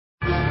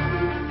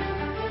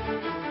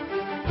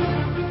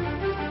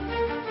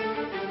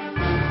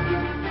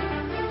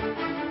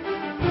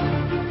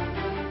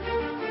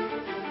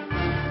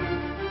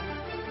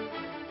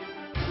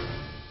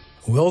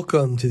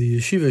Welcome to the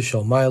Yeshiva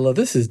Shalmaila.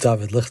 This is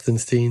David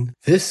Lichtenstein.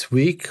 This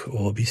week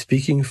we'll be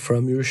speaking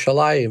from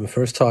Yerushalayim.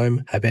 First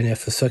time I've been here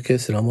for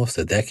Sukkos in almost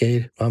a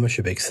decade. Mamash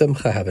a big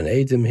simcha. Having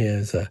Eidim here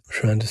is a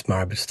tremendous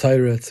marbis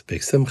Torah. It's a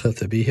big simcha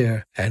to be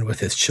here and with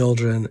his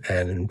children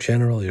and in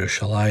general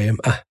Yerushalayim.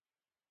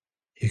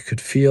 You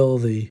could feel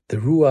the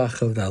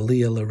ruach of the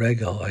Aliyah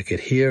L'Regel. I could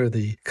hear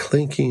the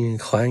clinking and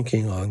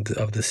clanking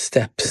of the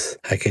steps.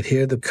 I could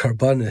hear the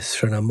karbanis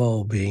from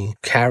Amol being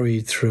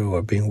carried through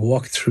or being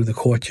walked through the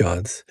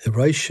courtyards. The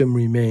Reishim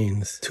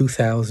remains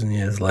 2,000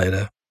 years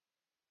later.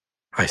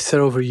 I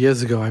said over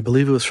years ago, I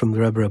believe it was from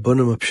the Rebbe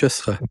Rabbunim of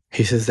Pshischa,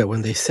 he says that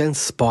when they sent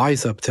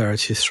spies up to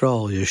Eretz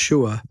Yisrael,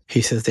 Yeshua,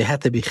 he says they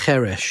had to be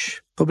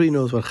cheresh. Nobody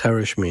knows what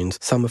cheresh means.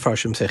 Some of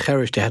Farshim say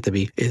cheresh, they had to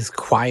be as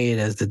quiet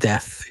as the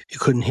deaf. You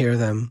couldn't hear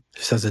them,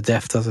 just as the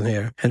deaf doesn't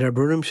hear. And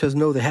Rabbunim says,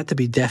 no, they had to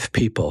be deaf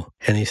people.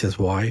 And he says,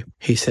 why?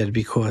 He said,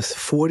 because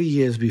 40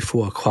 years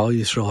before, Klal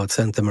Yisrael had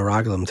sent the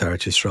Meraglim to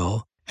Eretz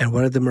Yisrael. And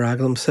what did the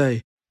Meraglim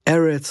say?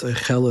 Eretz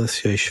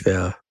Ocheles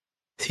Yeshver.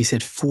 He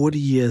said 40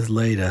 years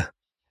later,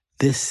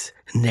 this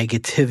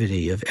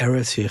negativity of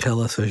Eretz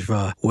Yechelas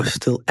Oshva was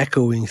still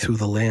echoing through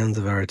the lands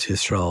of Eretz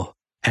Yisrael.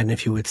 And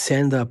if you would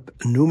send up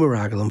new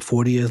Meraglim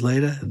 40 years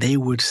later, they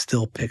would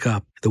still pick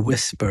up the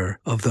whisper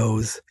of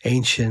those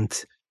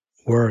ancient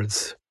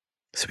words.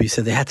 So he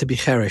said they had to be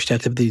cherished. They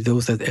had to be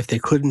those that if they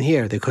couldn't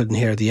hear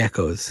the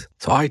echoes.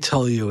 So I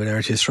tell you, in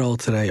Eretz Yisrael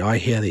today, I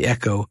hear the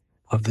echo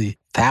of the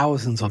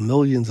thousands or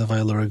millions of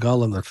Eiler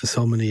Regalim that for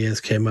so many years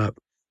came up.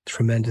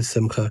 Tremendous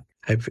simcha.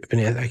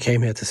 I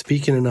came here to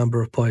speak in a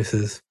number of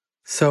places.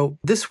 So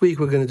this week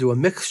we're going to do a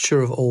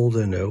mixture of old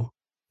and new.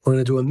 We're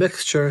going to do a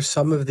mixture.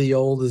 Some of the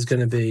old is going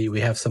to be,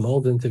 we have some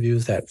old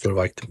interviews that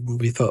were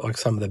we thought like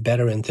some of the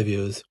better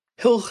interviews.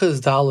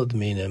 Hilchas Dalad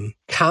Minim,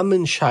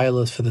 common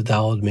shilas for the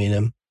Dalad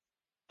Minim.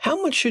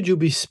 How much should you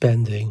be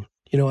spending?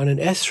 You know, on an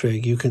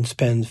esrig, you can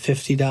spend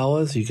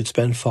 $50, you could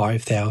spend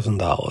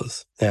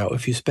 $5,000. Now,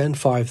 if you spend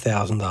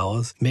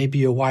 $5,000, maybe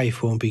your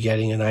wife won't be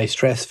getting a nice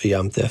dress for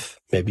Yom Tif.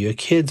 Maybe your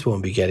kids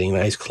won't be getting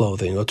nice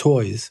clothing or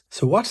toys.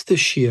 So what's the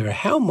shiur?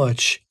 How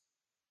much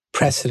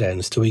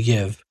precedence do we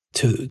give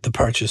to the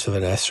purchase of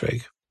an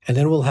esrig? And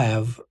then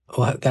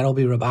that'll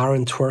be Reb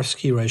Aaron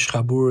Twersky, Reish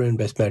Chabur in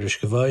Beit Medrash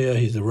Gevaya.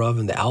 He's the Rav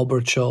in the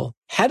Albert Shul.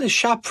 How to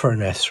shop for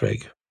an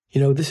esrig? You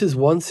know, this is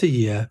once a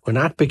year. We're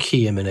not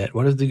Bekiyim in it.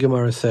 What does the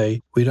Gemara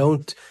say? We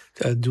don't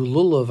do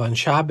lulav on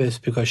Shabbos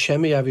because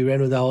Shemi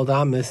Avirenu Da'al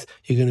Damis,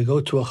 you're going to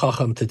go to a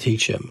Chacham to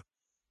teach him.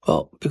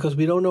 Well, because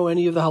we don't know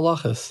any of the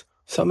halachos.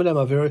 Some of them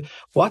are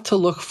what to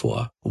look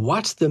for.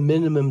 What's the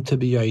minimum to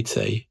be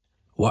Yaitse?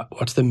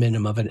 What's the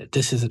minimum of it?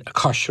 This is a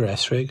kosher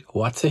esrig.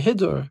 What's a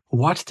hidur?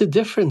 What's the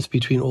difference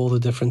between all the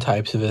different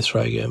types of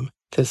esragim?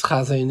 There's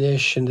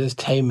Chazanish, and there's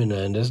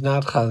Taimina, and there's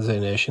not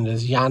Chazanish, and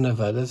there's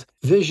Yanava, there's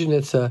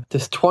Vizhnitza,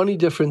 there's 20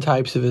 different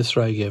types of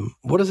esragim.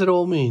 What does it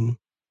all mean?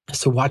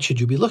 So what should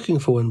you be looking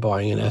for when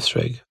buying an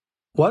esrig?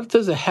 What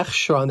does a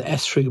hechsher on the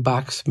esrig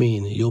box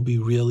mean? You'll be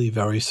really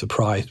very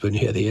surprised when you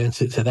hear the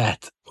answer to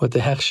that, what the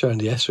hechsher on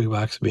the esrig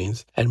box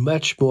means. And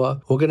much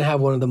more. We're going to have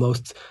one of the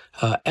most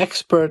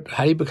expert,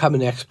 how do you become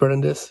an expert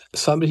in this?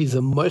 Somebody who's a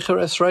moicher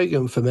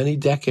esragim for many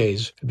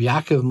decades,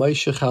 Yaakov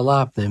Moshe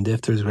Chalap, named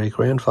after his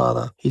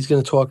great-grandfather. He's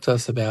going to talk to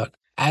us about,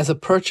 as a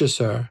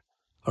purchaser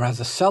or as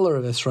a seller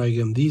of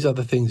esragim, these are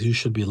the things you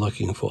should be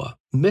looking for.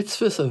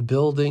 Mitzvahs of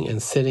building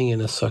and sitting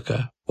in a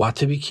sukkah. What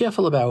to be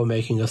careful about when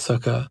making a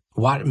sukkah.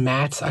 What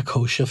mats are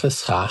kosher for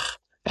schach.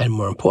 And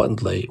more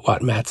importantly,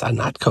 what mats are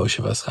not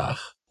kosher for schach.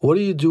 What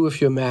do you do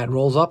if your mat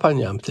rolls up on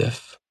Yom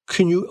Tif?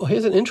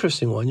 Here's an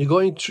interesting one. You're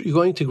going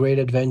to Great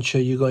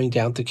Adventure. You're going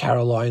down to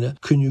Carolina.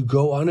 Can you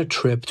go on a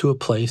trip to a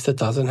place that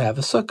doesn't have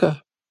a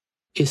sukkah?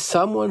 Is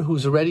someone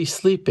who's already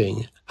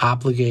sleeping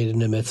obligated in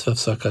the mitzvah of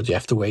sukkah? Do you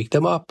have to wake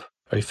them up?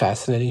 Very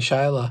fascinating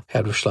shaila.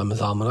 Had Rav Shlomo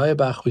Zalman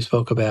Auerbach we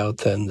spoke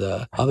about, and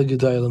other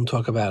Gedolim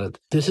talk about it.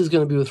 This is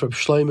going to be with Rav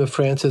Shlomo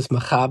Francis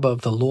Machaba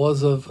of the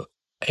laws of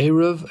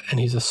Erev,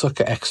 and he's a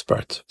sukkah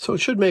expert. So it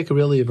should make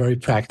really a very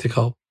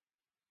practical.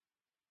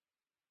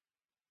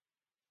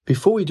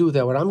 Before we do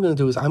that, what I'm going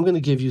to do is I'm going to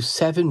give you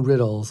 7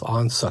 riddles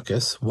on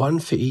Sukkos, one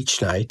for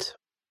each night.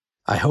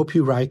 I hope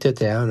you write that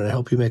down, and I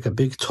hope you make a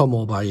big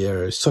tumul by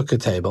your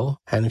sukkah table.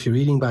 And if you're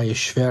reading by your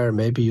shver,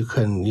 maybe you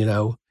can,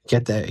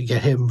 get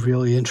him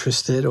really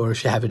interested, or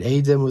if you have an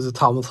Eidim who's a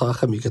Talmud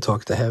Chacham, you can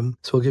talk to him.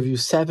 So we'll give you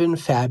 7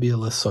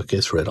 fabulous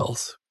Sukkos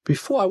riddles.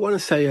 Before, I want to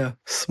say a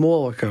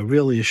short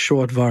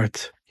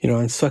vart. In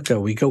Sukkah,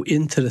 we go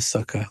into the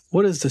Sukkah.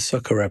 What does the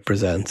Sukkah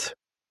represent?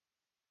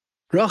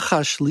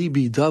 Rachash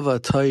libi dava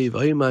toiv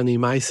oimani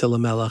ma'aseh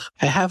lamelech.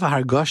 I have a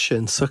hargasha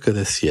in Sukkah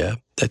this year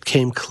that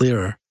came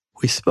clearer.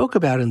 We spoke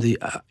about in the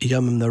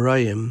Yomim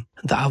Narayim,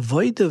 the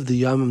avoid of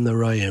the Yomim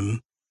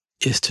Narayim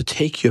is to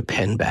take your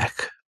pen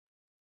back.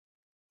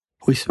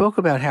 We spoke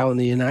about how in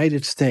the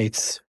United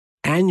States,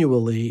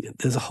 annually,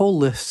 there's a whole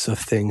list of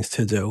things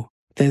to do.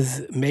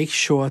 Make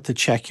sure to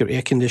check your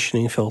air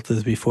conditioning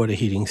filters before the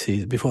heating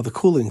season, before the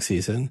cooling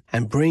season,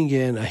 and bring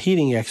in a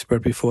heating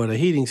expert before the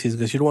heating season,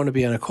 because you don't want to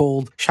be on a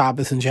cold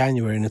Shabbos in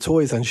January, and it's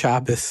always on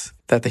Shabbos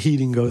that the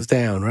heating goes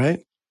down,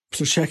 right?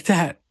 So check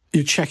that.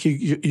 You check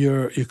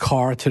your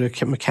car to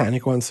the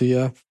mechanic once a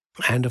year.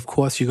 And of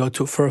course, you're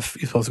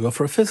supposed to go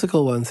for a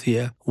physical once a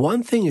year.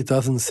 One thing it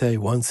doesn't say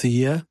once a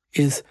year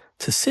is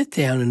to sit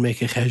down and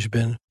make a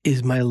cheshbon.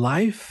 Is my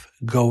life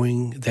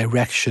going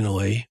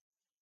directionally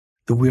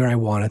where I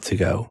want it to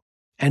go?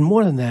 And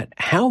more than that,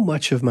 how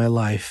much of my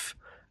life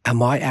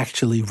am I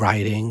actually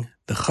writing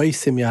the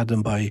chaysim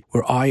yadam by,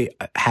 where I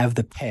have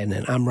the pen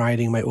and I'm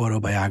writing my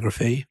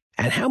autobiography?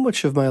 And how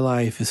much of my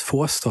life is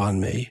forced on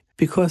me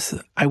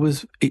because I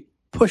was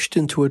pushed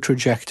into a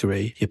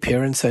trajectory? Your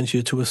parents sent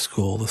you to a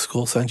school, the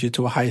school sent you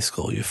to a high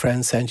school, your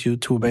friends sent you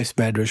to a base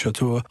medrash or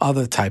to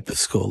other type of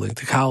schooling,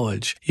 to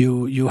college.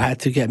 You had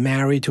to get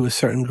married to a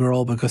certain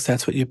girl because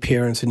that's what your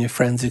parents and your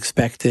friends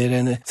expected,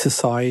 and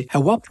society.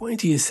 At what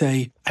point do you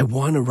say, I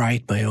want to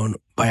write my own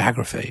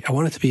biography? I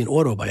want it to be an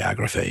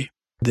autobiography.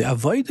 The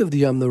avoid of the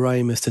Yom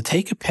Noraim is to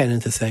take a pen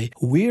and to say,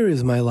 where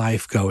is my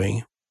life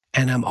going?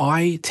 And am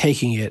I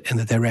taking it in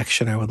the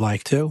direction I would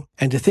like to?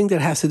 And the thing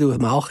that has to do with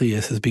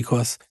Malchus is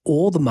because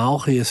all the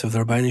Malchus of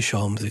the Rabbeinu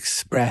Shalom is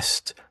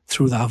expressed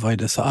through the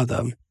Avodas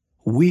Adam.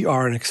 We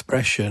are an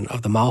expression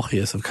of the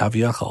Malchus of Kav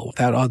Yachal.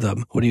 Without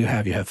Adam, what do you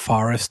have? You have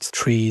forests,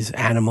 trees,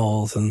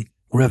 animals, and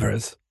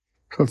rivers.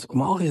 So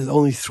Malchus is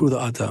only through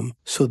the Adam.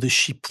 So the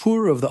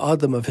Shipur of the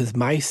Adam, of his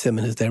Maisim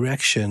and his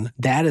direction,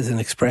 that is an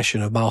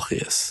expression of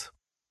Malchus.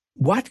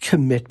 What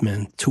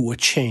commitment to a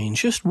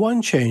change, just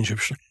one change,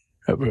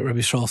 Rabbi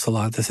Yisrael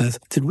Salanta says,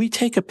 did we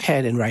take a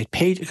pen and write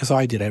pages? Because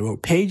I did. I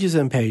wrote pages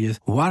and pages,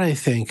 what I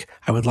think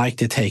I would like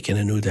to take in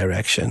a new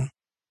direction.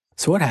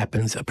 So what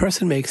happens? A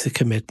person makes a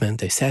commitment.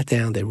 They sat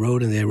down, they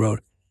wrote, and they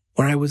wrote.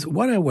 What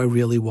do I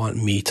really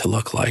want me to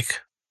look like?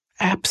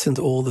 Absent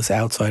all this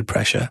outside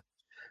pressure.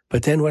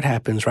 But then what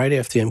happens right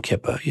after Yom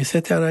Kippur? You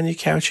sit down on your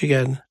couch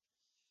again,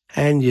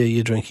 and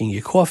you're drinking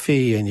your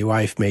coffee, and your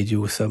wife made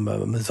you some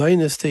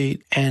mezainis to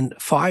eat, and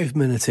 5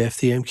 minutes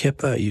after Yom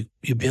Kippur,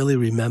 you barely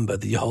remember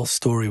the whole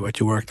story, what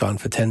you worked on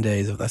for 10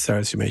 days of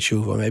Aseres Yemei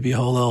Shuvah, maybe a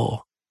whole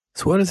hour.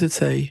 So what does it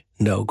say?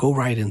 No, go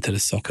right into the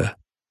sukkah.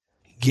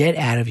 Get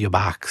out of your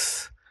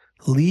box.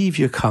 Leave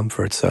your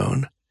comfort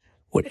zone.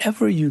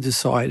 Whatever you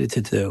decided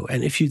to do,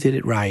 and if you did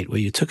it right, where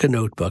you took a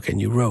notebook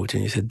and you wrote,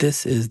 and you said,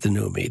 this is the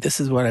new me,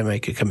 this is what I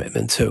make a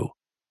commitment to.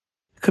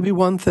 Could be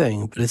one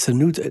thing, but it's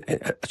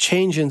a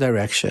change in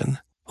direction.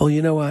 Well,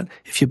 you know what?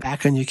 If you're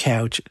back on your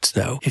couch, it's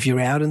no. If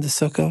you're out in the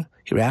sukkah,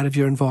 you're out of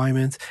your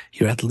environment,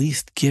 you're at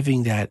least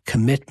giving that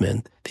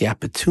commitment the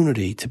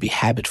opportunity to be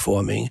habit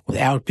forming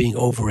without being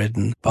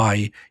overridden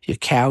by your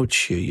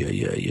couch,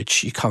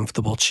 your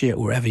comfortable chair,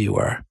 wherever you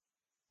are.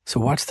 So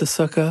what's the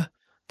sukkah?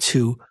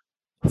 To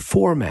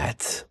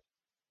format,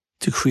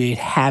 to create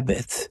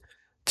habit,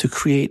 to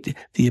create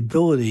the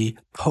ability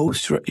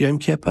post Yom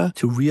Kippur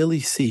to really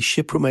see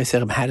Shipru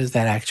Meiserem. How does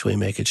that actually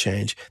make a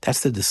change?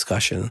 That's the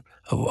discussion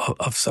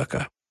of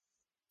Sukkah.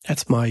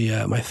 That's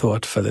my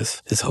thought for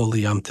this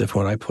holy Yom Tif,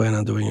 what I plan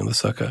on doing in the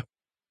Sukkah.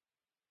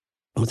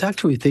 I was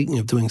actually thinking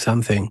of doing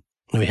something.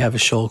 We have a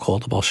shul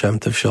called the Baal Shem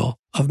Tov Shul,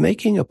 of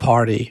making a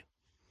party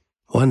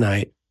one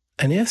night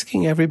and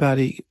asking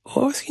everybody,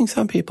 or asking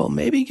some people,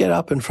 maybe get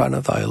up in front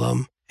of the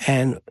Olam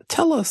and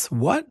tell us,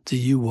 what do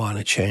you want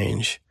to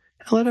change?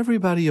 And let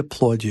everybody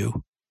applaud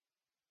you.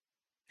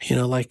 You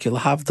know, like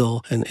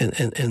L'havdil in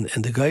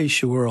the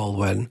Goyish world,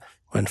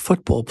 when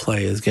football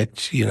players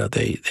get,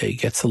 they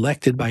get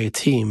selected by a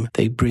team,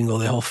 they bring all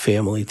their whole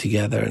family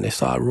together and they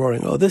start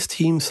roaring, oh, this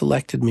team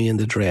selected me in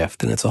the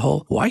draft. And it's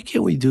why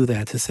can't we do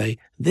that to say,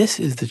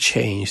 this is the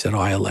change that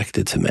I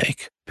elected to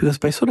make? Because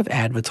by sort of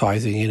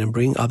advertising it and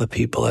bringing other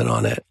people in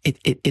on it,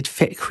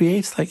 it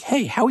creates like,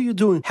 hey, how are you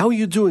doing? How are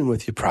you doing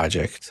with your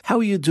project? How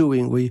are you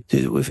doing?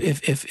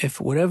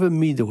 If whatever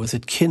meter, was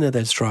it kinna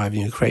that's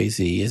driving you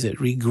crazy? Is it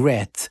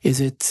regret? Is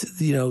it,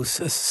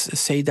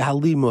 say the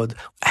halimud?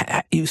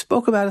 You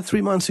spoke about it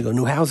 3 months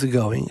ago. How's it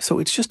going? So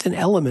it's just an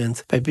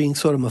element by being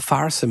sort of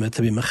mefarsim,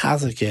 to be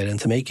mechazik it and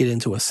to make it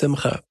into a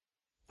simcha.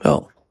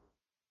 Well,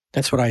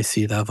 that's what I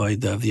see, the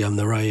avoid of the Yom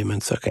Noraim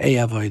and Sukkah, a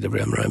avoid of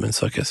Yom Noraim and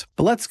Sukkahs.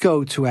 But let's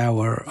go to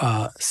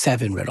our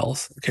 7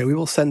 riddles. Okay, we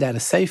will send out a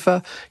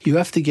sefer. You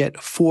have to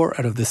get 4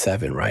 out of the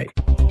 7 right.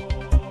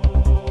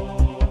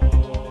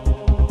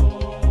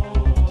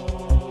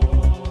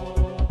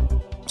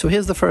 So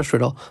here's the first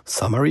riddle.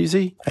 Some are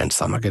easy and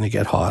some are going to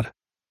get hard.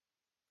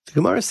 The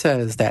Gemara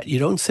says that you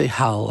don't say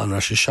Hal on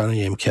Rosh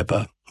Hashanah Yom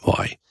Kippur.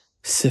 Why?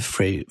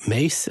 Sifrei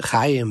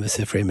Chayim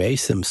v'Sifrei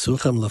Meisim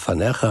Suchem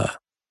Lefanecha.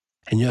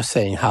 And you're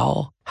saying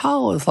Hal.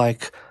 Hal is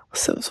like,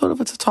 sort of,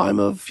 it's a time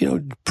of,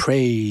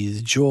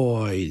 praise,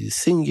 joy,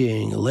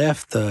 singing,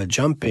 laughter,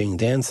 jumping,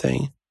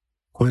 dancing.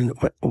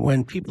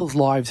 When people's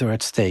lives are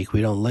at stake,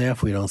 we don't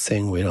laugh, we don't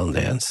sing, we don't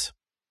dance.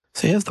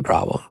 So here's the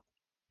problem.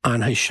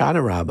 On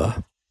Hoshana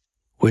Rabbah,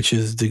 which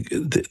is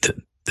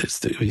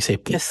we say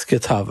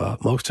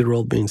Piskatava, most of the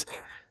world means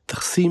the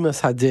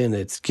Chsimas Hadin,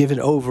 it's given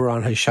over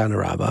on Hoshana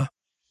Rabbah,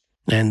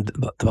 and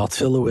the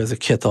Baltfilah wears a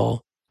kittel.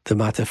 The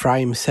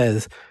Matafraim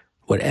says,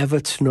 whatever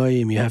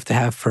Tnoim you have to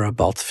have for a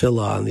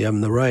Baltfilah on the Yom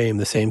Noraim,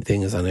 the same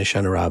thing as on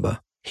Hoshana Rabbah.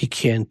 He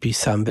can't be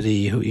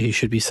somebody he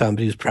should be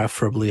somebody who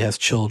preferably has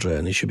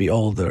children. He should be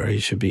older. He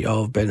should be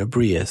Ov Ben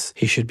Abrius.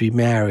 He should be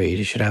married.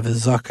 He should have a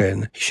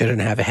Zaken. He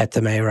shouldn't have a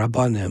Hetamei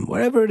Rabbanim.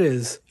 Whatever it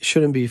is, it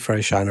shouldn't be for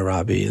Hoshana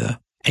Rabbah either.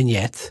 And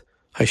yet,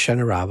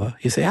 Hoshana Rabbah,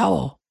 you say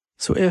Hallel.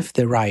 So if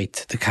they're right,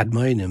 the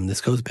Kadmonim,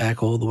 this goes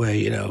back all the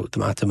way, the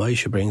Mata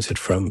Moshe brings it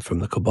from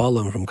the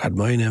Kabbalah, from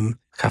Kadmonim,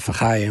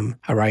 Kafachayim,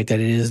 are right that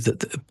it is the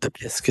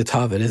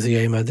Pisketav, it is the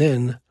Yom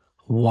Adin.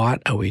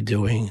 What are we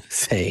doing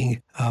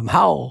saying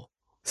Hallel?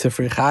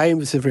 Sifrei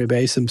Chaim, Sifrei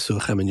Beisim,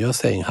 Suchem, and you're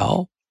saying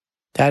Hallel?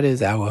 That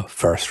is our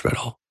first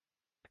riddle.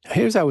 Now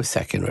here's our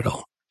second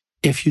riddle.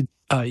 If you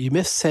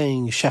missed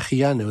saying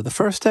Shechianu the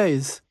first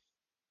days,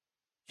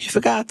 you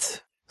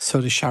forgot. So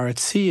the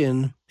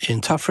Sharetzian in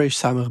Tafresh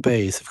Samach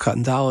Beis of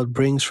Cotton Dalad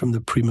brings from the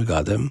Pri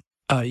Megadim.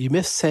 You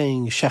missed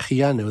saying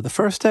Shechianu the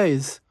first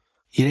days.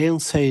 You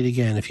don't say it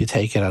again if you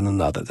take it on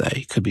another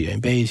day. It could be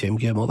Yom Beis, Yom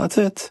Gimel. That's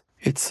it.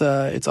 It's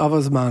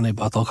Avaz Mane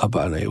Batal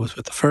Kabane. It was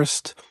with the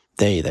first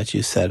day that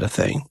you said a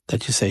thing,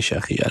 that you say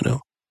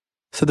Shechianu.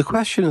 So the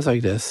question is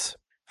like this,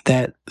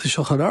 that the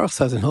Shulchan Aruch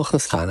says in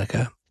Hilchos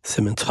Chanukah,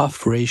 Siman Tov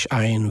Reish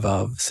Ayin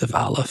Vav Siv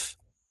Aleph,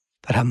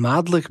 that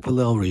Hamadlik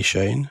Belil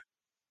Rishon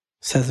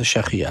says a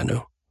Shechianu.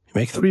 You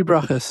make 3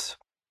 brachas.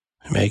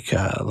 You make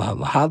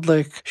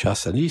Lahadlik,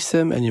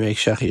 Shasanisim, and you make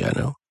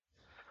Shechianu.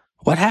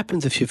 What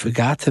happens if you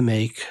forgot to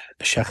make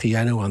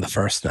Shechianu on the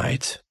first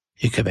night?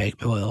 You can make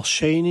Belil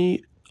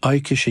Sheni,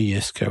 Oikisha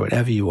Yisker,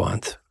 whatever you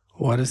want.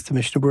 What does the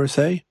Mishnah Berurah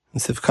say? In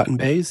Siv Cotton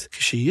Beis,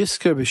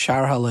 Kishayisker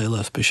b'shar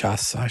haleilas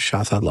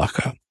b'shas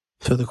adlaka.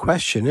 So the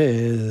question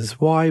is,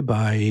 why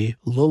by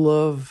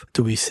lulav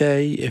do we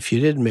say if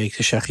you didn't make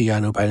the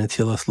Shechianu by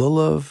Natilas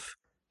lulav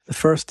the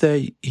first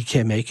day, you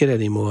can't make it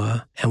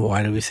anymore? And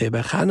why do we say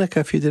by Chanukah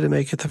if you didn't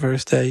make it the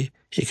first day,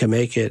 you can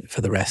make it for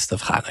the rest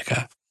of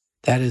Chanukah?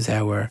 That is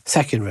our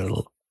second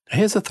riddle. Now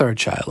here's a third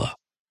shaila.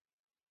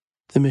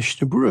 The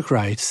Mishnah Berurah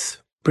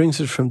writes,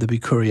 brings it from the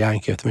Bikur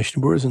Yankiv. The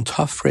Mishnah Berurah is in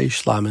Taf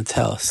Reish Lamed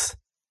Tes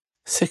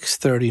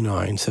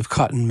 639, Siv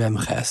Cotton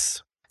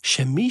Memches.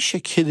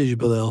 Shemisha Kiddush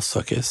B'leil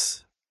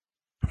Sukkos.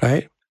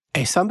 Right?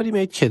 Hey, somebody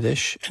made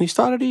Kiddush, and he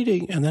started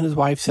eating, and then his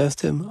wife says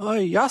to him,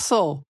 "Oy,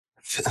 Yassel,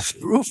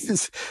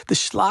 the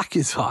shlak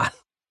is on."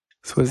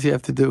 So what does he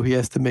have to do? He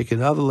has to make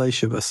another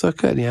Leisha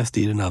B'Sukkah, and he has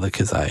to eat another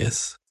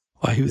Kazayas.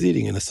 While he was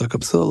eating in a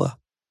Sukkah Psula.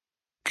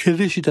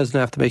 Kiddush he doesn't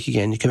have to make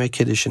again. You can make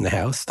Kiddush in the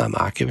house, not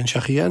Ma'akiv, and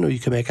Shechianu you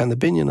can make on the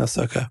binyan of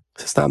Sukkah.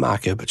 It's not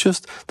Ma'akiv, but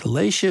just the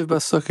Leishiv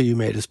B'Sukkah you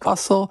made is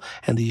Pasul,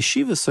 and the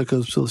Yeshiva Sukkah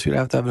is Psul, so you'd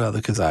have to have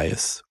another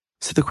Kazayas.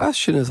 So the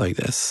question is like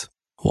this.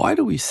 Why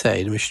do we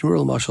say, the Mishnah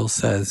Berurah Mashal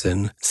says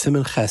in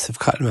Siman Ches of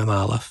Cotton Mem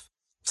Aleph,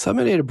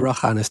 somebody made a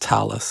bracha on his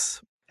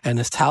talis, and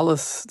his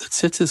talis, the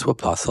tzitzis were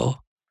Pasul,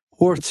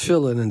 or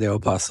tefillin and they were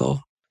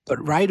Pasul,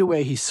 but right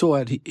away he saw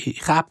it, he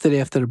chapped it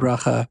after the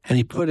bracha, and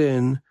he put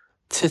in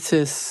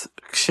tzitzis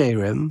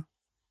ksherim,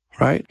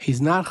 right?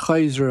 He's not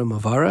chayzer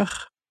mavarech,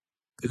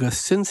 because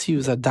since he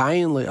was a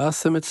dayan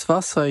le'asa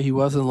mitzvasa, he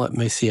wasn't let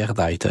mesiach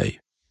daitei.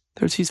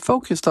 He's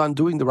focused on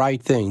doing the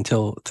right thing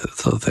till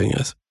the thing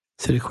is.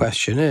 So the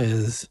question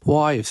is,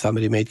 why if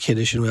somebody made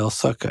Kiddush in Leil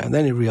Sukkah, and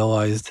then he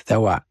realized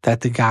that what?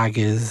 That the gag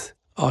is,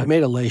 he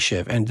made a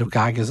leishiv, and the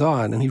gag is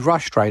on, and he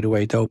rushed right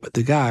away to open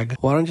the gag.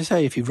 Why don't you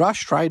say, if he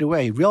rushed right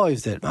away, he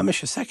realized it,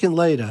 mamish a second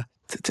later,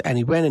 and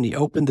he went and he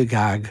opened the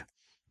gag,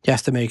 he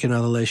has to make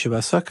another Leisha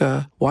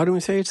B'Sukkah. Why don't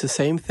we say it's the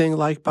same thing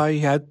like by he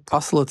had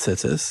Pasla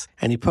Tzitzis,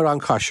 and he put on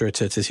Kosher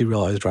Tzitzis, he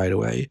realized right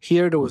away.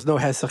 Here there was no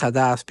Hesach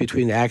Hadas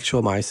between the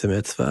actual Ma'aseh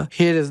Mitzvah.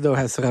 Here there's no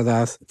Hesach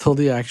Hadas till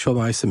the actual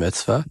Ma'aseh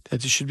Mitzvah.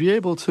 That you should be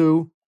able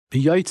to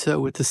be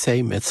Yaitza with the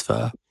same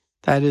Mitzvah.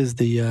 That is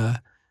the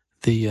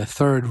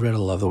third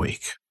riddle of the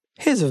week.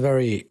 Here's a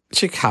very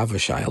Chikava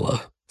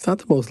Shaila. It's not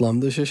the most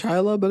Lamdish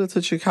Shaila, but it's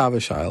a Chikava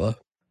Shaila.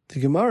 The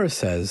Gemara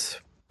says,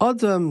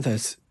 Adam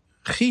that's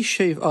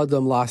Chishev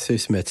Adam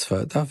Lasis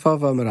Mitzvah,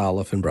 Davav Amar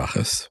Aleph in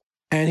Brachas.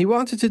 And he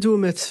wanted to do a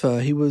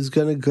mitzvah. He was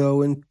going to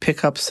go and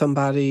pick up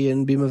somebody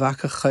and be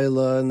Mavaka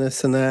Chayla and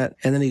this and that.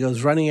 And then he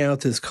goes running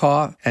out to his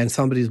car and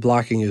somebody's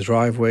blocking his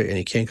driveway and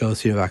he can't go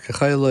see Mavaka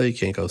Chayla, he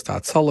can't go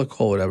start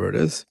Solok or whatever it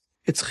is.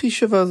 It's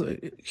Chishev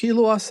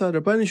Kilu Asa,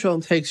 the Rebbeinu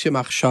Shalom takes your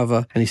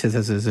machshava and he says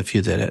as if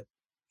you did it.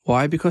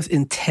 Why? Because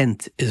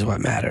intent is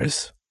what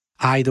matters.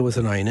 There was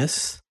an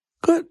einus.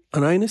 Good.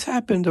 An einus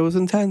happened. There was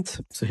intent.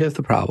 So here's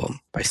the problem.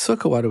 By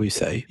Sukkah, what do we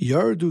say?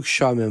 Yarduk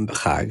Shamim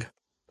B'chag.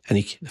 And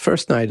the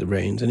first night it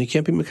rains, and he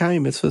can't be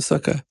Mekayim Mitzvah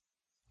Sukkah.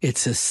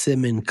 It's a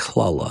simin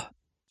klala.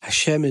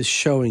 Hashem is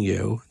showing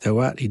you that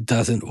what? He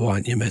doesn't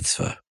want your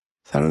mitzvah.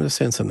 So I don't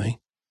understand something.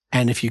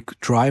 And if your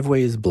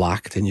driveway is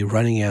blocked and you're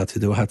running out to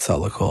do a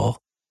Hatzalah call,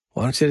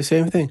 why don't you say the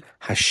same thing?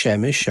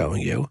 Hashem is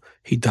showing you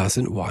He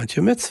doesn't want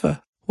your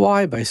mitzvah.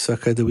 Why by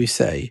Sukkah do we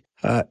say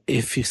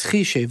if you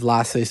chishev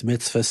lases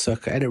mitzvah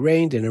sukkah, and it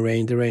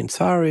rained,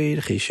 sorry,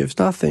 chishev's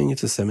nothing,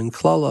 it's a siman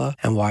klala.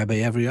 And why by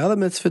every other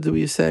mitzvah do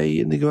we say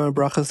in the Gemara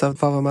Brachas of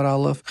Vav Amar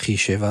Aleph,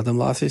 chishev adam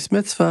lases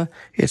mitzvah?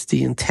 It's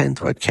the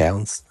intent what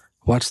counts.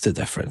 What's the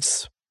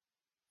difference?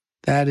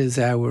 That is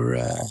our,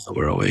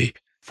 where are we?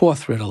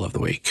 Fourth riddle of the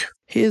week.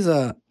 Here's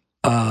a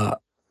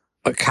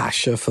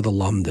kasha for the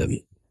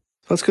Lomdim.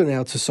 Let's go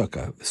now to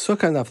Sukkah.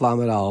 Sukkah Naf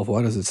Lamed Aleph,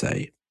 what does it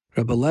say?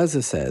 Rabbi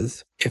Lezer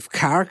says, if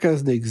karka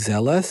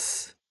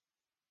nigzeles,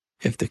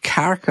 if the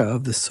karka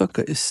of the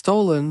sukkah is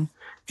stolen,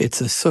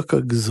 it's a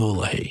sukkah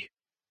gzulahi.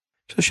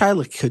 So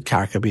Shaila, could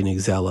karka be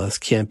nigzeles?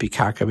 Can't be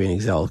karka being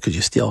nigzeles. Could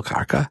you steal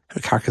karka?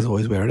 And karka is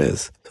always where it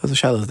is. So the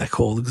Shaila is that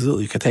called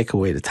gzul. You could take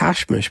away the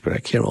tashmish, but I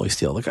can't really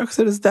steal the karka. Because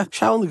it is that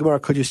Shaila in the Gemara,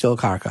 could you steal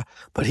karka?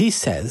 But he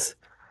says,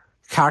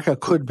 karka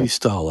could be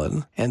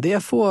stolen, and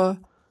therefore,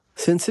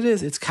 since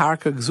it's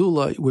karka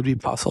gzula, it would be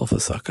possible for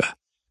sukkah.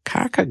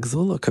 Karka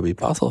gzula could be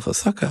possible for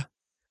sukkah.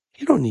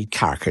 You don't need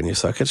karka in your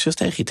sukkah. It's just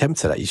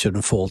echitemtza that you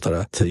shouldn't fall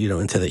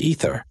into the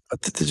ether.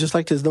 But just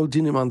like there's no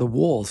dinim on the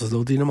walls, there's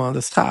no dinim on the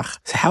stach.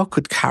 So how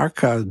could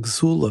karka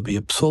gzula be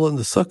a psul in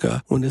the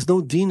sukkah when there's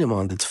no dinim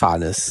on the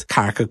tfanis?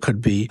 Karka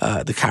could be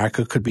the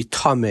karka could be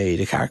tamei.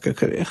 The karka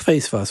could be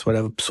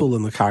whatever psul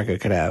in the karka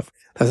could have.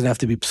 Doesn't have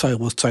to be psoil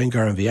was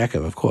tzaingar and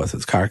v'yekev, of course,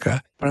 it's karka.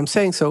 But I'm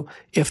saying, so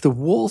if there's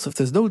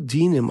no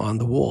dinim on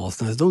the walls,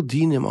 and there's no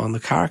dinim on the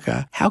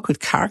karka, how could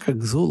karka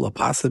gzula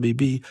possibly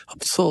be a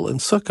psul in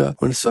sukkah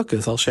when sukkah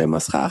is al shem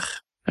maschach?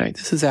 Right,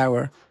 this is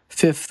our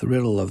fifth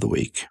riddle of the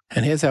week.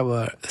 And here's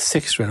our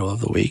sixth riddle of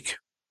the week.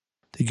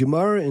 The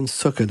Gemara in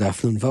Sukkah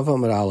Daf Nun Vav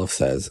Amar Aleph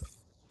says,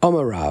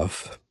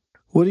 Amarav,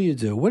 what do you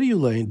do? What do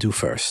you do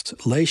first?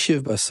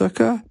 Leishiv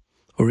b'sukkah,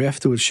 or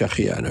afterwards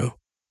shachiyanu?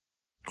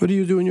 What do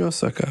you do in your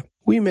sukkah?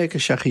 We make a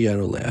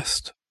shachiyanu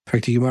last. In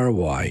fact, the Gemara,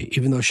 why?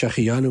 Even though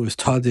shachiyanu is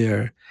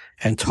tadir,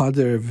 and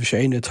tadir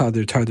v'sheina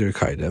tadir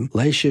kaidem,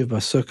 leishiv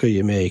b'sukkah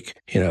you make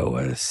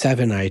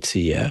 7 nights a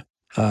year,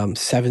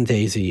 7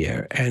 days a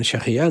year, and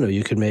shachiyanu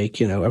you can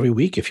make every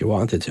week if you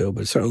wanted to,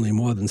 but certainly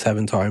more than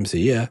 7 times a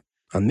year.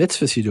 On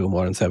mitzvahs you do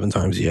more than 7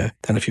 times a year.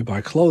 Then if you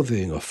buy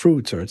clothing or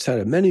fruits or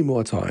etc., many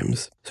more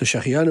times. So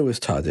shachiyanu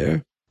is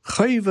tadir.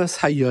 Chayvas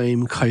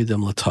hayoim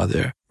kaidem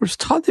l'tadir. Whereas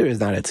tadir is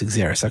not its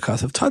exeris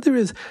akasav. Tadir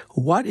is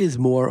what is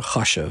more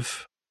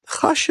chashav.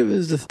 Chashav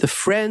is the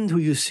friend who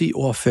you see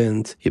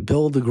often. You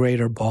build a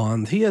greater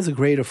bond. He has a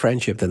greater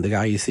friendship than the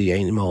guy you see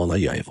einmal and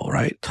ayovel,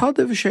 right?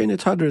 Tadir v'sheina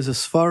tadir is a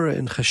svara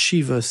in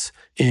chashivas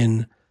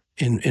in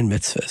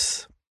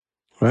mitzvahs,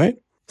 right?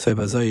 So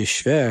Bazai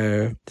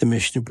Shver, the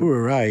Mishnah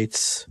Berurah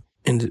writes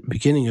in the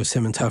beginning of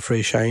Siman Tafrei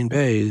Shayin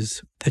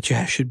Beis that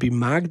you should be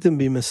magdim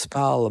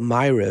b'mispal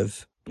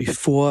ma'ariv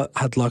before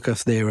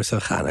Hadlakas Neiros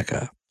of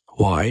Chanukah.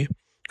 Why?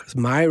 Because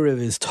Ma'ariv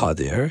is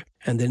Tadir,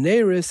 and the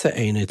Neiros are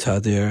Eine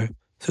Tadir.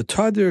 So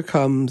Tadir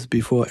comes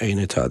before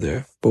Eine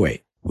Tadir. But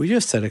wait, we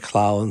just said a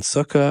klal in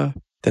Sukkah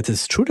that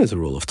is true as a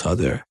rule of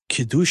Tadir.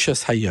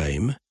 Kedushas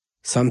Hayayim,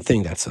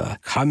 something that's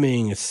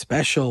coming, it's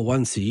special,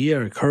 once a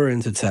year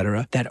occurrence,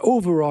 etc., that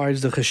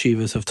overrides the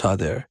chashivas of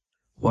Tadir.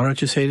 Why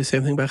don't you say the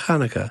same thing by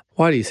Chanukah?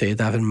 Why do you say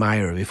Davin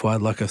Meir before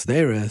Adlakas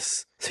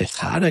Neiros? Say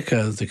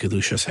Chanukah is the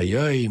Kedushas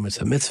Hayoim, it's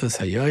a mitzvahs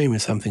Hayoim,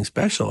 it's something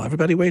special.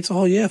 Everybody waits a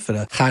whole year for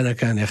the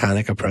Chanukah and the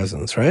Chanukah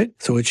presents, right?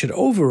 So it should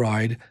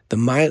override the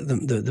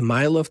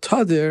mile of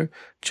Tadir,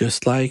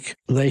 just like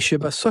Leishib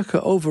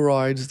Sukkah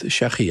overrides the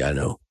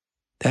Shechiyanu.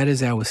 That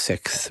is our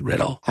sixth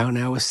riddle.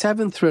 Now our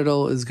seventh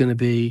riddle is going to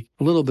be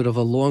a little bit of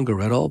a longer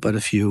riddle, but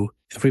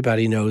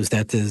everybody knows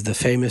that there's the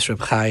famous Reb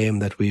Chaim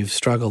that we've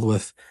struggled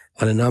with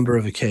on a number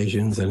of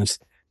occasions, and it's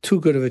too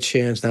good of a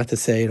chance not to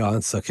say it on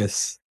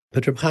Sukkos.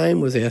 But Reb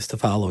Chaim was asked the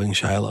following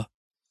shaila.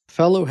 A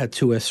fellow had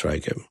 2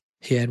 esrogim.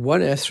 He had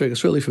one esrog,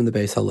 it's really from the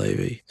Beis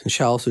Halevi, and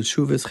Shal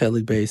Shuvas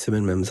Chelig Beisim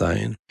and Mem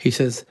Zayin. He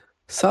says,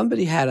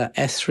 somebody had an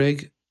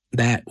esrog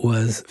that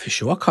was for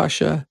sure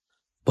kasha,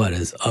 but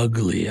as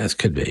ugly as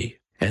could be.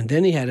 And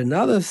then he had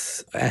another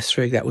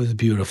esrog that was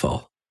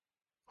beautiful,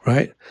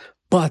 right?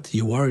 But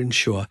you weren't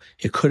sure.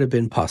 It could have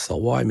been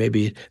pasul. Why?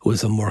 Maybe it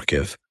was a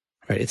morkiv.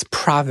 Right, its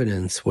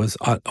provenance was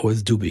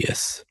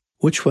dubious.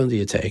 Which one do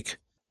you take?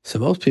 So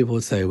most people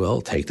would say,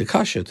 well, take the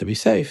kasha to be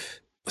safe.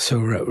 So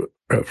the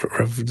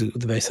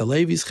Beis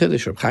Halevi's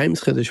chiddush, Reb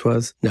Chaim's chiddush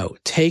was, no,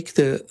 take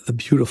the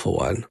beautiful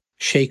one,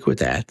 shake with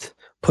that,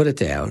 put it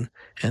down,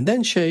 and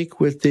then shake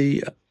with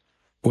the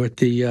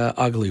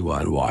ugly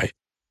one. Why?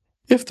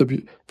 If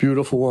the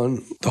beautiful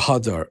one, the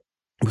hadar,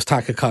 was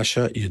taka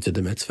kasha, you did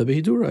the mitzvah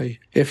b'hidurai.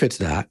 If it's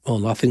not, well,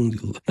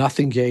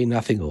 nothing gained,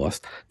 nothing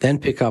lost. Then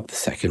pick up the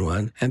second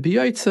one and be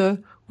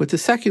yaitza with the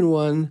second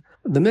one,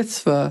 the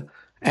mitzvah,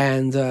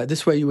 and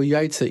this way you were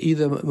yaitza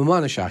either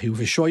mamanashah, you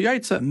were sure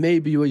yaitza,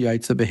 maybe you were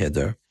yaitza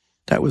b'hidur.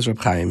 That was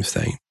Reb Chaim's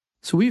thing.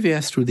 So we've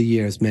asked through the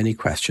years many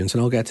questions,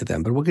 and I'll get to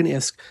them, but we're going to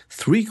ask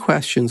 3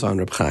 questions on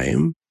Reb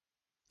Chaim.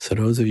 So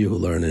those of you who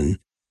learn in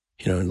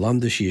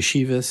Lamdash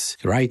Yeshivas,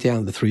 write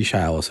down the 3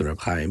 shalos in Reb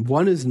Chaim.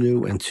 1 is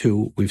new, and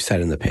 2 we've said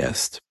in the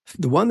past.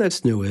 The one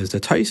that's new is the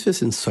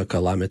Taisvis in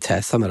Sukkah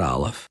Lametes Amar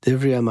Aleph,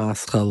 Divrei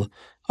Maschal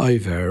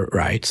Iver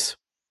writes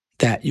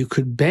that you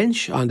could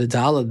bench on the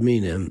Dalad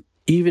Minim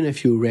even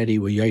if you already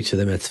were Yaitse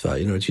the mitzvah.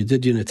 You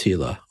did your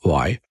Natila.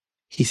 Why?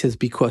 He says,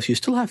 because you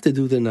still have to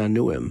do the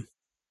Nanuim.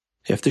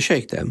 You have to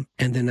shake them.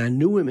 And the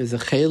Nanuim is a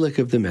chelik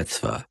of the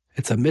mitzvah.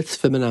 It's a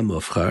mitzvah min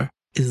hamufchar.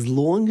 As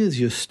long as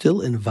you're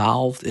still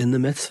involved in the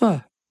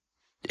mitzvah,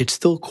 it's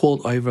still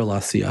called Iver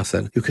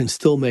Lasiyasan. You can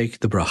still make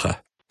the bracha.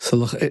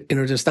 So,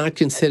 it's not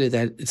considered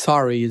that,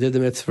 sorry, you did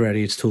the mitzvah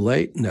already, it's too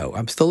late. No,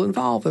 I'm still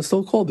involved. I'm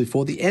still called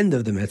before the end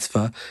of the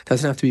mitzvah. It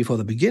doesn't have to be before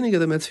the beginning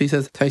of the mitzvah. He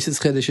says,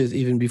 Taisis Chiddush is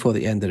even before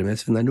the end of the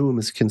mitzvah. Nanuim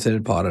is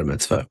considered part of the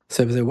mitzvah.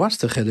 So, if they what's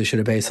the Chiddush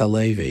of the Beis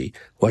HaLevi?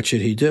 What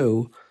should he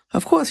do?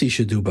 Of course, he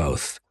should do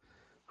both.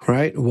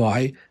 Right?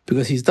 Why?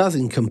 Because he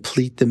doesn't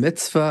complete the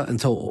mitzvah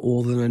until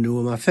all the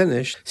nanuim are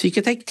finished. So you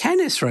can take 10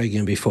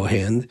 esrogim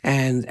beforehand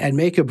and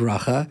make a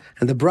bracha,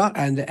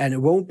 and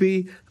it won't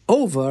be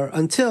over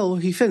until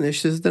he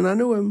finishes the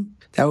nanuim.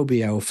 That would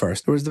be our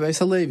first. Whereas the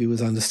Beis HaLevi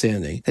was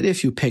understanding that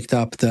if you picked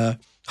up the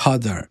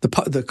hadar,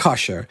 the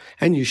kosher,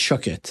 and you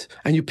shook it,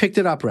 and you picked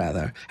it up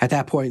rather, at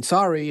that point,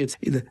 sorry,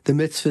 the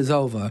mitzvah is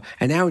over,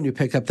 and now when you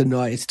pick up the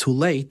noah, it's too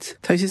late.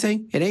 Taisus is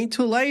saying, it ain't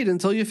too late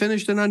until you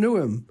finish the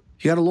nanuim.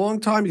 You got a long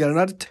time. You got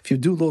another. If you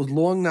do those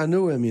long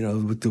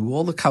nanuim, with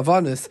all the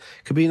kavanas, it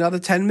could be another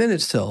 10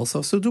 minutes till.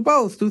 So do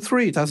both. Do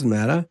 3. It doesn't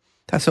matter.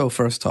 That's our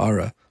first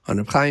ara on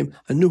Reb Chaim,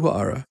 a new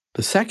ara.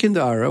 The second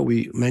ara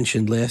we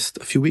mentioned a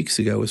few weeks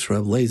ago is from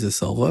Reb Lezer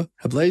Silva.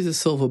 Reb Lezer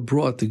Silva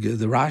brought the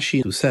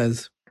Rashi who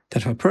says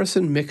that if a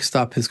person mixed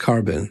up his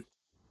carbon,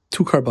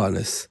 2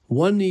 carbonis,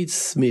 one needs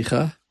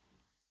smicha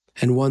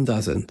and one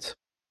doesn't.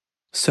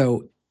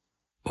 So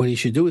what he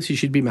should do is he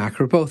should be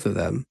makar both of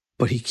them.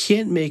 But he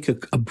can't make a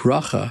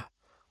bracha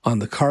on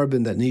the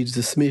carbon that needs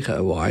the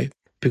smicha. Why?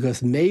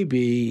 Because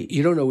maybe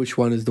you don't know which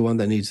one is the one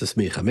that needs the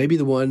smicha. Maybe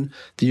the one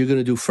that you're going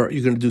to do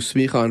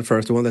smicha on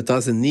first, the one that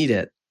doesn't need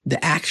it.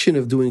 The action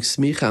of doing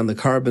smicha on the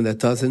carbon that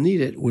doesn't need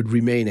it would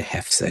remain a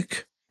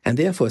hefsek. And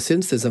therefore,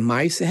 since there's a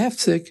ma'aseh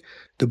hefsek,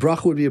 the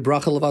bracha would be a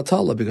bracha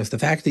levatala, because the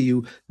fact that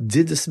you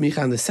did the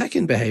smicha on the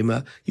second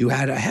behema, you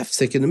had a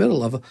hefsek in the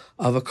middle of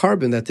a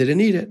carbon that didn't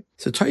need it.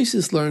 So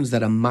Taisus learns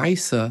that a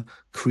ma'aseh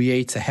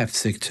creates a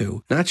hefsek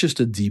too. Not just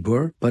a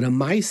dibur, but a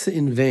ma'aseh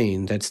in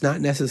vain that's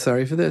not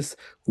necessary for this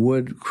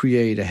would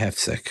create a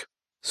hefsek.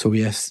 So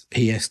he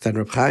asked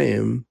Reb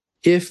Chaim,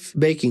 if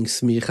making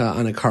smicha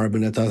on a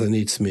carbon that doesn't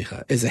need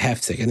smicha is a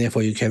hefsek, and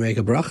therefore you can make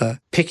a bracha,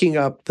 picking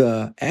up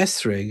the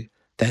esrig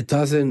that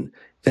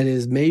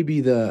is maybe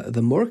the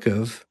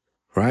morkav,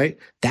 right?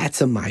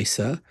 That's a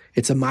maisa.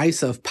 It's a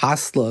maisa of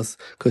paslas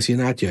because you're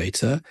not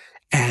yoitza,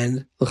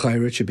 and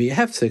l'chayra it should be a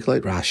hefsek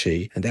like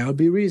Rashi, and that would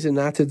be a reason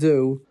not to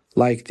do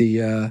like the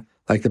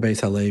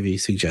Beis HaLevi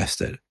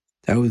suggested.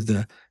 That was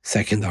the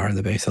second ara in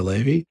the Beis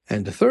HaLevi,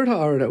 and the third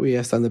ara that we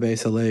asked on the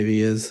Beis HaLevi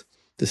is,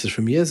 this is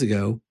from years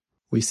ago.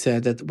 We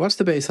said that what's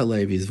the Beis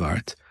HaLevi's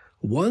vart?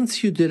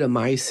 Once you did a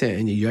maisa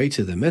and you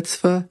yoitza the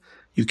mitzvah,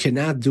 you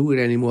cannot do it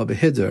anymore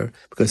behiddur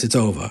because it's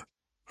over,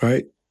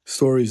 right?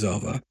 Story's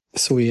over.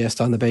 So we asked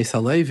on the Beis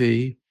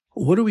HaLevi,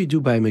 what do we do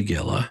by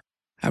Megillah?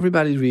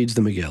 Everybody reads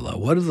the Megillah.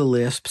 What are the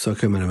last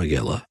psukim in a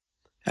Megillah?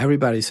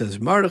 Everybody says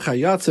Mordechai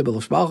Yatze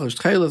B'Lishmalchus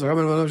Tchelas,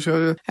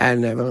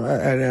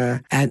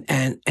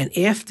 and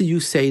after you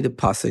say the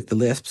pasuk, the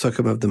last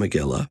psukim of the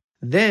Megillah,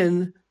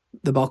 then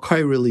the Baal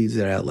Korah reads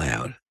it out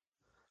loud.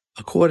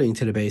 According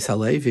to the Beis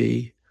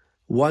HaLevi,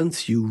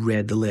 once you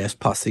read the last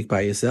pasuk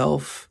by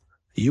yourself,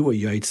 you were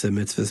Yaitse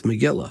Mitzvahs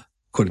Megillah.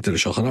 According to the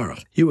Shulchan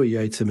Aruch, you were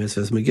Yaitse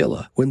Mitzvahs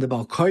Megillah. When the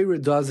Baal Korah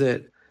does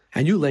it,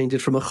 and you learned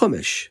it from a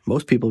Chumash,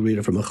 most people read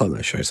it from a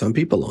Chumash, right? Some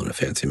people own a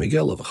fancy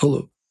Megillah, a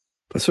Chulu.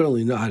 But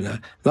certainly not.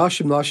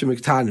 Nashim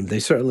Iktanim, they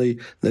certainly,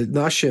 the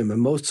Nashim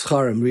and most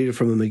Scharim read it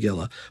from a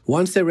Megillah.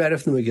 Once they read it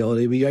from the Megillah,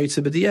 they be Yaitse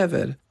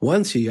B'di'evet.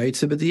 Once you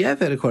Yaitse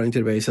B'di'evet, according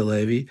to the Beis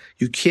HaLevi,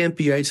 you can't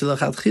be Yaitse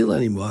L'chatchila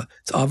anymore.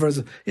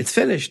 It's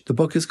finished. The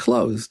book is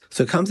closed.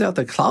 So it comes out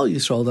that Klal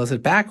Yisrael does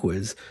it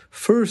backwards.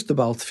 First, the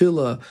Baal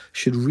Tefillah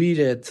should read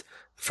it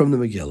from the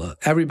Megillah.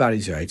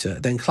 Everybody's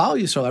Yaitse. Then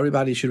Klal Yisrael,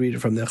 everybody should read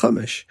it from their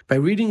Chumash. By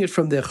reading it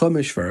from their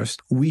Chumash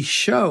first, we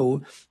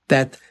show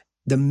that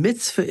the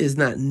mitzvah is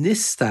not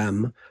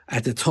nistam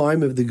at the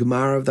time of the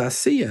Gemara of the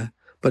Asiyah,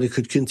 but it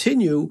could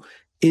continue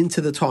into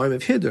the time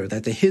of Hiddur,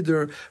 that the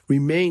Hiddur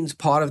remains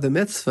part of the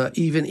mitzvah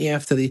even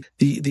after the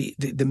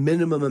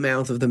minimum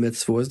amount of the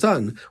mitzvah was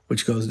done,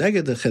 which goes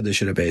neged the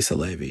Chiddush of the Beis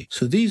HaLevi.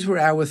 So these were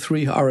our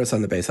 3 haras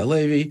on the Beis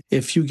HaLevi.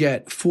 If you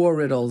get 4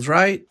 riddles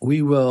right,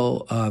 we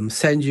will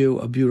send you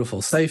a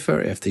beautiful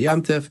sefer after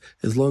Yom Tif.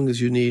 As long as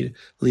you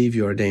leave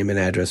your name and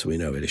address, we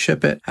know where to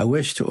ship it. I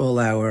wish to all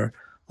our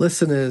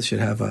listeners should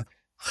have a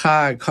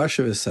Chag,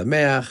 Kosher,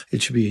 Sameach.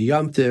 It should be a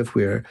Yom Tiv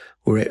where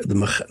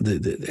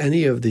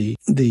any of the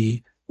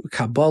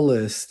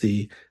Kabbalists,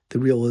 the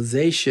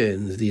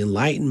realizations, the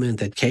enlightenment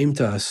that came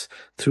to us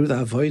through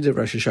the Avodah of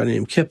Rosh Hashanah and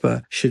Yom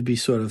Kippur should be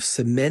sort of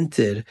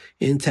cemented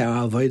into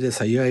our Avodas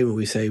Hayom, when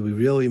we say we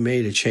really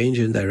made a change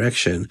in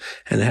direction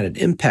and had an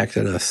impact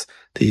on us,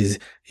 these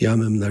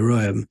Yamim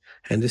Naroim.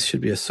 And this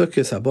should be a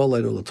Sukkos,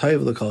 Habolenu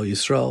L'Tayv L'Kol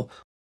Yisrael.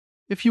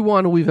 If you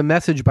want to leave a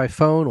message by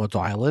phone or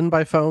dial in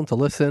by phone to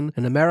listen,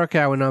 in America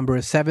our number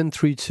is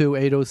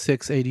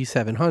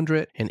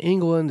 732-806-8700. In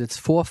England it's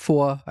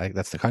 44,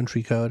 that's the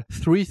country code,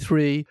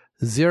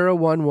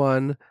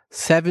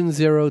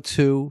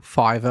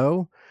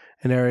 33-011-70250.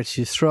 In Eretz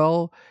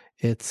Yisrael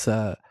it's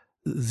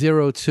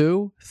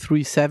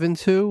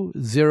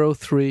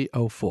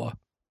 02-372-0304.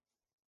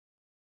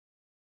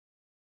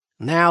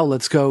 Now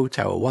let's go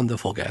to our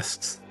wonderful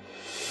guests.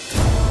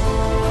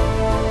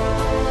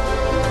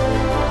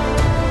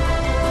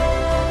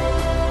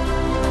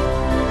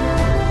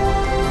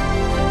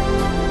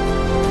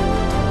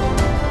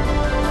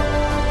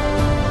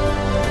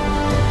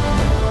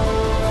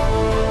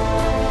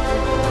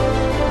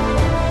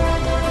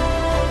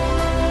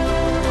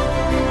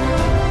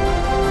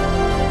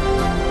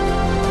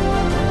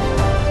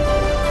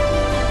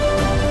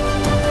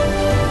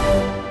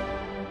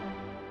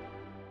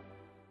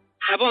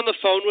 On the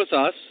phone with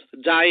us,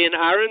 Dayan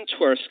Aaron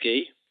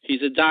Twersky.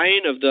 He's a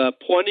Dayan of the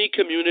Pawnee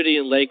community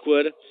in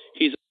Lakewood.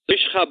 He's a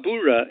Ish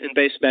Chabura in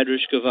Beis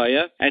Medrash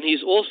Gevaya, and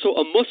he's also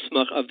a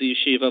Musmach of the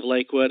Yeshiva of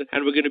Lakewood,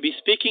 and we're going to be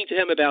speaking to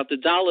him about the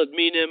Daled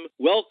Minim.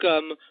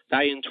 Welcome,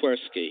 Dayan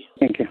Twersky.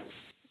 Thank you.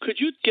 Could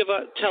you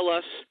tell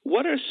us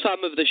what are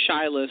some of the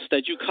shilas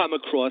that you come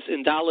across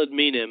in Daled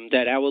Minim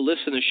that our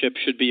listenership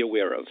should be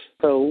aware of?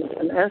 So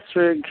an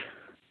esrog,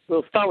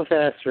 we'll start with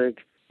the esrog.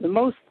 The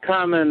most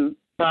common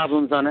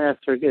problems on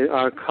esrog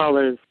are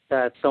colors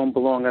that don't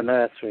belong on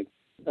the esrog.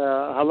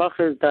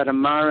 Halachos that a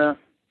mara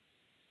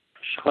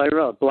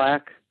shchayra, a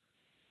black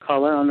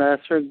color on the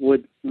esrog,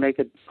 would make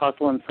it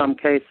possible in some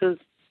cases,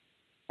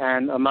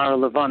 and a mara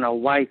levana, a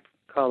white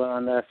color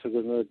on the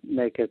esrog, would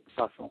make it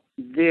possible.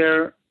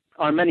 There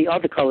are many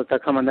other colors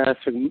that come on the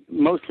esrog,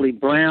 mostly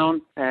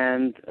brown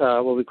and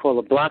what we call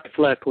a black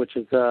fleck, which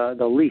is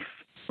the leaf,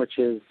 which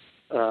is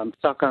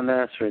stuck on the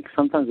esrog.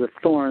 Sometimes with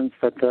thorns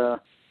that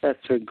the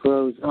esrog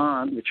grows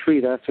on, the tree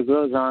the esrog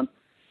grows on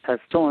has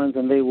thorns,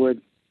 and they would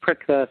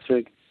prick the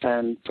esrog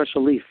and push a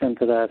leaf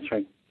into the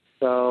esrog.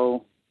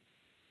 So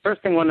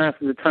first thing one has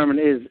to determine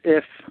is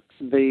if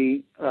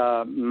the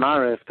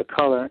mara, if the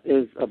color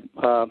is a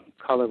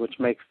color which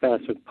makes the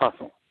esrog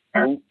possible.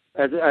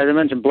 As I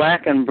mentioned,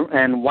 black and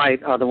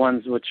white are the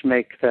ones which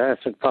make the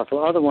esrog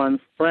possible. Other ones,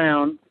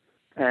 brown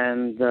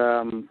and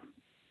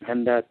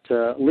that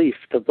leaf,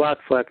 the black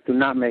fleck, do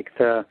not make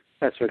the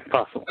esrog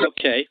possible.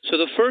 Okay, so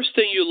the first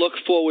thing you look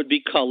for would be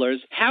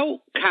colors.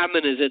 How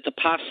common is it to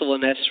possible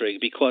an esrog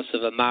because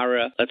of a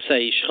mara, let's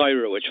say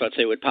shchayra, which let's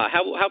say would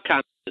how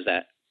common is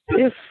that?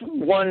 If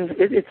one,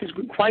 it's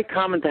quite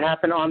common to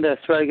happen on the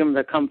esrogim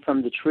that come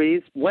from the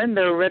trees. When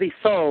they're already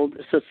sold,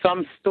 so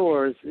some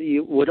stores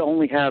you would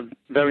only have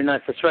very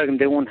nice esrogim.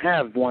 They won't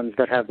have ones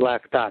that have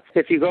black dots.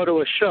 If you go to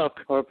a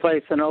shuk or a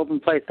place, an open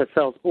place that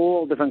sells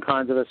all different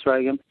kinds of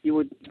esrogim, you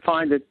would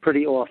find it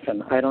pretty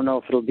often. I don't know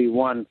if it'll be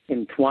 1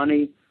 in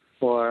 20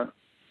 or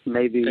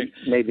maybe.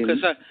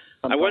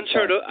 I once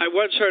heard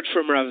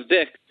from Rav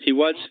Vick. He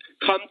once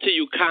come to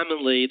you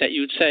commonly that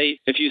you'd say,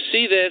 if you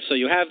see this or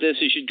you have this,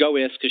 you should go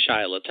ask a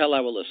shayla. Tell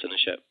our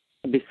listenership.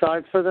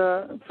 Besides for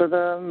the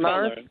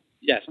mara?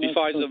 Yes,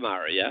 besides the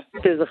mara, yeah.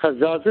 There's a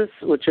chazazis,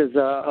 which is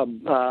a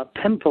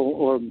pimple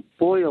or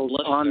boils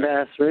on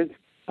the esrog.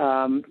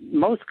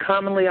 Most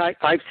commonly,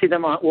 I see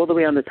them all the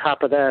way on the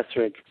top of the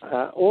esrog.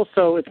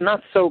 Also, it's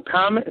not so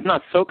common. It's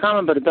not so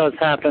common, but it does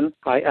happen.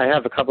 I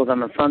have a couple of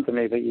them in front of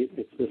me, but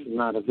this is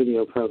not a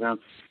video program.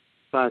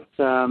 But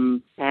the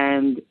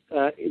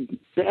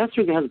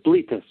esrog has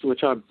bleatus,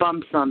 which are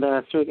bumps on the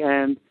esrog,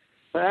 and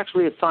they're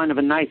actually a sign of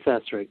a nice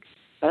esrog.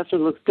 The esrog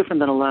looks different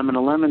than a lemon. A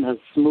lemon has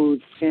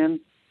smooth skin.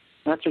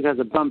 Esrog has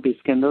a bumpy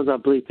skin. Those are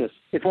bleatus.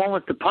 If one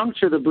was to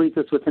puncture the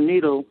bleatus with a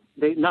needle,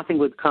 nothing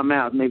would come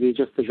out, maybe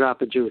just a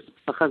drop of juice.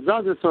 A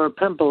chazazis or a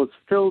pimple is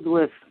filled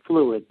with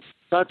fluid.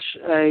 Such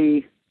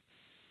a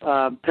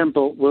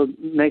pimple will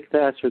make the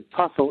esrog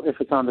puzzle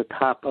if it's on the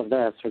top of the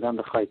esrog, on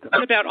the chayta.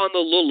 What about on the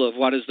lulav?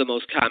 What is the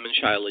most common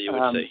shayla you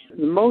would see?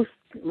 The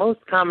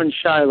most common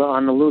shayla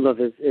on the lulav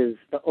is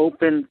the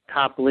open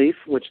top leaf,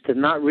 which did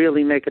not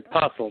really make it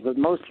puzzle. But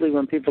mostly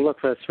when people look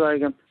for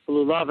esrogim,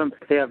 lulavim,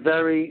 they are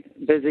very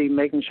busy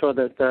making sure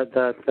that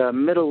the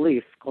middle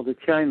leaf, called the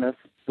tiamus,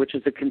 which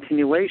is a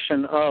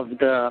continuation of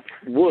the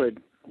wood,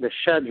 the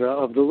shedra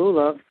of the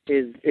lulav,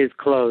 is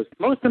closed.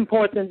 Most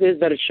important is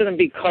that it shouldn't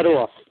be cut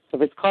off.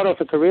 If it's cut off,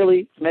 it could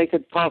really make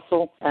it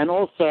puzzle. And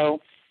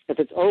also, if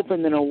it's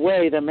opened in a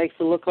way that makes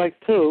it look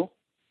like two,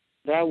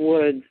 that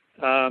would,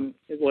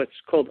 what's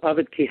called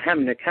avid ki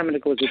hemnik.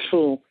 Hemnik was a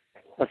tool,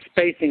 a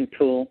spacing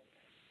tool,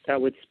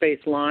 that would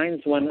space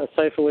lines when a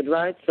cipher would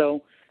write.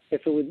 So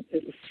if it's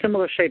a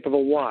similar shape of a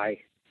Y,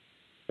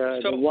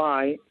 the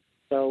Y,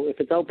 so if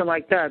it's open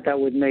like that, that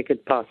would make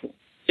it possible.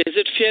 Is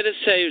it fair to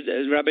say,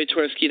 Rabbi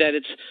Twersky, that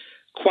it's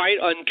quite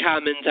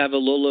uncommon to have a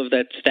lulav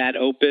that's that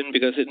open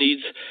because it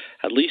needs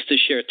at least a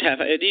sheer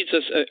tefa? It needs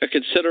a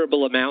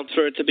considerable amount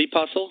for it to be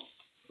puzzle?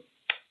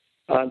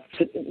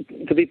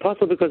 To be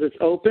puzzle because it's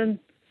open,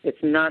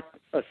 it's not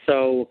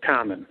so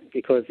common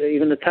because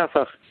even the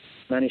tefach,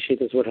 many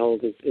shittas would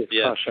hold is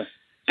kosher.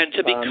 And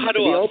to be cut to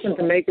off. be open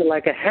to make it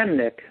like a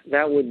hemnick,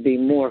 that would be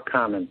more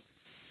common,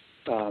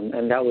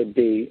 and that would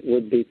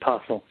be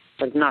possible,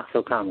 but not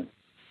so common.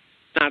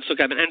 Not so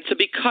common. And to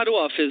be cut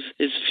off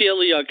is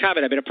fairly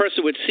common. I mean, a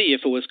person would see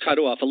if it was cut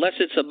off, unless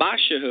it's a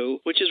mashahu,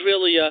 which is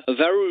really a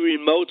very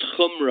remote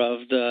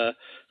chumrah of the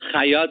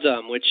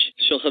chayadam, which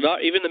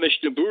even the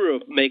Mishnah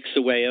Berurah makes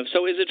a way of.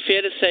 So is it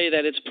fair to say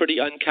that it's pretty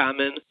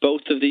uncommon,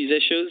 both of these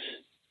issues?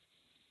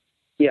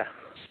 Yeah.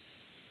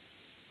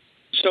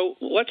 So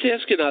let's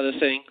ask another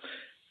thing.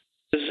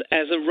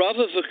 As a rav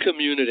of a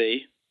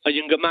community, a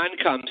younger man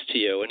comes to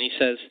you and he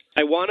says,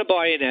 I want to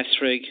buy an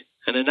esrig.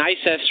 And a nice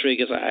esrig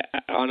is,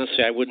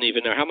 honestly, I wouldn't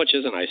even know. How much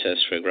is a nice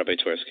esrig, Rabbi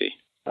Twersky?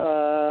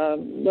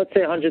 Let's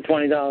say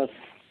 $120.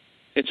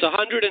 It's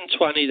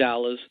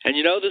 $120. And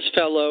you know, this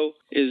fellow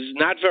is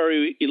not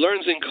very, he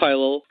learns in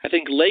Kollel. I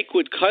think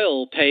Lakewood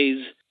Kollel pays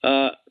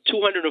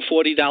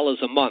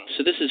 $240 a month.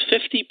 So this is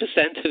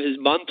 50% of his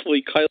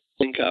monthly Kollel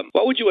income.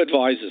 What would you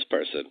advise this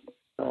person?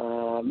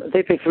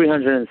 They pay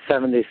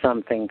 $370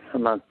 something a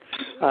month.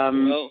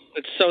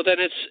 It's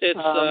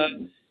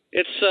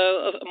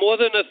more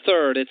than a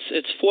third.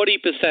 It's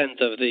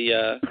 40% of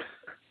the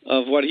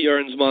of what he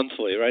earns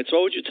monthly, right? So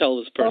what would you tell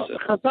this person?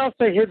 Chazal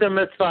say hider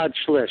mitzvah ad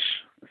shlish.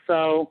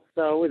 So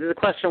it is a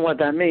question what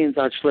that means.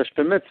 Ad shlish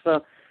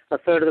b'mitzvah, a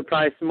third of the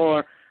price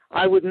more.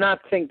 I would not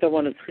think that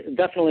one is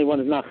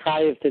not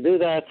chayiv to do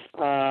that.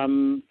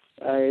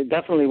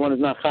 Definitely one is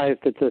not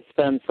chayiv to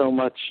spend so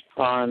much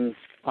on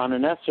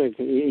an esrog.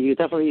 You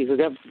could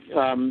get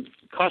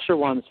kosher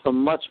ones for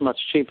much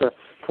cheaper,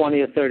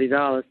 $20 or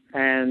 $30,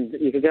 and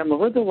you could get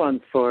Mahuda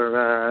ones for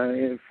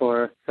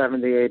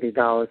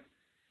 $70-$80.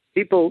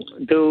 People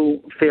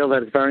do feel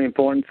that it's very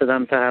important for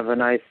them to have a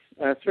nice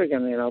esrog,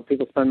 and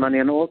people spend money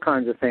on all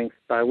kinds of things.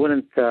 But I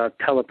wouldn't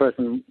tell a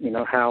person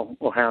how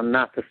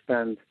not to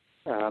spend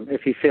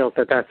if he feels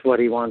that that's what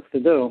he wants to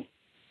do.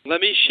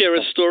 Let me share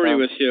a story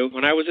with you.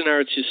 When I was in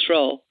Eretz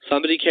Yisrael,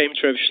 somebody came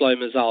to Reb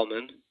Shlomo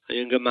Zalman, a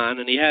younger man,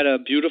 and he had a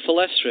beautiful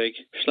esrog.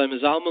 Shlomo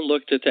Zalman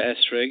looked at the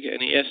esrog,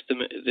 and he asked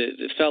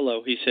the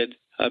fellow, he said,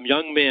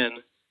 young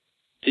man,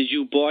 did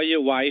you buy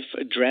your wife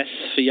a dress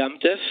for Yom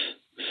Tif?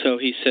 So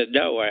he said,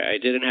 no, I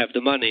didn't have the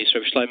money. So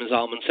Shlomo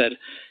Zalman said,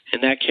 in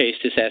that case,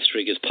 this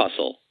esrog is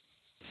puzzle.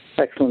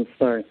 Excellent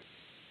story.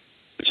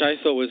 Which I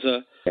thought was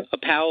a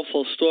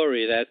powerful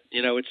story that,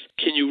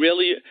 can you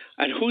really,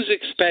 at whose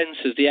expense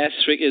is the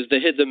esrog, is the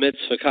hidden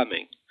mitzvah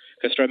coming?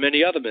 Because there are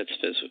many other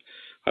mitzvahs.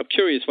 I'm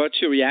curious,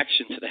 what's your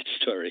reaction to that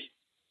story?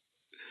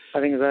 I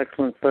think it's an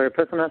excellent story. A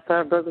person has to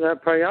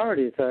have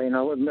priorities.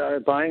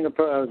 Buying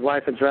a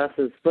wife a dress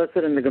is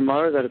explicit in the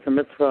Gemara that it's a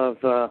mitzvah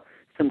of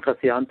Simchas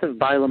Yantiv,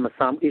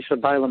 Isha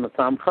Baila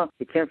Masamcha.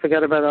 You can't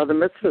forget about other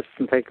mitzvahs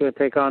and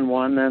take on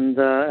one and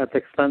at the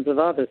expense of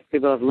others.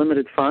 People have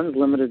limited funds,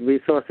 limited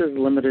resources,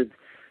 limited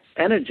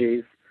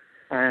energies,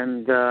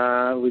 and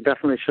we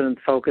definitely shouldn't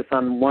focus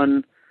on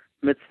one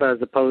mitzvah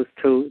as opposed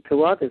to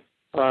others.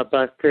 But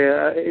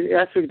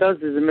esrog does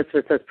is a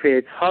mitzvah that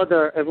creates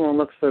hadar. Everyone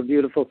looks for a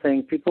beautiful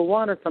thing. People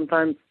want it.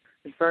 Sometimes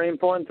it's very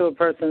important to a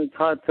person. It's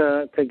hard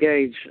to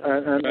gauge.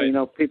 Right.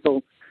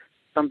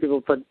 Some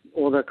people put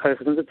all their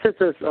kaiches into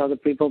tzitzis. Other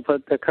people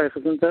put their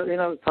kaiches into.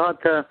 It's hard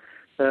to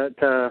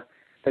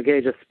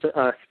gauge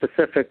a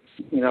specific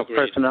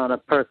person on a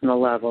personal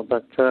level.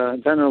 But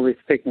generally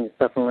speaking, it's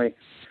definitely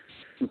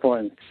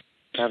important.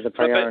 Have the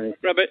priorities.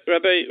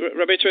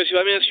 Rabbi Tracy,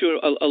 let me ask you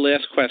a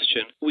last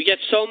question. We get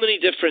so many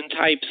different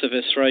types of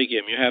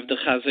esrogim. You have the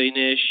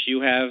chazenish,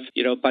 you have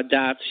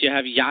badatz, you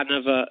have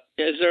yanava.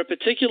 Is there a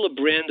particular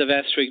brand of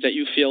esrog that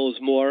you feel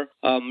is more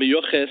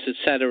miyuches,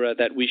 etc.,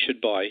 that we should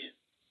buy?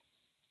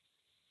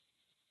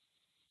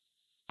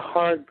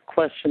 Hard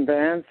question to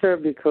answer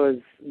because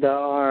there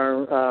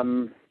are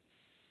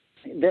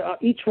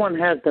each one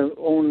has their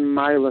own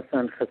milas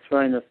and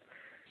chesroinus.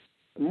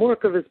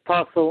 Morkav is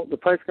possible. The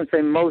price can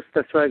say most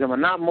esrogim are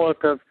not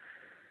morkav.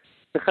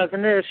 The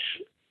chazanish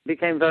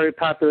became very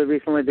popular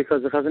recently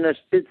because the chazanish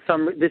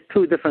there's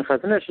two different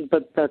chazanishes,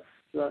 but that's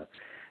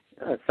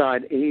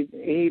aside.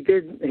 He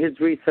did his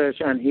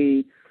research and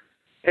he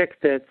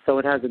picked it so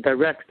it has a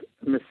direct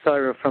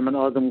Messiah from an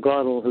Adam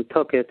Gadol who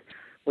took it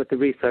with the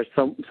research.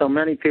 So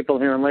many people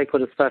here in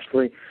Lakewood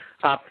especially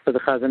opt for the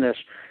chazanish.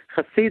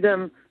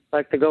 Hasidim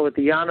like to go with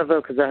the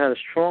Yanava because they had a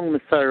strong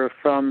Messiah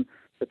from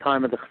the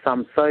time of the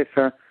Chassam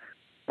Sofer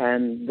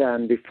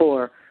and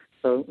before.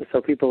 So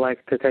people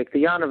like to take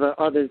the Yanava.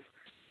 Others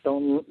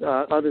don't.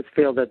 Others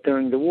feel that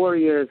during the war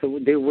years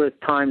there were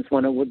times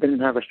when it didn't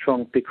have a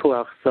strong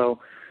pikuach, so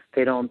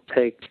they don't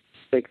take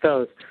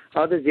those.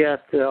 Others, yes,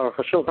 or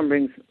Chashulchan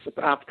brings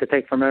up to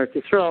take from Eretz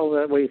Yisrael.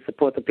 That way you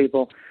support the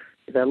people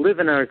that live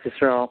in Eretz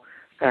Yisrael,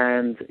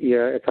 and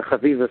it's a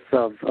chavivus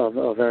of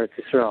Eretz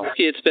Yisrael.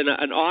 It's been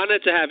an honor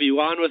to have you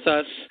on with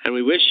us, and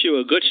we wish you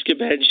a good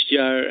gebencht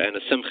Yahr and a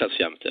simchas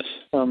Yom Tif.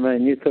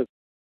 Amen. You too.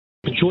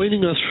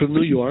 Joining us from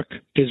New York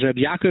is Reb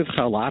Yaakov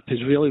Chalap,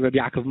 is really Reb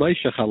Yaakov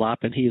Moshe Chalap,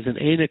 and he is an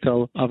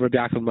anikel of Reb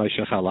Yaakov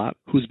Moshe Chalap,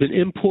 who's been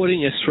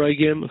importing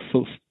esrogim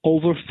for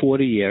over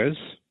 40 years.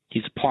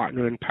 He's a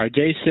partner in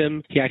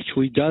Pardesim. He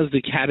actually does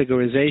the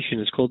categorization.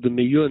 It's called the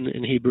Miyun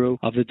in Hebrew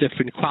of the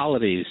different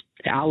qualities.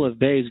 Aleph,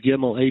 Beis,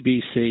 Gimel, A,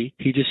 B, C.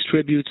 He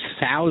distributes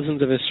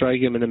thousands of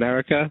esrogim in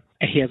America.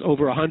 He has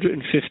over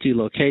 150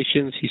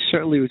 locations. He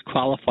certainly would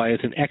qualify as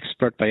an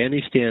expert by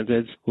any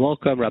standards.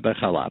 Welcome, Rabbi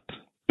Chalap.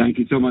 Thank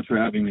you so much for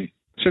having me.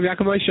 So,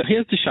 Yaakov Moshe,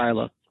 here's the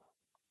shaila.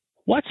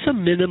 What's a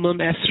minimum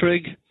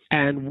esrog,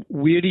 and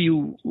where do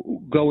you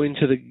go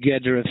into the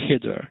gather of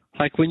Hiddur?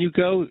 Like when you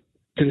go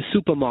to the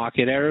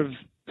supermarket, Erev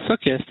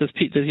Sukkos,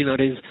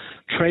 there's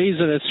trays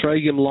of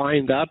esrogim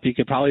lined up. You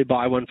could probably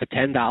buy one for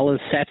 $10,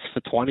 sets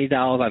for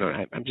 $20. I don't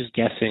know. I'm just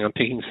guessing. I'm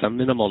picking some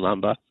minimal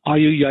number. Are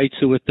you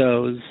yaitzu with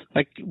those?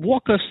 Like,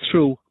 walk us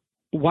through.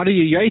 What are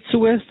you yaitzu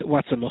with?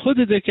 What's a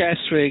mehudadik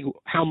esrog?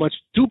 How much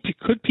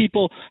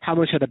how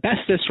much are the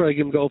best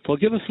esrogim go for?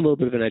 Give us a little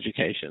bit of an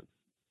education.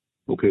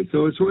 Okay,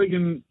 so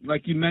esrogim,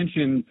 like you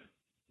mentioned,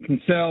 can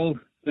sell.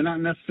 They're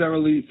not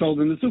necessarily sold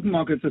in the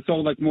supermarkets. They're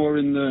sold like more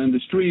in the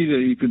street.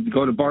 You could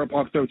go to Borough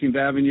Park, 13th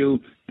Avenue,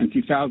 and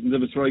see thousands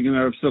of esrogim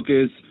Erev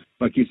Sukkos,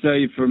 like you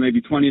say, for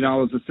maybe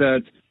 $20 a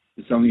set.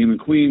 They're selling them in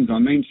Queens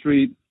on Main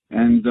Street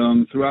and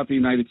throughout the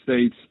United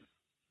States.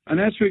 An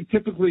esrog,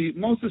 typically,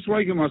 most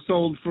esrogim are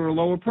sold for a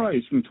lower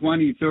price, from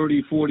 $20,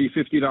 $30, $40,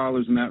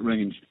 $50 in that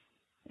range.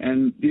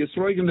 And the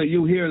esrogim that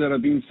you hear that are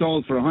being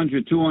sold for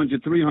 $100,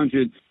 $200,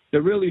 $300,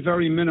 they're really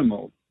very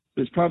minimal.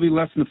 There's probably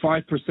less than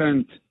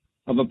 5%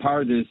 of a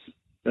pardis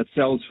that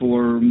sells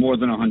for more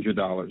than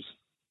 $100.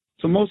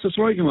 So most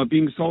esrogim are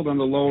being sold on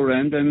the lower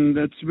end, and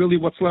that's really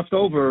what's left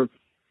over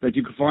that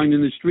you can find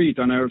in the street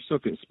on Erev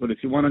Sukkos. But if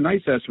you want a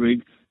nice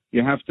esrog,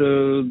 you have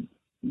to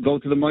go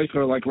to the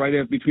Meicher like right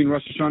after between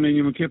Rosh Hashanah and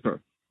Yom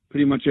Kippur.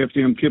 Pretty much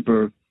after Yom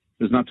Kippur,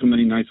 there's not too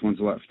many nice ones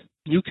left.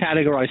 You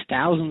categorize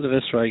thousands of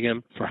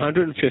esrogim for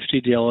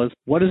 $150.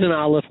 What is an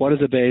aleph? What is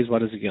a beis?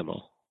 What is a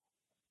gimel?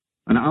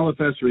 An aleph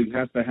esrog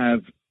has to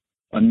have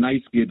a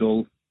nice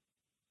giddle,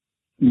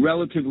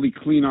 relatively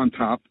clean on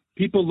top.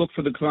 People look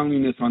for the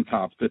cleanliness on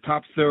top. The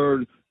top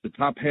third, the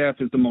top half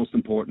is the most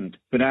important.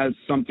 If it has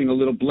something a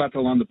little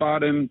blettel on the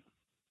bottom,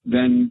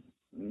 then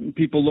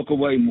people look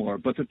away more.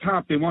 But the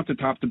top, they want the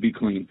top to be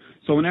clean.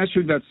 So an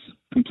esrog that's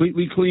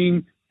completely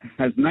clean,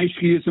 has nice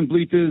shkias and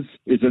blitas,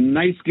 is a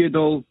nice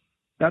giddle,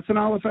 that's an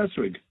aleph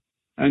esrog.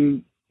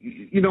 And,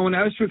 an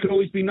esrog could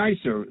always be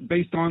nicer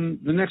based on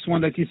the next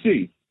one that you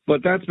see.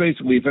 But that's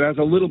basically, if it has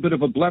a little bit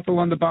of a blettel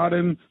on the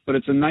bottom, but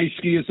it's a nice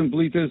shkias and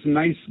blitas,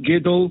 nice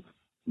giddle,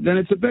 then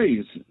it's a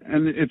beis.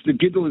 And if the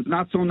giddle is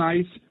not so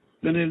nice,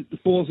 then it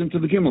falls into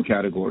the gimel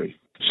category.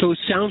 So it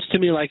sounds to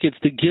me like it's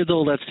the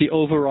giddle that's the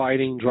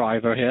overriding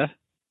driver here.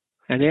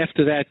 And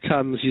after that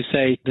comes, you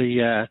say,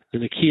 the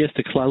nikias,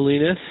 the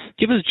cleanliness.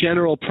 Give us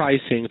general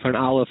pricing for an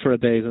aleph, for a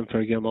beis, and for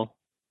a gimel.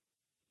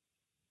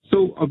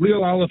 So a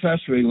real aleph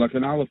esrog, like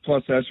an aleph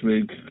plus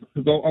esrog,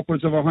 could go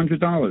upwards of $100.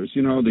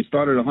 They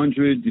start at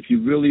 $100. If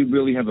you really,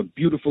 really have a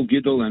beautiful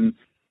giddle and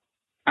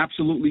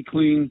absolutely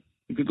clean,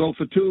 you could go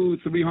for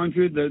 $200,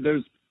 $300.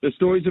 There's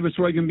stories of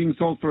esrogim being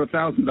sold for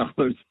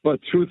 $1,000, but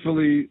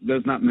truthfully,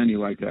 there's not many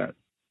like that.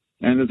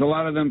 And there's a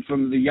lot of them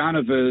from the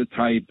Yanava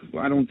type.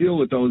 I don't deal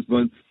with those,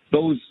 but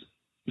those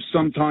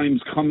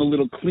sometimes come a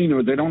little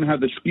cleaner. They don't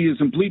have the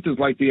shkias and blitas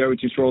like the Eretz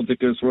Yisrael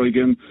Dika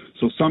esrogim,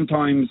 so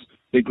sometimes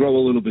they grow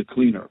a little bit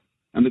cleaner.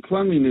 And the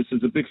cleanliness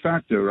is a big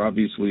factor,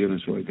 obviously, in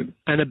esrogim.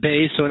 And a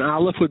beis, so an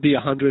aleph would be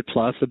 100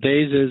 plus. A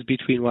beis is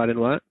between what and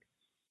what?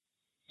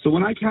 So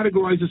when I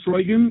categorize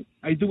esrogim,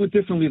 I do it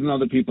differently than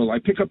other people. I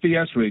pick up the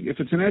esrog. If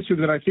it's an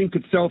esrog that I think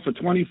could sell for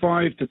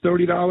 $25 to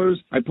 $30,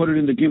 I put it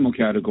in the gimel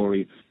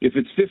category. If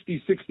it's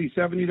 $50, $60,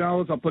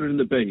 $70, I'll put it in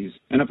the beis.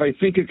 And if I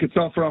think it could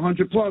sell for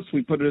 100 plus,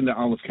 we put it in the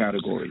aleph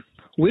category.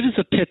 Where does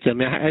a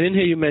pitim? I didn't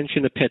hear you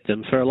mention a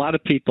pitim. For a lot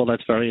of people,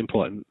 that's very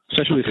important,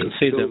 especially with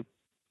Chassidim.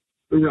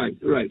 Right.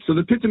 So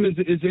the pitim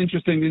is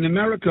interesting. In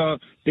America,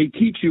 they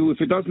teach you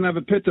if it doesn't have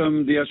a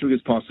pitim, the esrog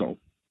is pasul.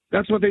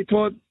 That's what they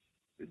taught.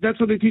 That's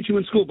what they teach you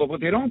in school. But what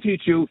they don't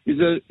teach you is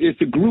that if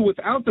it grew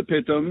without the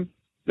pitum,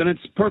 then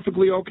it's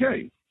perfectly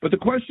okay. But the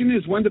question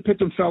is when the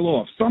pitum fell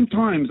off.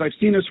 Sometimes I've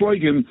seen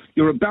esrogim,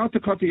 you're about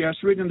to cut the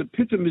esrog and the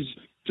pitum is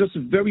just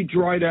very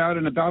dried out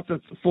and about to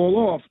fall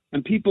off,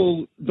 and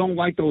people don't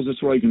like those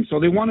esrogim. So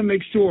they want to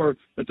make sure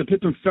that the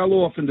pitum fell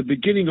off in the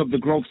beginning of the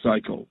growth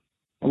cycle.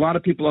 A lot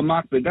of people are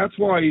makbid. That's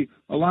why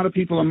a lot of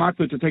people are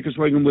makbid to take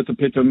esrogim with the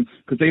pitum,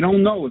 because they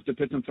don't know if the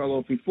pitum fell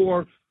off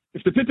before.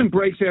 If the pitum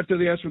breaks after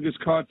the esrog is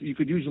cut, you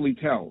could usually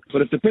tell.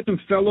 But if the pitum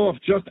fell off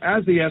just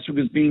as the esrog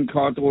is being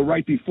cut, or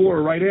right before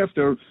or right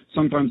after,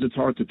 sometimes it's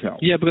hard to tell.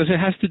 Yeah, because it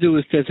has to do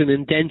with there's an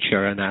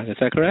indenture in that. Is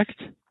that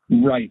correct?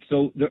 Right.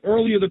 So the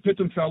earlier the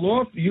pitum fell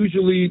off,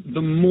 usually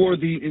the more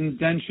the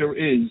indenture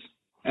is.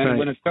 And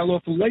when it fell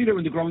off later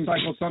in the growing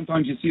cycle,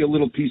 sometimes you see a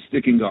little piece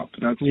sticking up.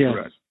 That's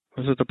correct.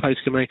 That's what the price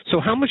can make.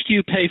 So how much do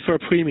you pay for a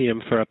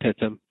premium for a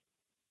pitum?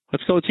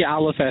 Let's go to the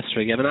aleph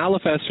esrog. You have an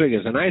aleph esrog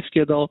is a nice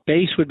giddle.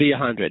 Base would be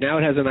 100. Now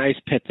it has a nice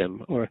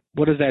pitum. Or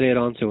what does that add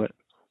on to it?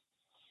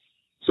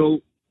 So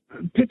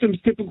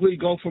pitums typically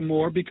go for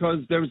more because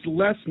there's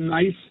less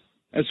nice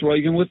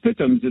esrogim with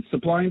pitums. It's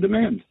supply and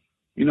demand.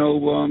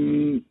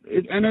 and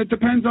it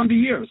depends on the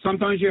year.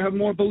 Sometimes you have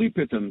more bali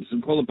pitums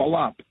and call it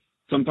balap.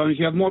 Sometimes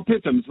you have more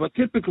pitums, but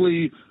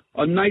typically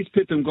a nice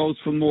pitum goes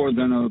for more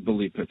than a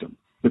bali pitum,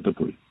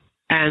 typically.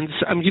 And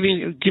give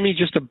me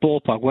just a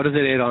ballpark. What does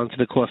it add on to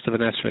the cost of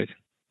an esrog?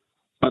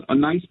 A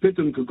nice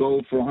pitum could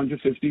go for $150,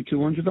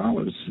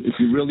 $200 if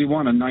you really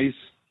want a nice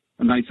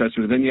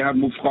esrog. Then you have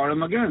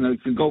mufcharim again.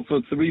 It could go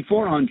for $300,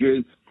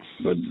 $400,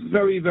 but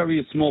very,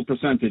 very small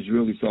percentage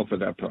really sell for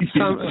that price.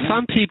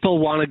 Some people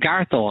want a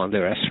gartel on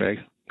their esrog.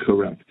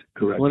 Correct.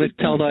 Want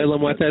to tell the Olam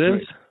what that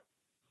is?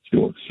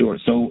 Sure.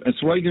 So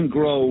esrogim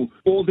grow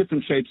all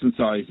different shapes and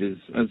sizes,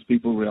 as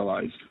people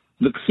realize.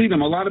 The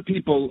Chassidim, a lot of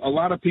people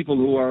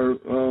who are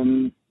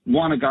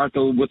want a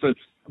gartel with a.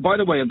 By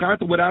the way, a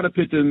gartel without a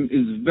pitum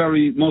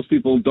is most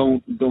people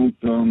don't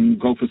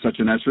go for such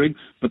an esrog,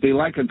 but they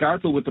like a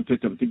gartel with a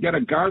pitum. To get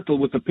a gartel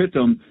with a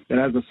pitum that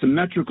has a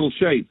symmetrical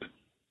shape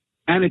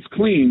and it's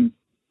clean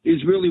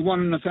is really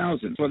 1 in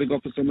 1,000. That's why they go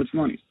for so much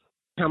money.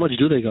 How much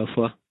do they go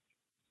for?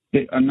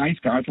 A nice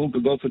gartel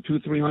could go for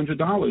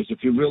 $200-$300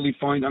 if you really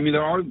find. I mean,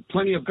 there are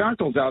plenty of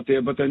gartels out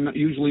there, but they're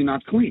usually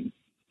not clean.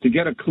 To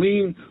get a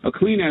clean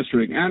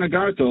esrog and a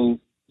gartel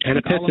and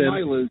a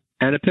pitum.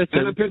 And a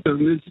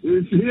pitum.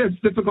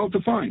 It's difficult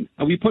to find.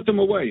 And we put them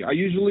away. I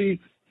usually,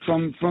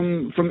 from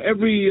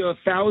every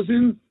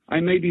 1,000, I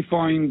maybe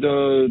find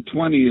 20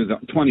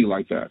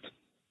 like that.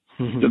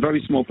 Mm-hmm. It's a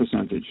very small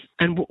percentage.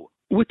 And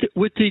with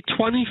the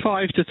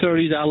 $25 to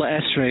 $30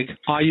 esrog,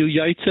 are you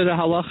yaitze the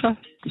halacha?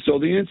 So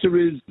the answer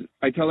is,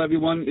 I tell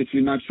everyone, if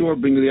you're not sure,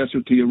 bring the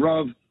esrog to your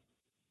Rav.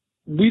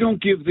 We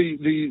don't give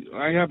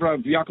I have Rav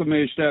Yaakov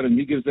Meir, and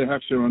he gives the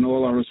hechsher on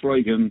all our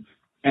esrogim.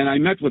 And I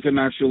met with him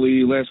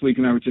actually last week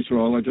in Eretz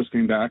Yisrael. I just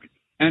came back.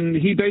 And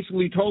he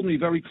basically told me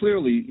very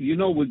clearly,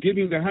 we're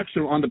giving the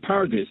hechsher on the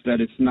paradis, that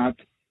it's not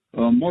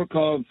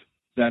morkov,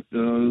 that,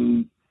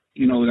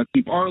 that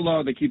keep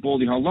arla, they keep all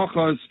the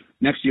halachos.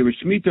 Next year is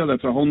Shemitah,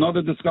 that's a whole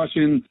other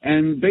discussion.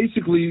 And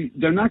basically,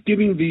 they're not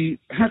giving the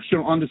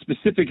hechsher on the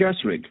specific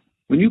esrog.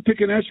 When you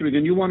pick an esrog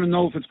and you want to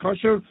know if it's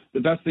kosher, the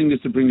best thing is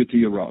to bring it to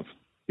your Rav,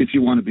 if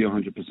you want to be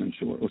 100%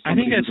 sure. I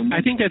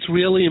think that's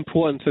really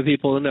important for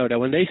people to know, that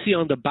when they see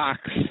on the box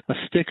a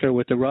sticker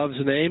with the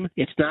Rav's name,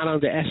 it's not on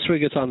the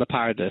esrog, it's on the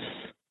paradis.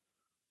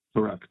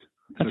 Correct.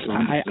 I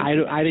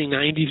think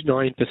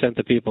 99%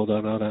 of people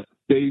don't know that.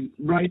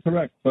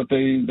 Correct. But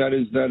that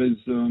is.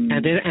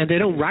 And they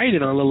don't write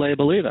it on the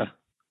label either,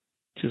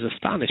 which is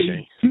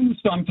astonishing. They do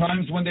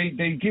sometimes when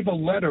they give a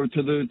letter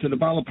to the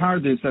Baal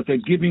Paradis that they're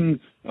giving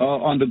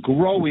on the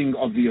growing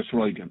of the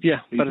esrogim. Yeah,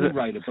 they do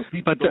write it,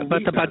 but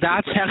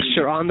that's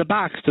hechsher on the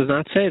box does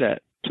not say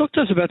that. Talk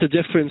to us about the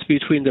difference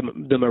between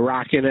the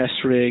Moroccan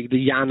esrog,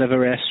 the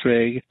Yanover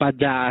esrog,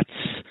 badatz,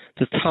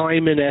 the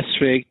Taiman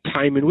esrog,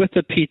 Taiman with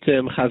the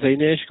pitim,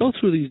 chazenish. Go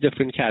through these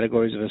different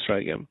categories of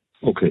esrogim.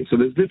 Okay, so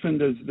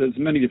there's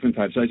many different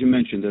types. As you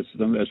mentioned, there's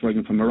the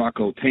esrogim from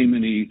Morocco,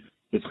 Taimani,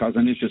 it's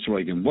chazanish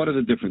esrogim. What are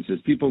the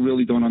differences? People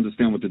really don't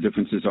understand what the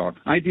differences are.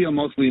 I deal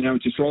mostly in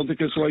Eretz Yisrael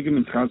esrogim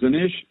and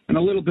chazanish, and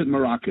a little bit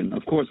Moroccan.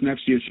 Of course,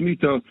 next year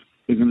Shemitah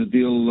is going to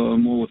deal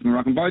more with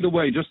Moroccan. By the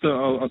way, just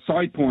a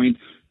side point.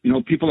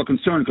 People are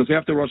concerned because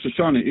after Rosh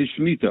Hashanah is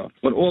Shemitah,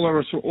 but all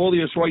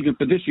the esrogim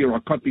for this year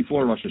are cut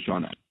before Rosh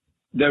Hashanah.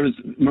 There is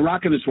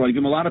Moroccan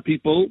esrogim. A lot of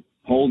people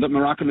hold that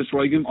Moroccan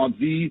esrogim are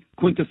the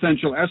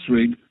quintessential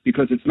esrog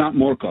because it's not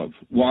morkov.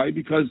 Why?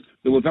 Because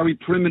they were very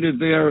primitive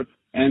there,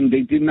 and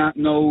they did not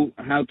know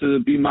how to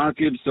be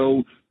markib,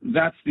 so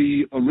that's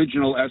the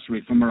original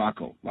esrog from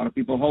Morocco. A lot of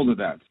people hold of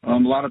that. A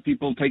lot of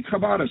people take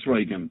Chabad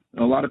esrogim.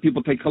 A lot of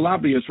people take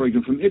Calabria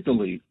esrogim from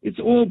Italy. It's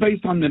all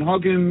based on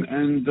minhagim,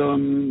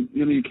 and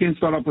you can't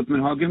start off with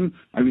minhagim.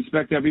 I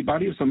respect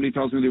everybody. If somebody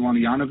tells me they want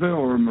a Yanover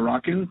or a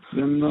Moroccan,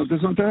 then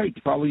there's nothing right.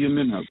 Follow your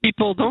minhag.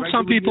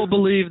 Some people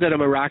believe that a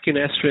Moroccan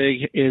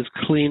esrog is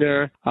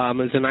cleaner, is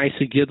a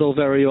nicer giddel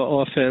very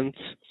often.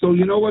 So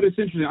you know what? It's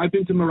interesting. I've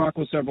been to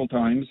Morocco several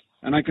times,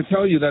 and I can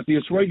tell you that the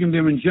esrogim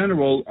there in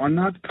general are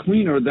not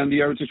cleaner than the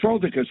Eretz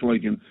Yisrael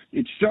esrogim.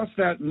 It's just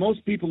that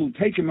most people who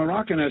take a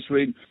Moroccan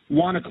esrog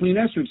want a clean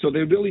esrog, so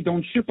they really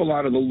don't ship a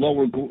lot of the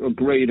lower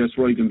grade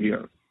esrogim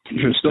here.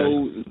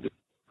 So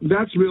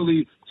that's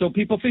really, so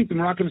people think the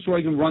Moroccan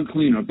esrogim run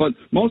cleaner, but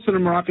most of the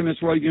Moroccan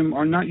esrogim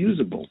are not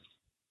usable.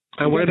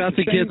 And what about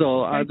the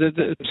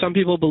giddel? Some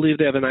people believe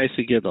they have a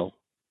nicer giddel.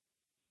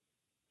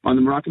 On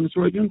the Moroccan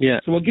esrogim? Yeah.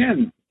 So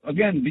again,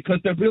 because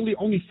they're really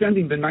only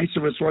sending the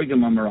nicer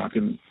esrogim on the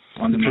Moroccan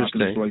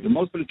esrogim.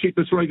 Most of the cheap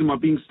esrogim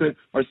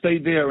are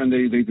stayed there and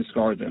they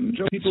discard them.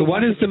 So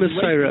what is the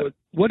Messiah?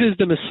 What is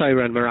the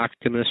Messiah on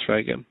Moroccan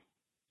esrogim?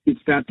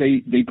 It's that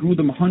they grew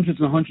them hundreds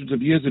and hundreds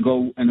of years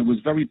ago, and it was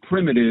very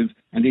primitive,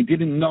 and they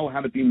didn't know how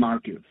to be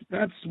markiv.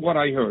 That's what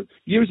I heard.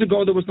 Years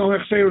ago, there was no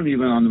hechsherim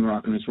even on the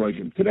Moroccan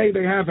esrogim. Today,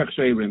 they have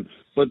hechsherim,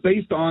 but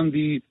based on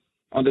the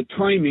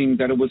timing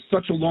that it was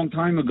such a long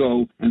time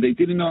ago, and they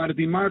didn't know how to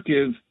be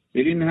markiv,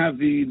 they didn't have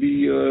they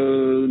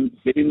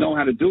didn't know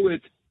how to do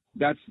it.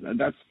 That's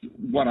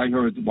what I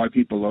heard. Why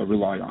people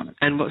rely on it.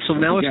 And so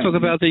now let's talk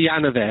about the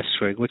Yanover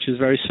esrog, which is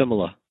very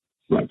similar.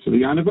 Right, so the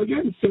Yanava,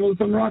 again, is similar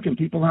to Moroccan.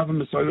 People have a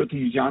Messiah to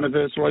use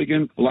Yanava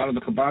Esroigim. A lot of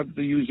the Chabad,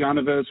 they use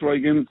Yanava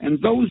Esroigim.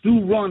 And those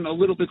do run a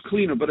little bit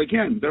cleaner, but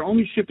again, they're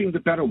only shipping the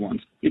better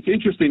ones. It's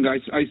interesting.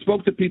 I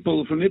spoke to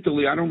people from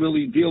Italy. I don't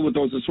really deal with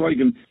those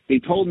Esroigim. They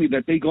told me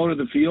that they go to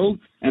the field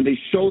and they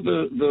show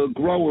the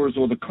growers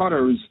or the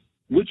cutters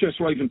which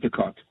Esroigim to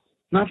cut.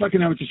 Not like in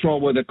Eretz Yisrael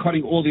where they're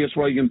cutting all the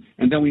Esroigim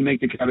and then we make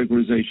the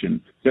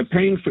categorization. They're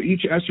paying for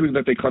each Esrog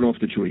that they cut off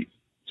the tree.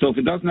 So if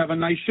it doesn't have a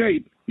nice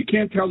shape, you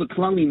can't tell the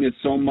cleanliness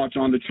so much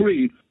on the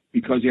tree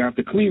because you have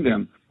to clean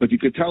them. But you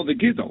could tell the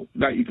gidol,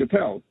 that you could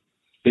tell.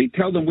 They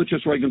tell them which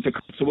Esroigim to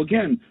cut. So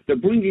again, they're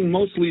bringing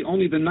mostly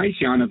only the nice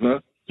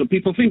Yanava, so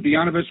people think the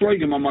Yanava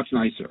Esroigim are much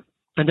nicer.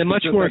 And they're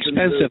much more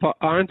expensive.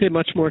 Aren't they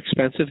much more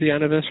expensive, the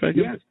Yanava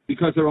Esroigim? Yes,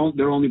 because they're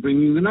only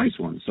bringing the nice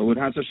ones. So it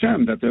has a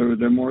shem that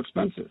they're more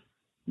expensive.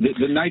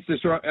 The nice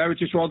Eretz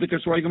Yisrael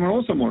Esroigim are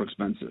also more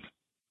expensive.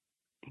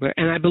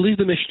 And I believe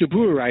the Mishnah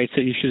Berurah writes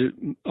that you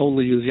should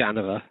only use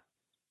Yanava.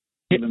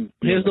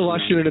 Here's the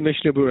lashon of the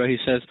Mishnah Berurah. He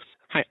says,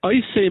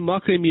 "Ha'oisei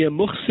makom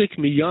yemuchzik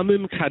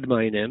miyamim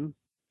kadmainim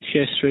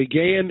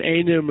she'esrogeim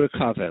einem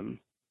merkavim.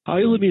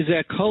 Ha'olu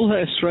mizeh kol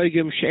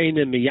ha'esrogim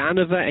she'einem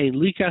miyanava ein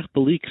likach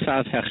belik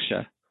sav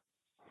hechsha."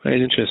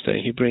 Very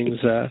interesting. He brings.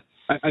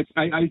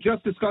 I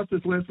just discussed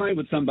this last night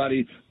with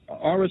somebody.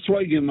 Our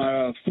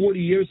Esroigim, 40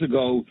 years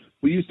ago,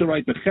 we used to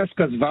write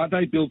Becheskas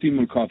Vadai Bilti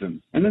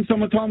Murkavim. And then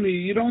someone told me,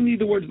 you don't need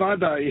the word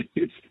Vadai,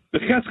 it's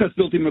Becheskas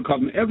Bilti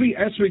Murkavim. Every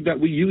Esrig that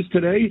we use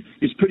today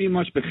is pretty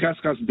much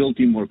Becheskas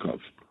Bilti Murkav.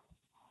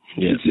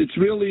 Yes. It's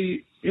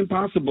really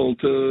impossible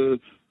to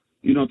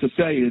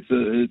say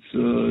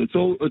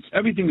it's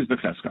everything is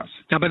Becheskas.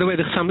 Now, by the way,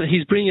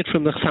 he's bringing it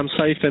from the Chassam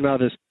Sofer and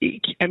others.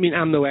 I mean,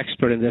 I'm no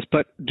expert in this,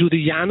 but do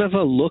the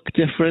Yanava look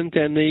different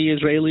than the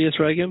Israeli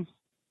Esrogim?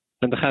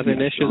 And the Chazon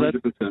Ish,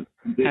 is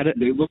it?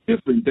 They look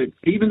different.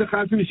 Even the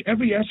Chazon Ish,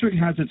 every Esrog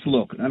has its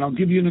look. And I'll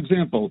give you an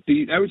example.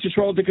 The Eretz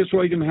Yisrael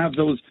Esrogim have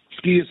those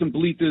Skias and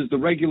Blitas, the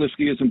regular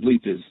Skias and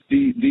Blitas.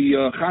 The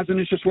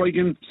Chazon Ish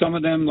Esrogim, some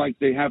of them, like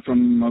they have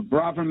from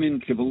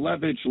Braverman,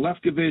 Kivalevich,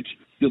 Lefkovich,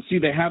 you'll see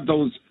they have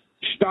those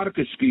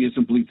Starka Skias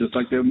and Blitas,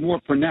 like they're more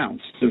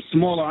pronounced. They're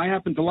smaller. I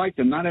happen to like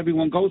them. Not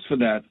everyone goes for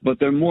that, but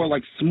they're more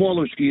like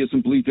smaller Skias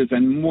and Blitas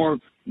and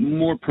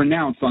more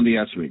pronounced on the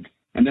Esrog.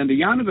 And then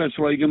the Yanava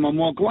Esrogim are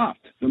more glatt.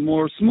 They're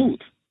more smooth.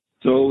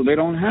 So they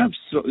don't have,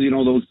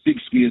 those big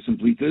Skias and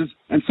Blitas.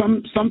 And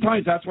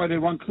sometimes that's why they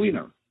run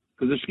cleaner.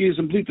 Because the Skias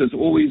and Blitas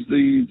always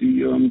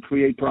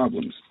create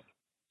problems.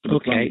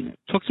 Okay.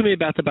 Talk to me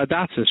about the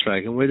Badatz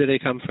Esrogim. Where do they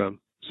come from?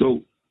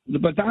 So the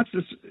Badatz,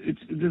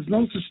 there's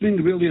no such thing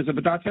really as a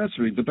Badatz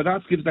Esrog. The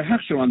Badatz gives the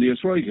Hechsher on the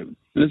Esrogim. And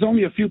there's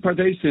only a few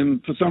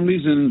Pardesim, for some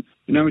reason,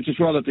 in Eretz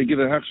Yisrael, that they give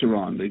a Hechsher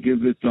on. They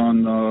give it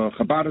on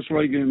Chabad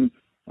Esrogim,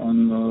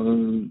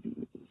 on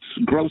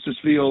Gross's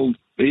field.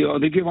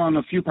 They give on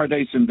a few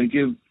Pardesim. They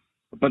give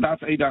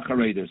Badatz Eida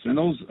Charedis. And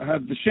those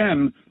have the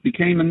Shem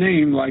became a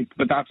name like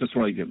Badatz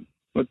Esrogim.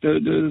 But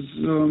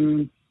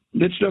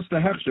it's just a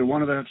hechsher,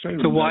 one of the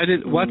hechsherim. So what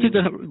did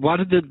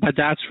the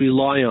Badatz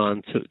rely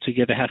on to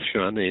give a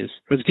hechsher on these?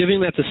 Because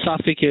given that the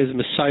suffix is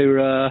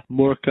Messiah,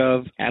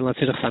 Murkav, and let's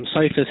say the Chassam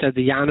Sofer said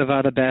the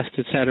Yanava the best,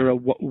 etc.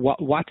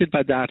 What did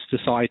Badatz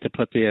decide to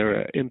put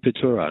their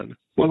impetura on?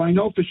 Well, I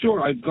know for sure.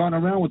 I've gone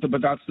around with the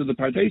Badatz to the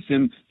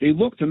Pardesim. They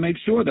look to make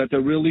sure that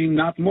they're really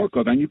not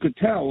Murkav, and you could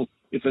tell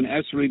if an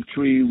esrig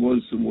tree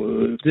was...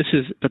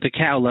 But the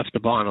cow left the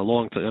barn a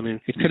long time. I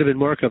mean, it could have been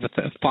Murkav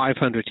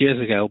 500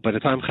 years ago. By the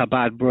time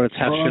Chabad brought its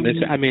hechsher,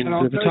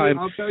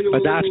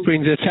 Badatz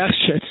brings its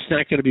hechsher, it's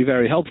not going to be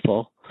very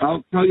helpful.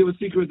 I'll tell you a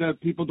secret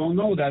that people don't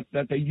know, that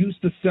they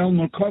used to sell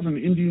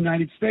Murkavim in the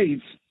United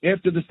States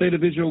after the State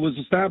of Israel was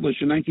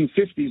established in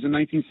 1950s and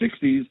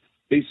 1960s.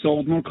 They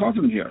sold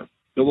Murkavim here.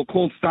 They were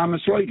called Stam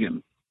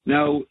Esrogim.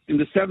 Now, in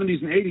the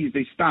 70s and 80s,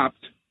 they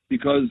stopped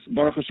because,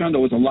 Baruch Hashem, there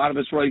was a lot of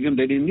Esrogim.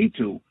 They didn't need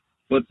to.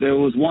 But there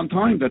was one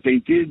time that they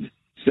did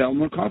sell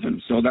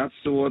Murkavim. So that's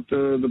what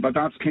the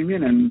Badatz came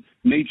in and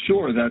made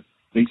sure that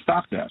they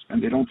stopped that,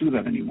 and they don't do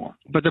that anymore.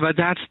 But the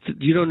Badatz,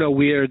 you don't know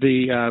where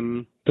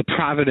the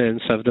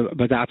provenance of the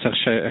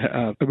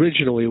Badatz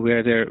originally,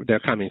 where they're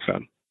coming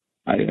from.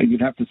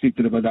 You'd have to speak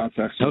to the Badatz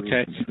actually.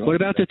 Okay. What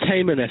about the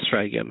Taiman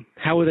Esrogim?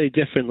 How are they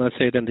different, let's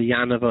say, than the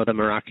Yanava or the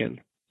Moroccan?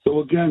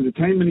 So again, the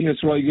Taimani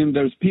Esrogim,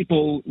 there's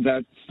people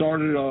that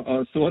started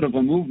a sort of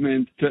a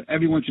movement to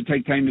everyone should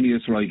take Taimani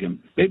Esrogim.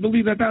 They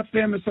believe that that's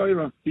their Messiah,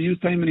 to use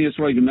Taimani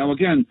Esrogim. Now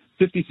again,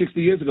 50,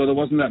 60 years ago, there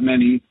wasn't that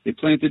many. They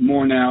planted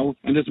more now,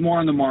 and there's more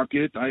on the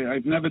market.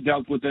 I've never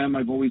dealt with them.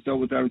 I've always dealt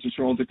with Eretz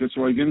Yisrael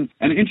Esrogim.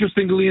 And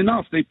interestingly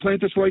enough, they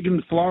plant Esrogim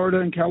in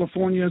Florida and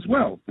California as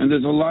well. And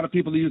there's a lot of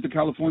people that use the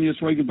California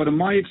Esrogim, but in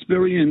my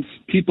experience,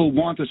 people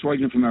want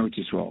Esrogim from Eretz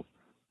Yisrael.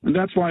 And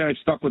that's why I've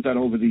stuck with that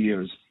over the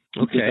years.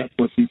 Okay. That's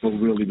what people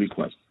really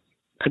request.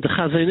 And the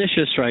Chazon Ish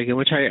Esrogim,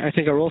 which I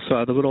think are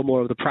also a little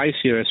more of the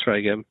pricier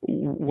Esrogim,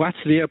 what's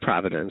their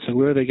provenance and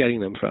where are they getting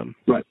them from?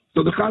 Right.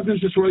 So the Chazon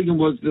Ish Esrogim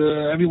was,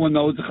 everyone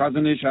knows the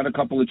Chazon Ish had a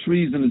couple of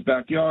trees in his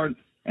backyard.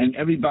 and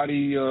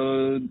everybody,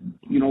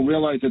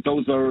 realized that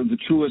those are the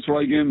true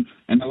esrogim,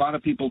 and a lot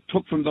of people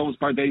took from those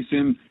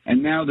pardesim,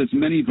 and now there's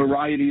many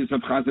varieties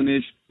of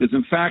chazanish. There's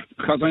in fact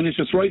chazanish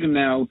esrogim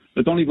now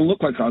that don't even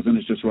look like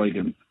chazanish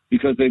esrogim,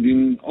 because they've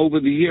been, over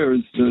the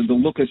years, the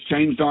look has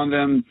changed on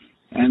them,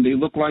 and they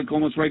look like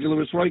almost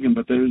regular esrogim,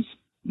 but there's,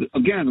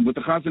 again, with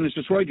the Chazanish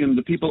Esrogim,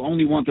 the people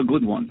only want a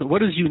good one.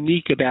 What is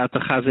unique about the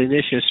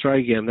Chazanish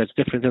Esrogim that's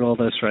different than all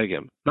the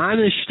Esrogim?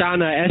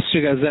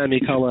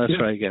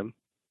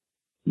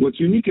 What's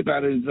unique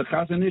about it is the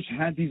Chazanish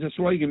had these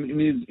Esrogim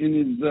in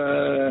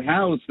his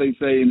house, they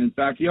say, in his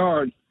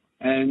backyard,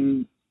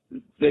 and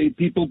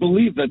people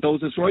believe that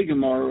those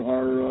Esrogim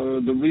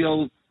are the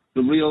real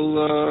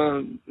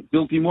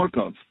Bilti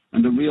Morkov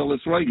and the real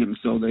Esrogim,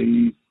 so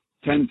they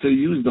tend to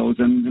use those,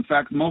 and in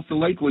fact, most of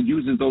Lakewood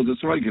uses those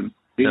Esrogim.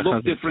 They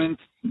look different.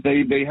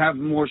 They have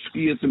more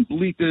shkias and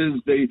blitas.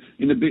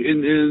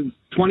 In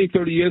 20,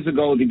 30 years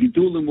ago, the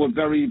Gedulim were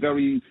very,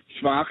 very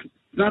schwach.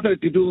 It's not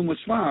that Gedulim was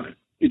schwach.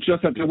 It's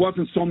just that there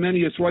wasn't so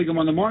many esrogim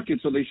on the market,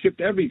 so they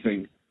shipped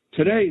everything.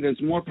 Today,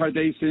 there's more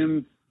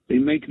pardesim. They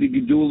make the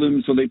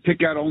Gedulim, so they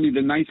pick out only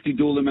the nice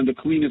Gedulim and the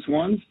cleanest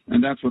ones,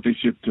 and that's what they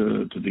ship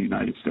to the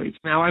United States.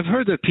 Now, I've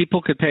heard that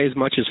people could pay as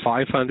much as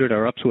 $500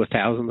 or up to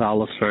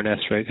 $1,000 for an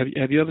esrog.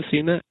 Have you ever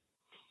seen that?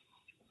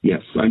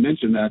 Yes, I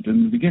mentioned that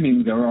in the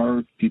beginning. There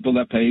are people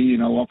that pay,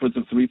 upwards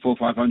of $300,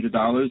 $400,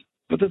 $500,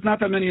 but there's not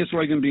that many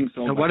esrogim being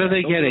sold. And what are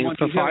they getting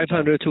for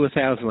 $500 to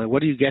 $1,000? Like,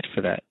 what do you get for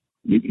that?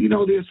 The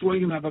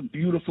esrogim have a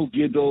beautiful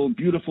giddel,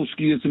 beautiful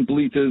shkias and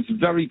blitas,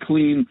 very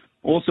clean.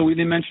 Also, we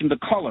didn't mention the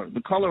color.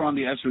 The color on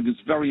the esrog is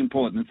very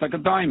important. It's like a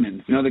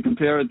diamond. They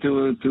compare it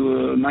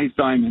to a nice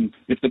diamond.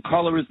 If the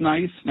color is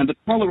nice, and the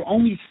color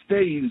only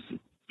stays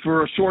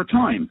for a short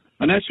time.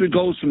 An esrog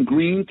goes from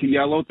green to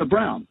yellow to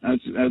brown, as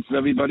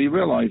everybody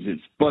realizes.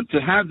 But to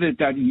have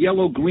that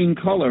yellow-green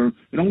color,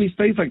 it only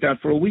stays like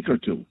that for a week or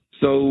two.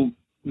 So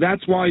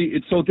that's why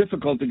it's so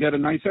difficult to get a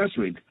nice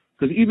esrog.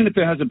 Because even if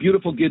it has a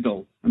beautiful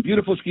giddel, and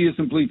beautiful shkias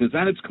and blitas,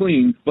 and it's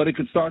clean, but it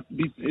could start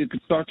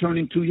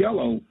turning too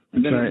yellow,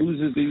 and then it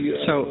loses the.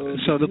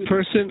 So the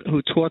person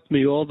who taught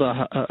me all the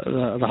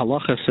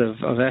halachos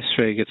of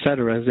esrog,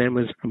 etc., his name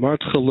was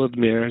Martcha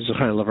Ludmir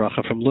Zuchain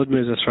Lavracha from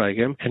Ludmir's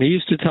Esrogim, and he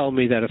used to tell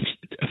me that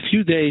a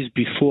few days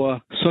before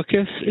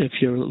Sukkos, if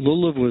your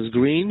lulav was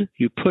green,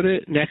 you put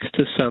it next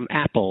to some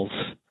apples,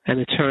 and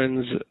it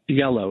turns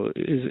yellow.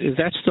 Is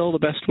that still the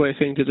best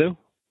thing to do?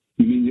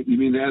 You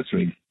mean the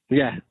esrog?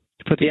 Yeah.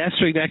 Put the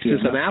esrog next to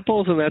some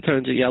apples, and that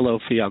turns it yellow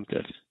for Yom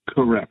Tov.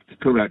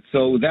 Correct.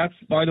 So that's,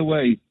 by the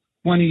way,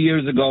 20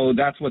 years ago,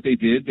 that's what they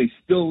did. I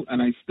still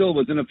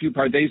was in a few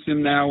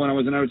pardesim now when I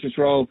was in Eretz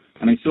Yisrael,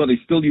 and I saw they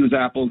still use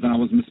apples, and I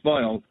was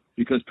mispoiled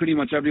because pretty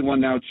much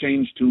everyone now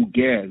changed to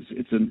gas.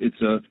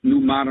 It's a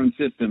new modern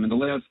system. In the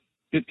last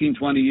 15,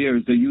 20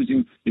 years,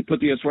 they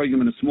put the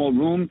esrogim in a small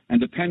room, and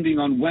depending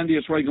on when the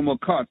esrogim were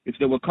cut, if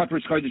they were cut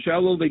for Chodesh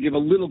Elul, they give a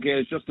little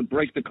gas just to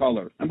break the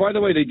color. And by the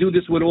way, they do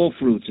this with all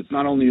fruits. It's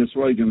not only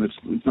esrogim,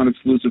 it's not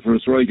exclusive for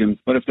esrogim,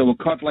 but if they were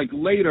cut like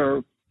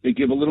later, they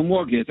give a little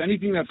more gas.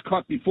 Anything that's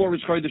cut before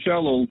Chodesh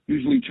Elul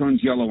usually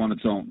turns yellow on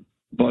its own.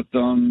 But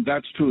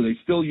that's true. They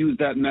still use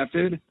that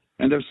method.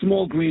 And they're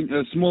small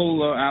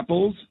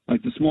apples,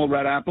 like the small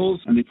red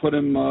apples, and they put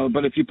them,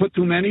 but if you put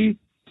too many,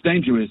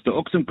 dangerous. The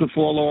uxum could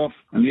fall off,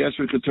 and the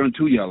esrog could turn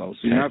too yellow.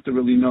 So you have to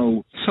really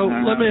know. So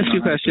let me ask you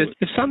a question.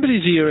 If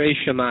somebody's a Yirei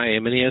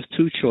Shamayim and he has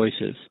two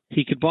choices,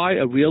 he could buy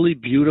a really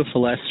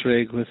beautiful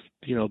esrog with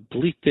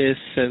blitis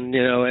and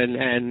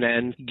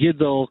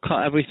giddel,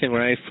 everything,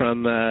 right,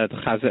 from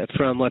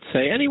let's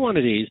say any one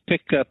of these.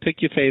 Pick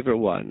your favorite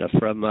one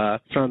from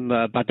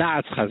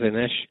Badat's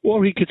Chazanish,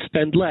 or he could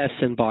spend less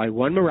and buy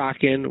one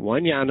Moroccan,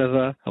 one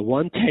Yanava,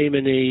 one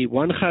Taimani,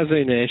 one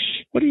Chazanish.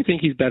 What do you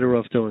think he's better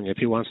off doing if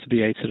he wants to be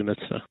Eitz the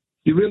Mitzvah?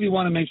 You really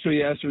want to make sure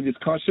your esrog is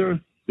kosher.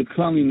 The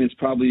cleanliness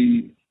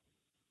probably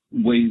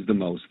weighs the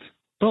most.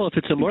 Well, if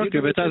it's a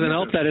morkav, it doesn't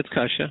help that it's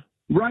kosher.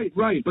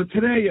 Right. But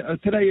today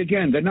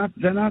again, they're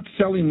not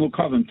selling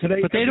mukavim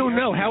today. But they don't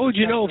know. How would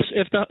you know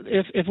if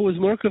it was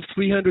morkav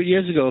 300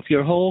 years ago? If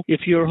your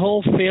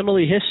whole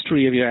family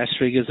history of your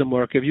esrog is a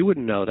morkav, you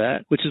wouldn't know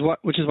that. Which is what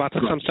the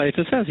Chacham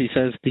Seifa says. He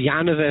says the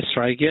Yanav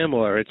esrogim,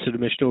 or it's the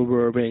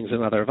Mishnah brings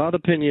another of other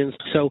opinions.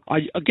 So are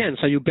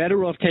you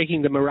better off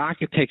taking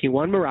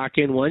one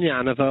Moroccan, one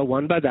Yanava,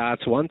 one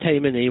Badatz, one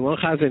Taimani, one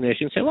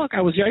Chazanish, and say, look, I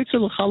was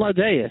Yaitzel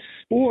Chaladeis,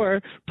 or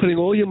putting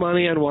all your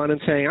money on one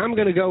and saying, I'm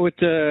going to go with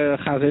the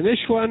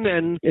Chazanish one,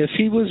 and if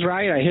he was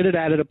right, I hit it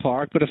out of the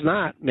park. But if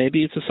not,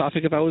 maybe it's a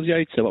suffix if I was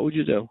Yaitza. What would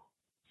you do?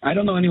 I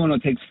don't know anyone who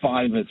takes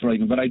 5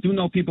 esrogim, but I do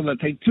know people that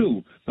take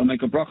 2. They'll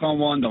make a bracha on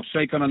one, they'll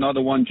shake on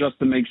another one just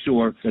to make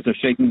sure that they're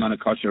shaking on a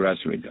kosher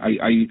esrog.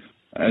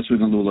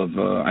 Esrog and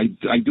lulav.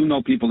 I do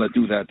know people that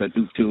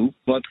do 2.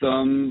 But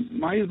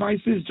my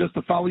advice is just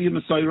to follow your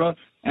Messiah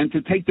and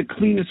to take the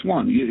cleanest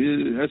one.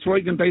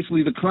 Esrogim,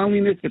 basically the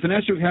cleanliness. If an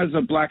esrog has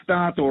a black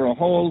dot or a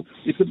hole,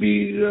 it could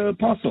be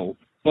puzzle.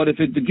 But if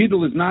the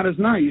giddel is not as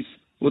nice,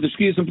 or the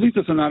shkias and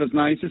blitas are not as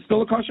nice, it's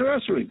still a kosher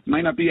esrog.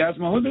 Might not be as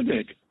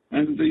mahudadik.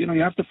 And,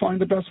 you have to find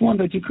the best one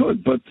that you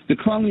could. But the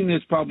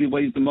cleanliness probably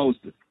weighs the most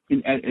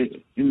in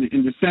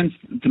the sense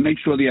to make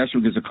sure the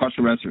esrog is a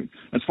kosher esrog.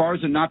 As far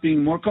as it not being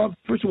morkov,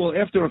 first of all,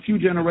 after a few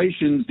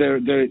generations,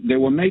 they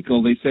were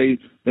makel. They say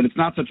that it's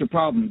not such a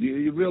problem.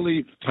 You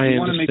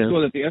want to make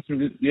sure that the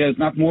esrog is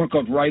not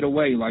morkov right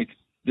away, like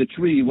the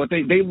tree. What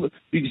you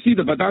see,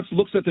 the Badatz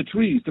looks at the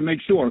trees to make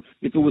sure.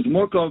 If it was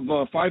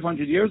morkov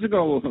 500 years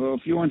ago, a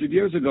few hundred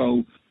years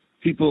ago,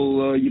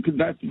 people, you'll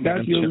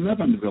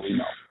never really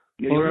know.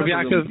 Well, Rabbi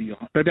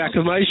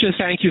Yaakov Moshe,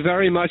 thank you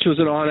very much. It was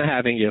an honor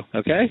having you.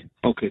 Okay?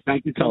 Okay,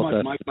 thank you so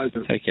much. My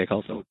pleasure. Take care,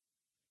 Kolta.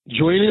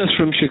 Joining us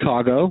from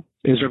Chicago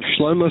is Reb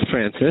Shlomo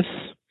Francis.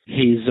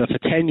 He's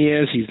for 10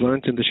 years, he's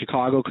learned in the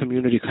Chicago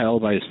community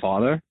collel by his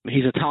father.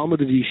 He's a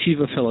Talmud of the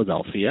Yeshiva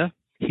Philadelphia.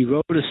 He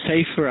wrote a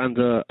sefer on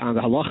the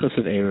Halachos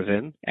of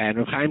Eruvin, and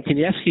Reb Chaim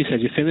Kanievsky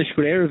said, you finish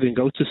with Eruvin,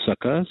 go to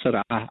Sukkah. So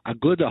a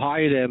good to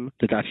hired him,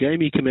 the Daf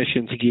Yomi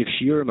Commission, to give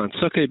Shiurim on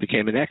Sukkah. He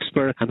became an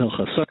expert on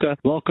Hilchos Sukkah.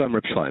 Welcome,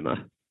 Reb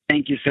Shlomo.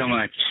 Thank you so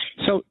much.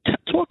 So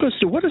talk us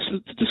through, what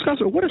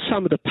are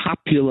some of the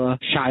popular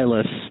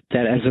shilas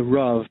that as a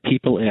Rav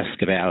people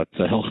ask about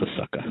the Hilchos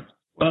Sukkah?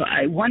 Well,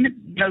 one of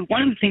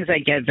the things I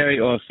get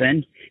very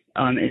often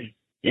is,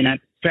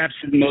 perhaps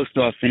the most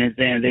often is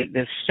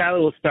the shilah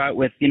will start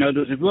with, there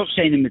was a Ruach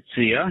She'eino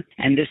Mitzuya,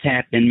 and this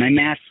happened. My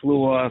mat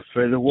flew off,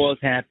 or the walls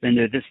happened,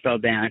 or this fell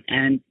down.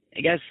 And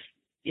I guess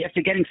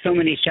after getting so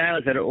many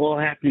shilas that are all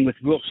happening with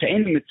Ruach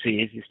She'eino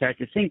Mitzuya, you start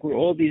to think, were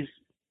all these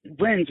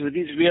winds, were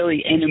these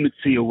really Eino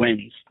Mitzuya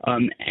winds?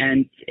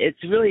 And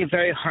it's really a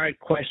very hard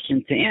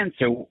question to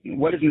answer.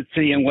 What is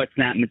Mitzuya and what's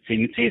not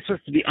Mitzuya? Mitzuya is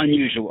supposed to be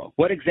unusual.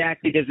 What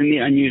exactly does it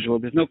mean unusual?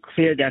 There's no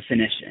clear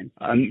definition.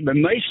 But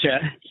Moshe,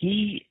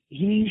 he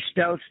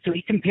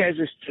compares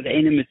this to the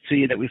Eino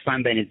Mitzuya that we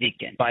find by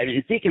Nezikin. By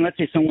Nezikin, let's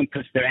say someone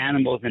puts their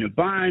animals in a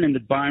barn and the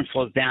barn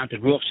falls down to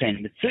Ruach She'eino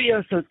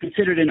Mitzuya, so it's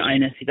considered an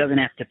Einus. He doesn't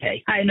have to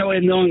pay. I know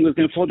if no one was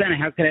going to fall down.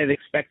 How could I have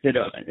expected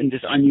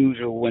this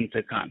unusual wind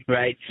to come,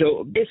 right?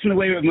 So based on the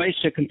way Rav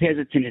Moshe compares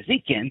it to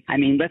Nezikin, I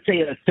mean, let's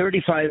say a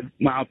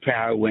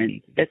 35-mile-per-hour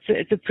wind.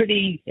 It's a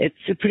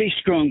pretty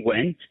strong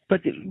wind,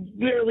 but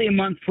rarely a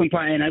month went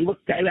by, and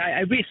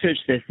I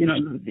researched this.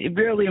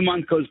 Rarely a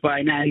month goes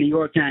by now in New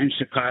York, now in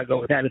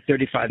Chicago, without a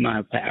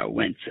 35-mile-per-hour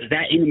wind. So is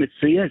that in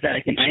Mitzuya? Is that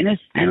like an Einus?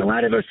 And a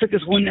lot of our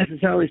sukkahs wouldn't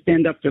necessarily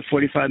stand up to a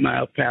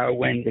 45-mile-per-hour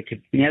wind.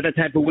 When you have that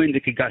type of wind,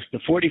 it could gust to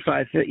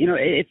 45. So,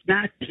 it's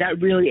not. Is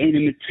that really in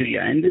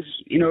Mitzuya? And this,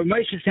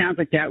 Moshe sounds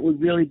like that would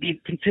really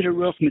be considered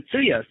real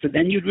Mitzuya. So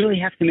then you'd really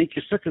have to make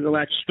your sukkahs a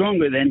lot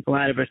stronger than a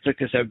lot of our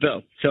sukkahs are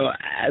built. So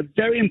a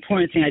very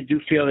important thing I do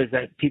feel is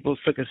that people's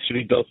sukkahs should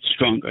be built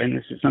stronger. And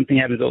this is something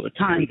that happens all the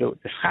time. The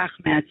chach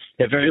mats,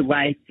 they're very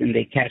light and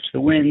they catch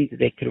the wind.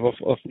 They could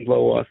often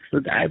blow off. So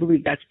I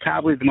believe that's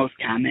probably the most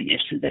common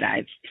issue that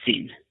I've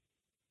seen.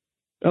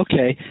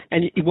 Okay.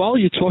 And while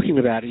you're talking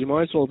about it, you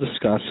might as well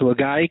discuss. So a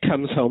guy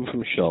comes home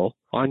from shul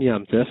on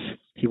Yom Tif.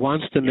 He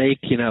wants to make,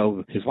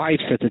 his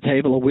wife's at the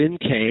table. A wind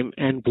came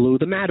and blew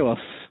the mat off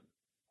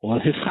or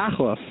his chach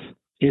off.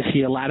 Is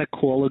he allowed to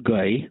call a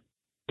guy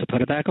to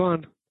put it back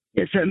on?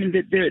 Yes, I mean,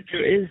 there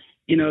is,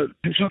 Shmuel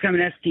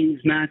Kamenetsky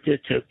is not to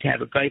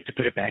have a guy to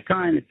put it back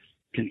on. It's,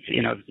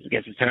 I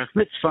guess it's Tarach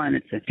Mitzvah, and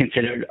it's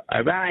considered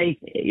a Rai.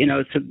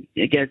 So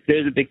I guess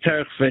there's a big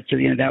Tarach for it, so,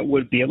 that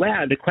would be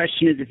allowed. The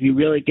question is if you're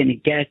really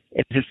going to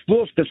if it's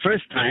wolf the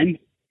first time,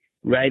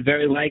 right,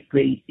 very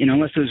likely,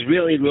 unless it was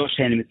really Rosh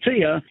Hashanah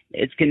Mitzvah,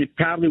 it's going to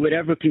probably,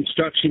 whatever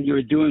construction you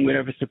were doing,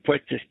 whatever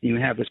support system you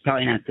have was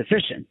probably not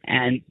sufficient.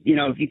 And,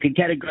 if you could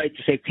get a guy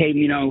to say, okay,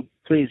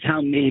 please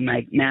help me,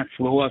 my mat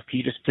flew off, can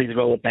you just please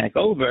roll it back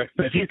over?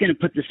 But if he's going to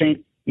put the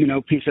same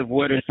piece of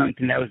wood or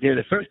something that was there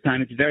the first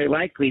time, it's very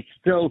likely it's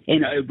still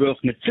in a Bruch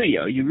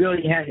Mitzuya. It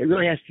really has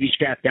to be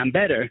strapped down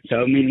better.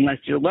 So, unless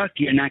you're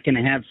lucky, you're not going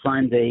to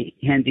find a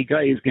handy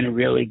guy who's going to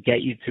really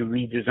get you to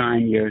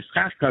redesign your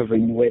schach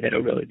covering in a way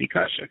that'll really be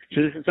kosher.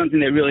 So this is something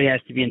that really has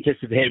to be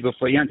anticipated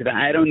before you enter. But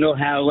I don't know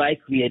how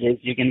likely it is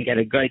you're going to get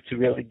a guy to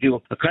really do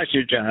a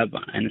kosher job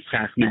on a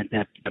schach mat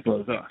that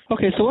blows off.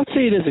 Okay, so let's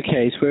say it is a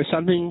case where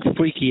something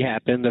freaky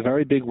happened, a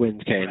very big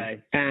wind came,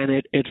 right, and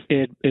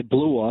it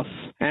blew off,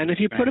 and if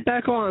you put it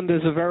back on,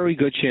 there's a very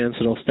good chance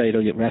it'll stay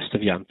the rest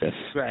of Yom Tif.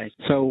 Right.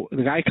 So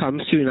the guy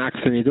comes to you, knocks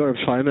on your door of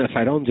Shlomo. If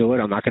I don't do it,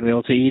 I'm not going to be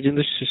able to eat in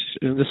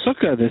the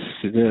sukkah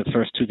the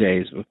first 2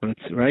 days.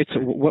 Right. So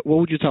what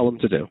would you tell him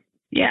to do?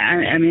 Yeah,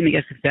 I mean, I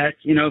guess if that's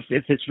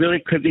if it's really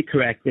could be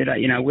corrected,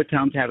 we'd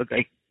tell him to have a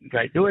guy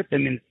do it. I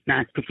mean, it's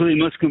not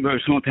completely Muslim, but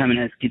Shmuel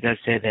Kamenetsky does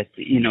say that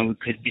it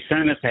could be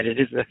some that it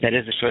is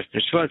a short to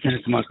short, and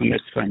it's a Muslim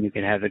mitzvah, and you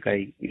could have the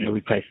guy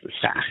replace the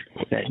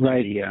shach.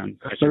 Right.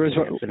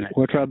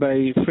 What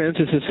Rabbi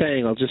Francis is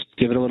saying, I'll just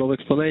give it a little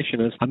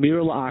explanation, is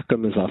Amir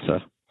La'akam is also.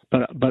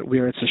 But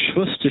where it's a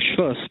shvus to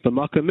shvus,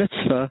 b'makam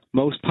mitzvah,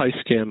 most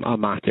paiskim are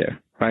matir.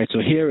 Right, so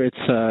here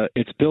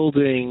it's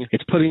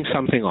putting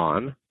something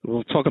on,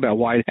 We'll talk about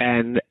why.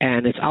 And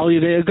it's Al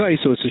Yidei Guy,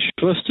 so it's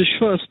a Shvus to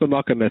Shvus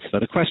b'Makom Mitzvah.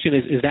 The question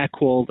is that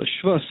called a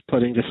Shvus,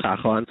 putting the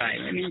schach on?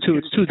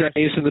 It's 2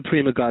 days in the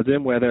Pri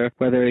Megadim, whether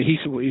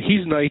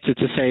he's knighted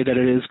to say that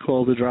it is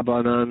called a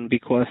Drabanan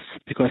because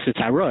it's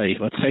Aroi,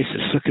 but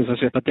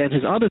then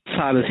his other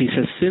side is he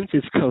says since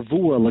it's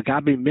Kavua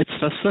Lagabi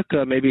Mitzvah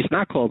Sukkah, maybe it's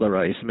not called a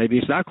Reis, maybe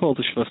it's not called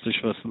a Shvus to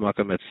Shvus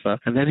b'Makom Mitzvah.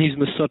 And then he's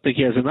Mesupik,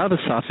 he has another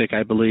Safik,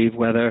 I believe,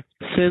 whether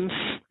since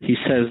he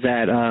says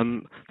that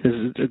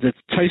the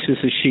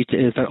Taisus' sheet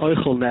is that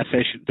Eichel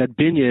Nefesh, that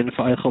binyan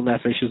for Eichel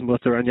Nefesh is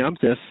Mutter and Yom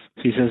Tif.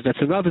 He says that's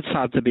another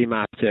tzad to be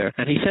matir.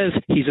 And he says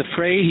he's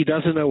afraid, he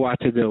doesn't know what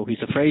to do.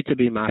 He's afraid to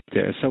be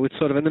matir. So it's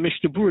sort of, and the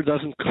Mishnah Berurah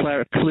doesn't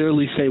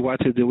clearly say what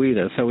to do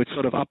either. So it's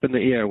sort of up in the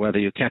air whether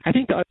you can. I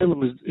think the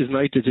Eilim is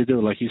knighted to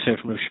do, like you said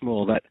from Rav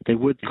Shmuel, that they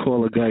would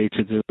call a guy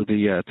to do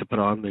to put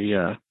on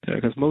the,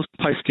 because most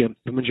Paiskim,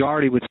 the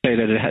majority would say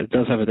that it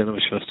does have a din of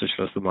Shvus to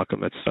Shvus b'Makom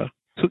Mitzvah.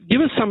 So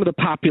give us some of the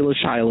popular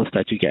shilos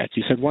that you get.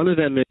 You said one of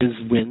them is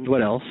wind.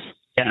 What else?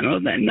 Yeah,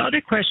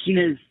 another question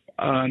is,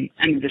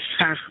 the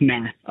schach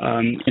mat.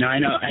 I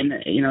know, and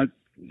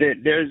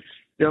there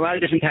are a lot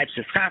of different types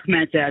of schach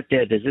mats out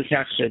there. There's this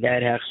hechsher,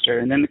 that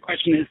hechsher, and then the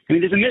question is,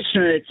 there's a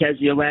Mishnah that says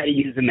you're allowed to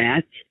use a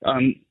mat.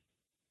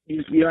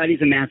 You're allowed to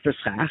use a mat for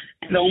schach.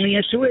 And the only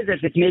issue is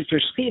if it's made for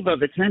shchiva,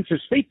 if it's meant for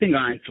sleeping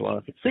on. Well,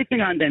 if it's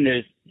sleeping on, then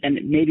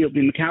maybe it'll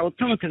be Makal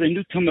Tumah because a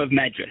new Tumah of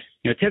Medrash.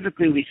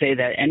 Typically we say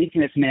that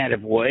anything that's made out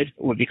of wood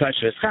would be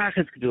kosher as schach,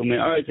 it's kedum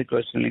or it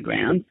goes from the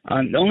ground.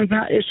 The only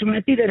issue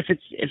might be that if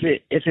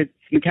it's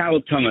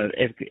Makal Tumah,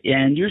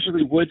 and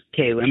usually wood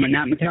kalim are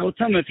not Makal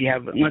Tumah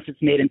unless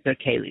it's made into a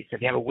keli. So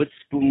if you have a wood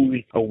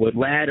spoon, a wood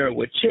ladder, a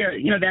wood chair,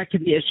 that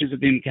could be issues of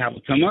being Makal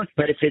Tumah.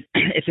 But if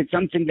it's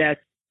something that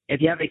if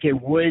you have like a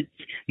wood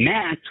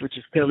mat, which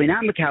is clearly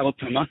not Makal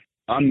Tumah,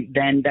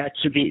 then that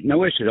should be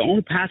no issue. The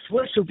only possible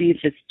issue would be if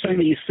it's something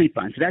that you sleep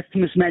on. So that's the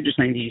mismedrash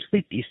thing. You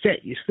sleep, you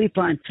sit, you sleep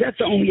on. So that's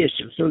the only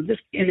issue. So this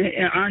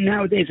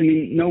nowadays,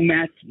 no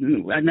mat.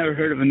 I've never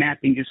heard of a mat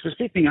being used for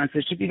sleeping on. So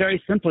it should be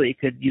very simple. You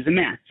could use a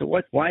mat. So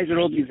why is it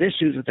all these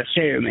issues with the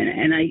Shiur?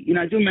 And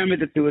I do remember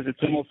that there was a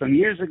tumult some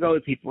years ago.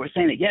 People were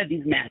saying that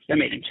these mats they're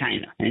made in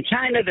China. And in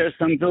China, there are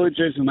some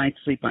villagers who might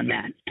sleep on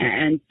mats.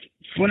 And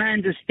from what I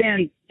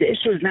understand, the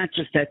issue is not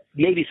just that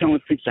maybe someone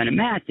sleeps on a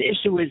mat. The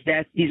issue is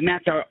that these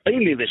mats are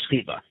oimi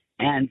l'shchiva,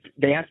 and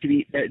they have to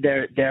be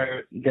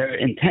they're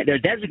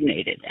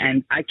designated.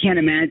 And I can't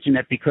imagine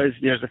that because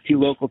there's a few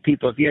local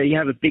people. If you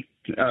have a big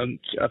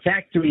a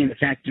factory, and the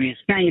factory is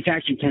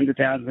manufacturing tens of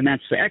thousands of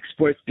mats for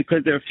exports,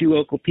 because there are a few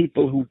local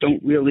people who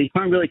aren't really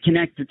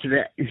connected to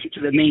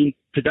the main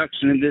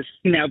production of this,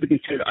 now be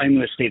considered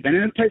oimi l'shchiva.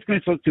 And the place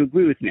going to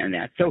agree with me on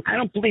that. So I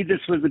don't believe this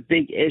was a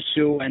big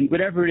issue, and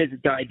whatever it is,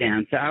 it died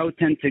down. So I would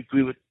tend to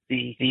agree with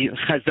the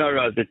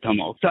chazara of the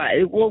tumult. So,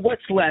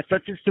 what's left?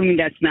 Let's assume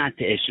that's not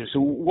the issue. So,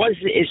 what's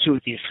the issue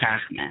with these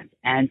chachman?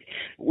 And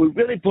what it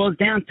really boils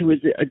down to is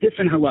a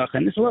different halacha.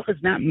 And this halacha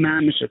is not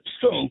mamish of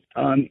psul.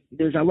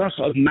 There's a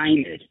halacha of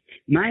maimed.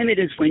 Maimed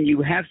is when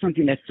you have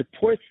something that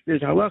supports.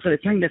 There's a halacha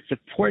that's something that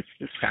supports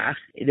the schach.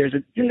 There's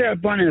a thing there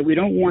abundant that we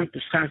don't want the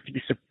schach to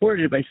be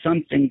supported by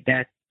something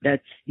that's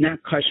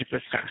not kosher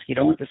for schach. You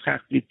don't want the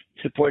schach to be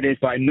supported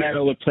by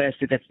metal or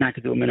plastic that's not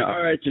going to do a mina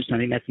aretz or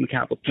something that's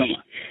Makal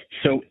Tumah.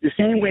 So the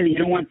same way that you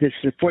don't want the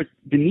support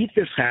beneath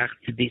the schach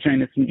to be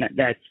something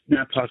that's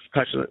not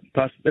kosher,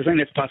 something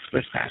that's possible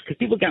for schach. Because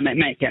people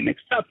might get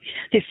mixed up.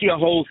 They see a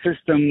whole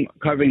system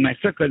covering my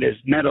sukkah. There's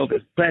metal,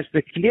 there's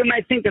plastic. And people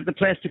might think that the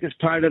plastic is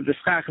part of the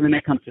schach, and then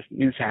they come to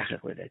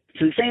minusachach with it.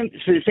 So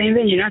the same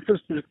thing, you're not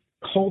supposed to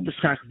hold the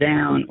schach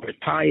down or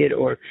tie it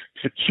or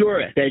secure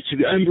it. That it should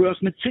be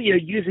unbroch material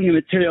using a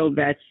material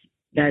that's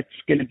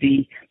going to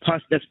be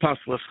that's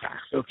possible schach.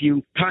 So if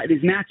you tie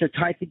these mats are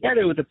tied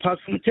together with a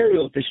possible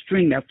material, with a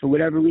string that for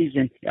whatever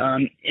reason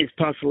is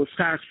possible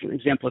schach. For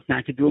example, it's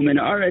not to do a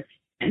mina aretz.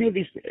 Any of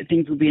these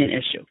things will be an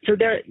issue. So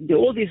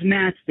all these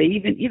mats, they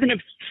even if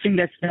something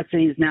that's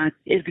saying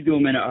is gedul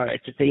min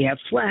haaretz, if they have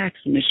flax,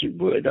 the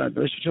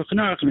Shulchan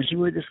Aruch and the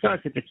Shiur discuss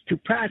if it's too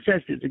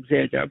processed, it's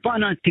exer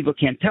derabanan, people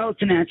can't tell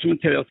it's a natural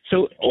material.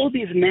 So all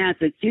these mats,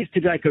 it seems to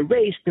be like a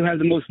race to have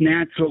the most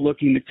natural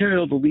looking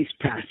material, the least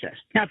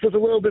processed. Now, if it's a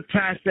little bit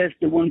processed,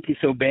 it won't be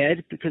so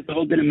bad because the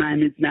whole bit of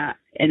mine is not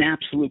an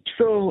absolute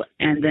psul,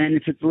 and then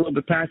if it's a little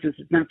bit processed,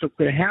 it's not so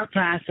clear how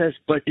processed,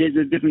 but there's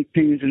a different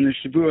opinions in the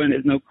Shiur, and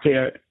there's no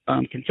clear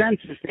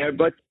consensus there,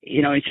 but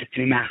it's just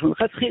to be machal.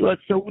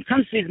 So when it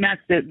comes to these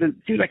mats, it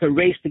seems like a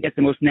race to get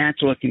the most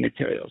natural looking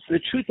materials. So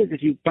the truth is,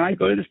 if you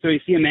go to the store, you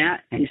see a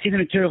mat, and you see the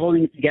material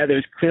holding it together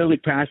is clearly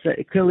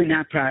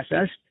not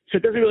processed. So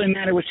it doesn't really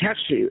matter which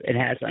hechsher it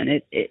has on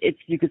it.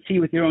 You could see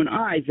with your own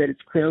eyes that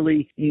it's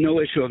clearly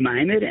no issue of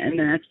maimed, and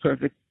then that's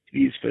perfect to be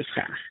used for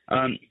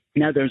schach.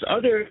 Now, there's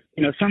other,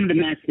 some of the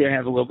mats there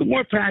have a little bit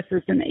more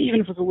processed, and even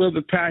if it's a little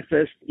bit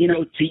processed,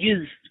 to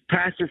use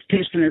processed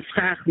pishtan as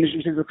schach,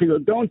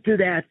 don't do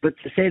that, but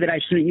to say that I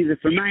shouldn't use it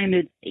for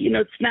maimed,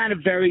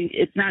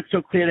 it's not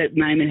so clear that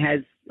maimed has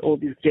all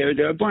these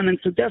they're abundant.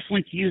 So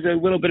definitely to use a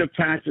little bit of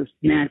processed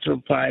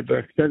natural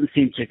fiber doesn't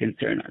seem to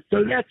concern us.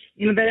 So that's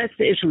that's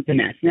the issue with the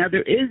mats. Now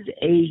there is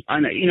a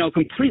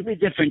completely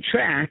different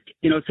track.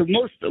 So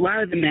a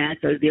lot of the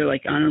mats are there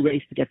like on a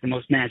race to get the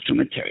most natural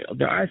material.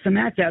 There are some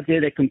mats out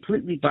there that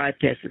completely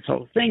bypass this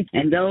whole thing,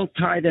 and they'll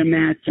tie their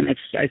mats. And I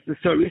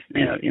saw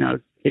recently,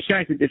 the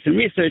Shiur did some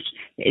research.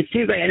 It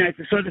seems like, and I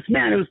saw this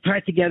mat, it was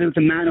tied together with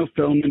a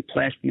monofilm and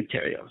plastic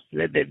materials.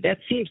 That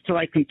seems to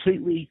like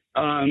completely,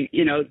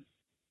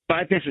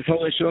 bypass this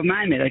whole issue of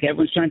Minim. Like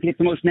everyone's trying to get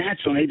the most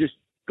natural, and they just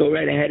go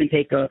right ahead and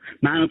take a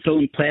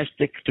monofilm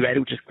plastic thread,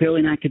 which is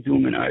clearly not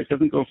kedumah, or it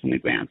doesn't grow from the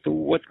ground. So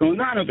what's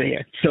going on over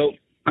here? So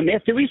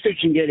after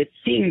researching it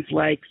seems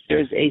like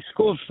there's a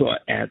school of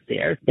thought out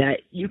there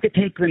that you could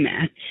take the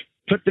mat,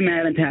 put the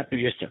mat on top of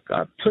your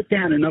sukkah, put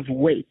down enough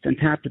weight on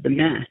top of the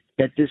mat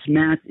that this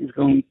mat is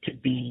going to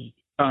be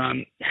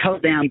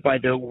held down by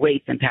the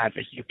weight on top of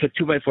it. So you put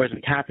 2x4s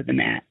on top of the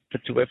mat,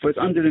 put 2x4s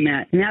under the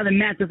mat. Now the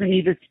mat doesn't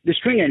need the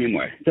string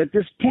anymore. So at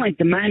this point,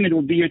 the Minim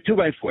will be your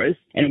 2x4s,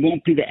 and it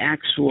won't be the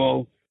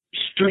actual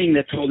string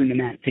that's holding the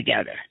mat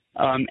together.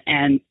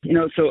 And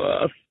the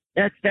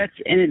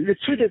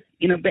truth is,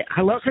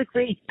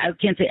 halachically, I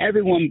can't say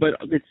everyone, but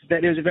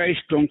there's a very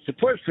strong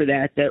support for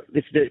that. That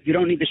if you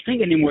don't need the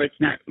string anymore, it's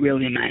not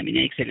really a Minim.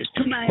 You say there's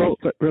two Minim. Well,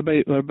 but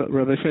Rabbi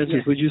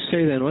Francis, would you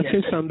say then? Let's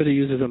say somebody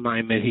uses a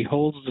Minim, he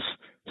holds the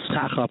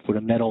schach up with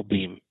a metal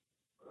beam.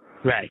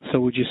 Right. So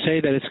would you say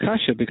that it's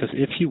kasha? Because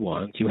if you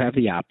want, you have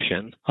the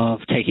option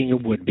of taking a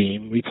wood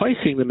beam,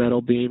 replacing the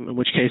metal beam, in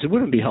which case it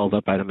wouldn't be held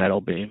up by the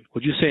metal beam.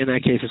 Would you say in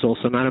that case it's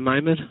also not a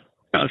Minim?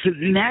 So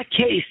in that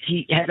case,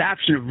 he has the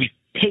option of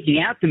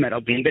taking out the metal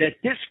beam. But at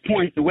this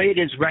point, the way it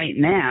is right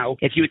now,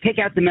 if you would take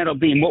out the metal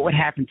beam, what would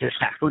happen to the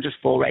schach? It would just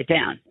fall right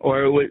down.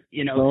 Or it would,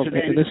 Well, so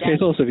in this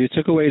case also, if you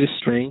took away the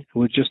string, it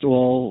would just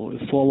all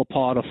fall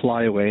apart or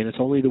fly away, and it's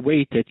only the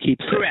weight that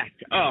keeps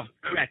Correct. it. Oh,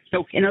 correct.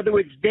 So in other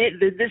words,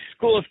 this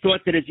school of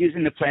thought that is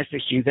using the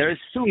plastic strings, they're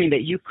assuming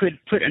that you could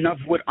put enough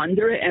wood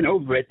under it and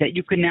over it that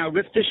you can now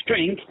rip the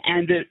string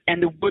and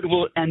the wood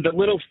will, and the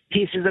little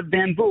pieces of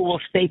bamboo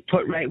will stay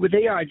put right where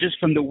they are, just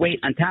from the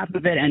weight on top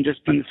of it and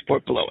just from the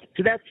support below it.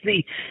 So that's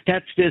the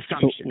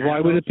assumption. So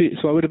why would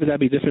that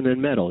be different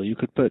than metal? You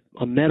could put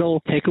a metal,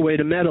 take away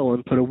the metal,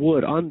 and put a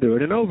wood under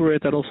it and over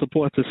it that'll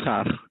support the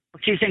schach.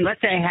 She's saying,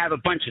 let's say I have a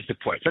bunch of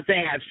supports. Let's say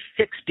I have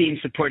 6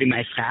 beams supporting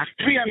my schach.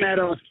 3 are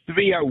metal,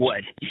 3 are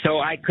wood. So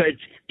I could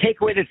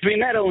take away the 3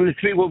 metal and the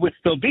 3 wood would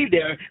still be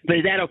there, but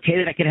is that okay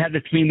that I could have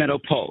the 3 metal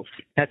poles?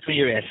 That's what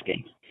you're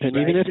asking. And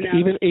right?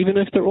 even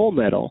if they're all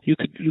metal, you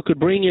could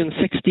bring in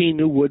 16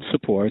 new wood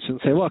supports and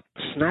say, look,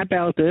 snap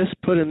out this,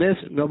 put in this.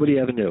 Nobody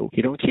ever knew.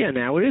 You don't care.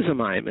 Now it is a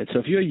Minim. So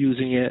if you're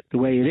using it the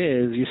way it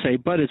is, you say,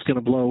 but it's going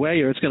to blow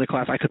away or it's going to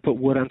collapse. I could put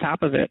wood on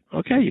top of it.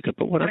 Okay, you could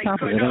put wood on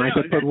top of it, and I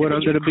could put wood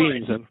under the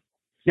beams. And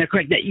now,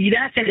 correct. You're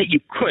not saying that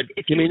you could.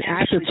 If you mean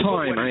at the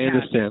time? I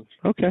understand.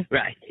 Okay.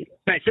 Right. So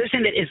they're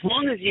saying that as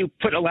long as you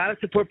put a lot of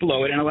support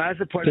below it and a lot of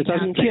support, it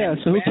doesn't care.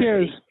 So who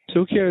cares?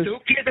 Who cares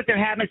that there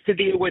happens to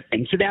be a wood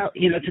thing? So now,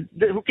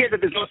 who cares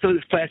that there's also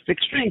this plastic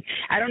string?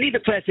 I don't need the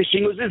plastic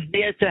string. It was just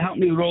there to help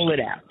me roll it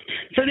out.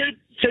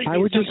 I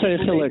would just say a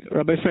chilik,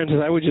 Rabbi Francis.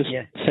 I would just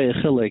say a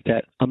chilik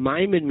that a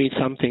Minim means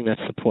something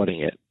that's supporting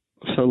it.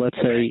 So let's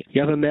say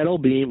you have a metal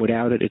beam.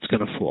 Without it, it's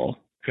going to fall.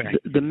 Correct.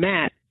 The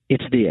mat,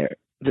 it's there.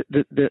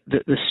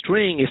 The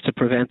string is to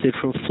prevent it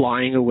from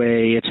flying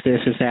away. It's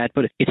this, it's that,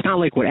 but it's not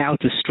like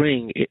without the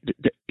string, it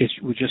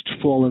would just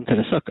fall into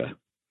the sukkah.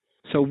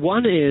 So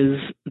one is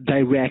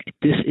direct,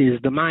 this is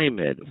the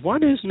Minim.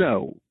 One is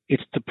no.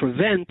 It's to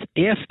prevent,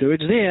 after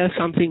it's there,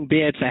 something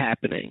bad from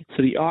happening.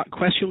 So the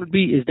question would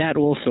be, is that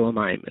also a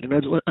Minim?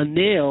 A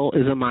nail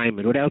is a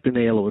Minim. Without the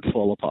nail, it would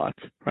fall apart.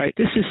 Right?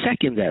 This is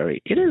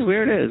secondary. It is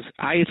where it is.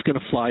 It's going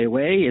to fly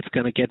away. It's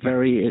going to get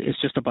it's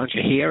just a bunch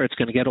of hair. It's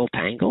going to get all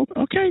tangled.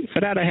 Okay, for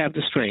that I have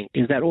the string.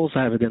 Is that also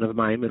have it in a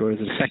Minim, or is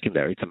it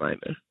secondary to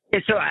Minim? Yeah,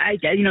 so I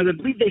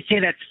believe they say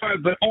that's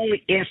hard, but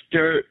only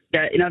after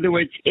that. In other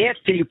words,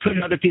 after you put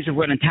another piece of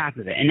wood on top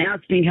of it, and now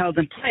it's being held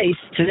in place.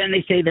 So then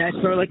they say that's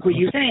sort of like what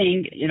you're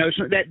saying.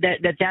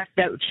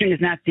 That string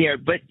is not there.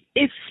 But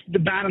if the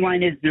bottom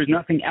line is there's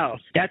nothing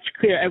else, that's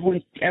clear.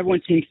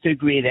 Everyone seems to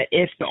agree that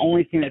if the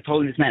only thing that's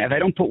holding this mat, if I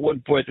don't put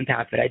wood boards on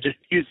top of it, I just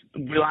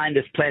rely on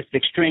this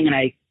plastic string, and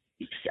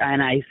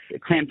I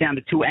clamp down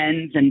the 2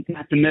 ends and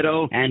not the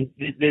middle, and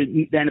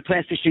then the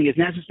plastic string is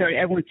necessary.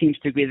 Everyone seems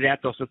to agree that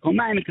that's also called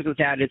Minim, because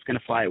without it, it's going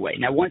to fly away.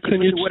 Now, once you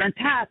put the wood on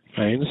top,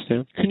 I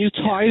understand. Can you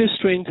tie the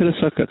string to the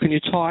sukkah? Can you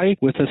tie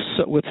with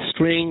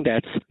string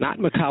that's not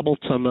makabel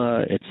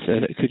tama?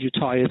 Could you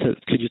tie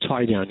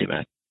down your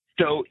mat?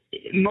 So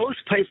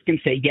most places can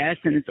say yes,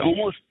 and it's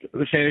almost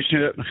but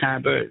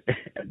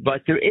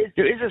there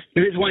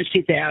is one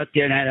sheet out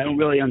there, and I don't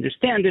really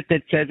understand it,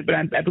 that says, but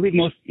I believe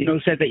most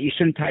said that you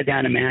shouldn't tie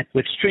down a mat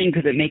with string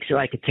because it makes it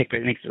like a ticker,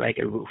 it makes it like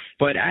a roof.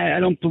 But I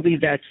don't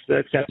believe that's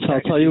acceptable. So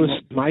I'll tell you,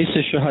 my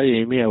Sister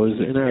Hayimi, I was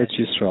in Eretz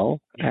Yisrael,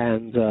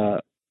 and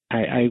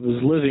I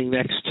was living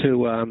next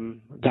to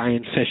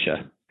Diane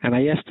Fisher, and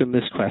I asked him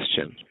this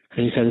question.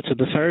 And he said it's a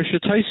Beferish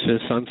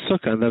Taisvis on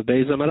Sukkah and the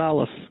Beis Amar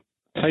Aleph.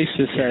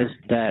 Taisvis says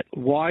that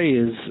why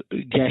is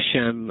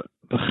Geshem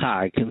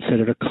B'chag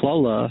considered a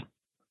Klola?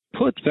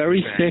 Put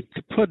very thick,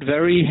 put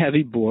very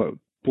heavy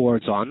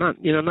boards on,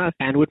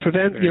 and would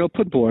prevent,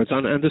 put boards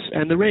on,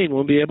 and the rain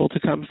won't be able to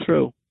come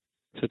through.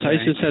 So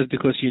Taisvis says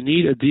because you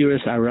need a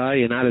Diras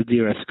Arai and not a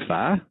Diras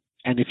Kfa.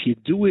 And if you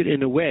do it in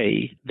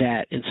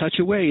such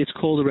a way, it's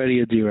called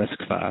already a diras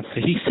kfa. So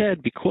he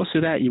said because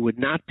of that, you would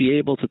not be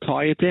able to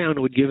tie it down.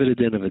 It would give it a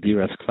din of a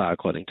diras kfa,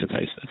 according to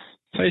Taisus.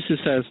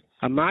 Taisus says,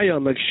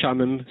 Amaya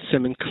megshamim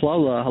simin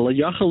klala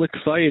halayachal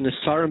kfayin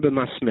esarim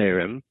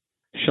b'masmerim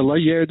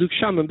shalayerduk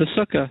shamim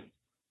b'sukkah.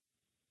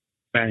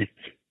 Right.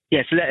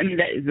 Yeah, so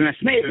the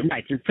masmerim,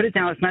 right? To put it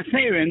down as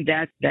masmerim,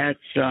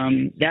 that's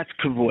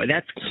kavur.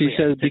 That's clear. He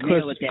says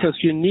because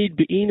you need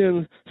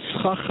be'inim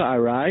schacha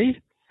arai.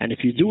 And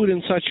if you do it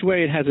in such a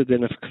way, it has a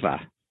din of kva.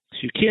 So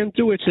you can't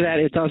do it so that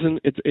it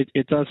doesn't.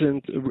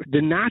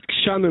 The not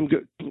kshamim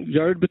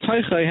yard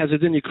b'taycha has a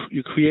din.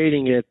 You're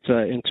creating it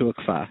into a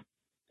kva.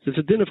 So it's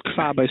a din of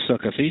kva by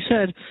sukkah. So he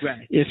said,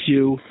 if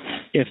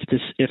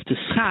the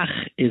schach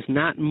is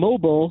not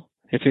mobile,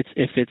 if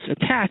it's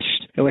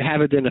attached, it would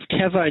have a din of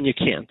keva, and you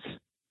can't.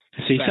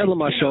 So he said,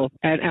 Lamashal,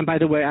 and by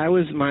the way, I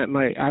was in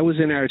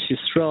Eretz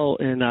Yisrael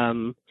in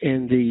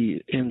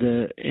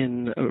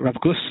Rav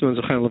Gustman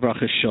Zochaim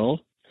Levracha's shul.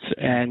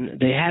 And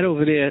they had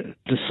over there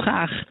the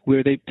schach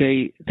where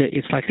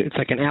it's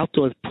like an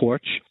outdoor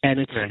porch, and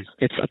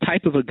it's a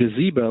type of a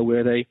gazebo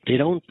where they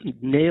don't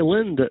nail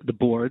in the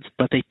boards,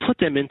 but they put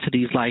them into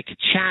these like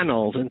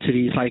channels, into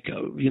these like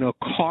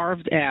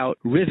carved out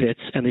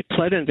rivets, and they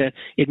plug in that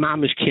it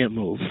mamish can't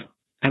move.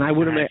 And I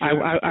wouldn't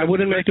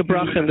make a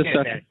bracha in the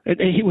sukkah.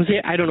 He was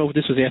there. I don't know if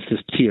this was after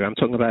his tier. I'm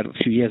talking about a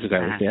few years ago. I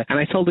was there, and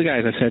I told the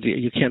guys, I said,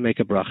 you can't make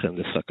a bracha in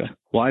the sukkah.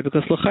 Why?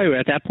 Because l'chayra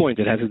at that point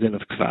it has a din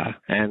of kva,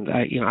 and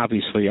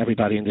obviously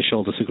everybody in the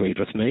shul disagreed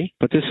with me.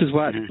 But this is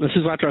what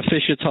Rav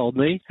Fisher told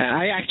me. And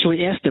I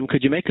actually asked him,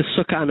 could you make a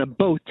sukkah on a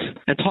boat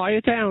and tie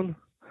it down?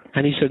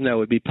 And he said no, it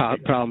would be a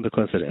problem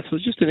because of this. It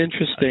was just an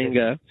interesting.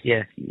 No,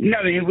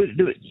 it was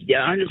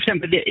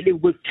 100%.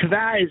 But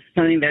kva is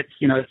something that's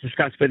it's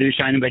discussed by the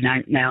Rishonim, but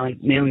now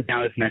nailing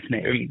down as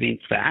mesmerim being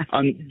kva.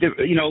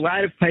 A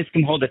lot of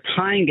poskim hold that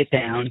tying it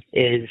down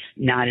is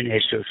not an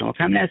issue. So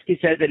Kamenetsky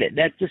says that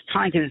that's just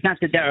tying because it's not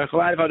the derech. A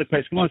lot of other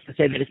poskim also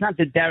say that it's not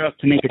the derech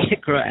to make a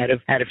tikra out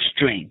of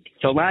string.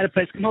 So a lot of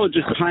poskim hold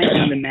just tying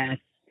down the mat.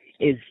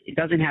 It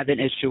doesn't have an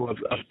issue of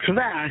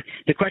kavah.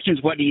 The question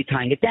is, what are you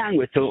tying it down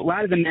with? So a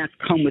lot of the mats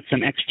come with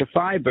some extra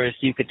fibers,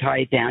 so you could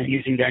tie it down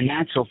using their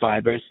natural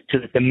fibers, so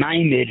that the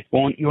maimid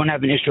you won't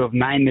have an issue of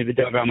maimid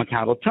v'dover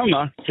makabel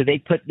tuma. So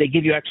they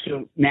give you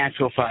extra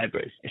natural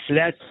fibers. So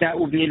that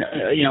will be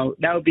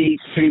that would be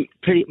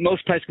pretty.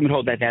 Most places would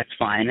hold that that's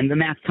fine, and the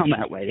mats come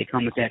that way. They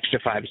come with the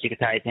extra fibers, so you can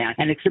tie it down,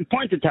 and it's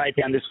important to tie it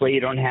down this way. You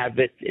don't have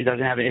it. It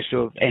doesn't have an issue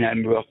of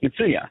ruach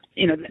mitzuya.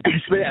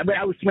 But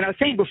what I was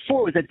saying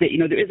before was that there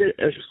is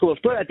a school of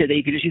thought out there that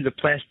you could just use a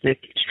plastic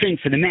string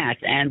for the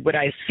mats. And what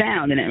I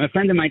found, and a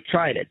friend of mine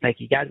tried it, like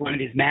he got one of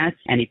these mats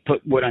and he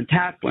put wood on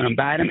top, wood on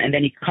bottom, and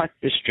then he cut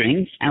the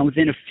strings. And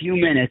within a few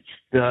minutes,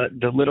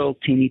 the little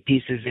teeny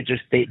pieces,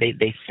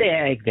 they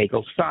sag, they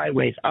go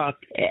sideways up,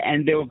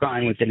 and they were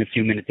gone within a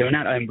few minutes. They were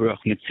not Baruch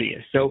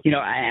Mitzvah. So,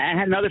 I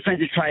had another friend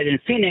who tried it in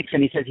Phoenix,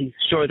 and he says he's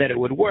sure that it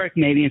would work,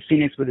 maybe in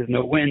Phoenix where there's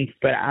no wind,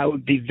 but I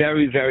would be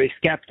very, very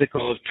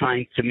skeptical of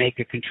trying to make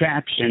a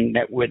contraption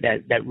that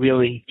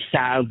really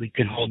solidly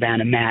can hold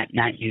down a mat,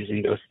 not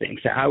using those things.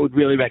 So I would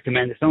really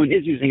recommend if someone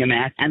is using a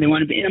mat and they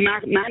want to be in a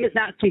mat is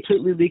not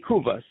completely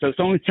likuva. So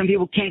some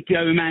people can't do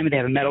a mat, they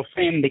have a metal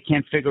frame, they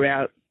can't figure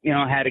out,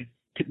 how to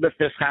lift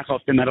their schach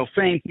off the metal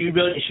frame. You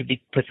really should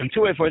put some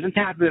 2x4s on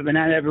top of it, but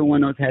not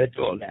everyone knows how to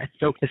do all that.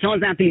 So if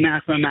someone's not being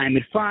machmir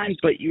ma'amid, fine,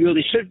 but you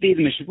really should be.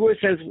 The Mishabur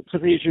says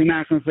you should be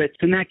machmir for it.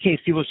 So in that case,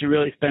 people should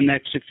really spend the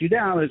extra few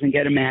dollars and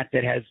get a mat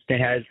that has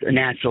a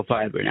natural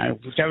fiber. Now,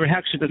 whichever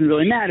heksher doesn't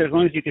really matter. As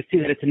long as you can see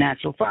that it's a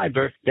natural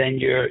fiber, then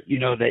you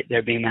know that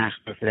they're being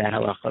machmir for that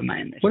halacha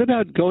ma'amid. What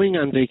about going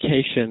on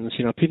vacations?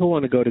 People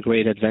want to go to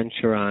Great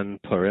Adventure on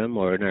Purim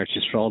or in Eretz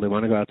Yisrael. They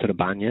want to go out to the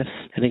banyas,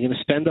 and they're going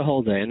to spend the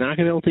whole day and not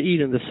going to be able to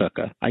eat in the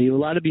sukkah. Are you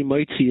allowed to be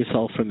moitzi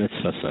yourself from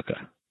mitzvah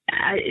sukkah?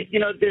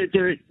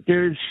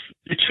 There's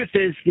the truth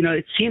is,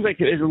 it seems like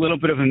there is a little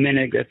bit of a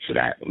minig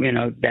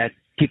that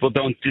people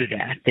don't do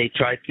that. They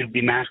try to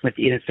be machmir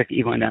to eat a sukkah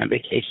even on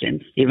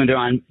vacations, even they're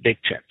on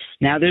big trips.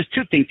 Now, there's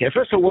two things here.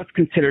 First of all, what's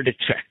considered a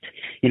trick?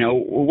 At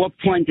what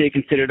point do they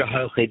consider the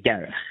halachos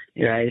derech?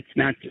 Right? It's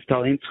not just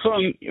telling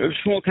tchum.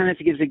 Shmuel kind of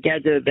gives a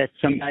gather that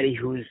somebody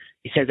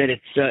he said that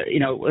it's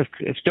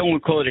if someone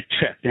would call it a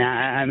trip.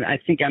 Now I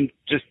think I'm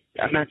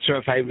not sure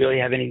if I really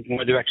have any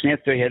more direction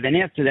answer here than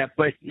after that.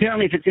 But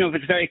apparently, if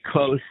it's very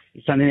close,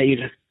 it's something that you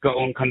just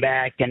go and come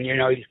back, and you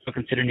still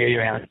consider near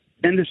your house.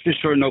 Then there's for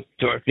sure no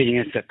door feeding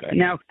a sukkah.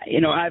 Now,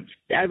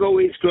 I've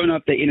always grown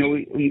up that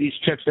in these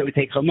trips that we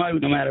take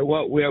Hamad, no matter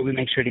where we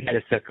make sure to get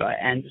a sukkah.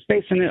 And just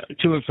based on the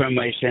Tuvah from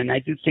Moshe, and I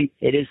do think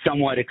it is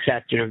somewhat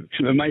accepted.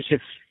 Moshe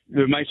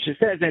Ramosha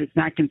says that it's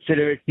not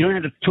considered, you don't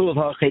have the tool of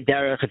Halachei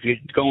Derech if you're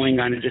going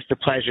on just a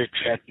pleasure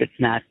trip.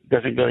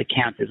 Doesn't really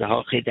count as a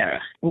Halachei Derech.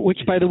 Which,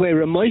 by the way,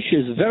 Ramosha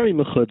is very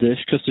mechudish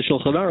because the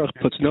Shulchan Aruch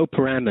puts no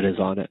parameters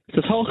on it. It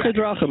says Halachei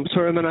Derechim,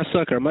 Turim and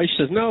Asukah. Ramosha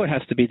says no, it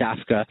has to be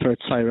dafka for a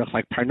tzarech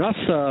like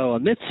Parnasa or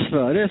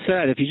Mitzvah, this,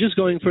 that. If you're just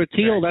going for a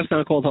teal, that's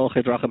not called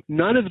Halachei Derechim.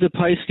 None of the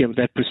Paiskim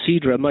that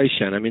precede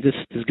Ramosha, and I mean,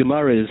 this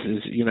Gemara is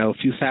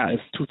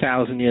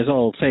 2,000 years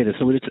old, say this.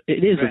 So it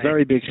is a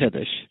very big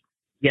chiddush.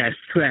 Yes,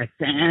 correct.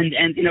 And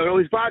it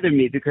always bothered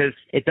me because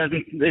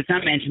it's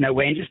not mentioned that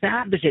way. And just the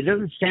opposite,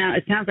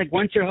 it sounds like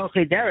once you're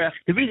Halachei Derech,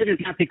 the reason is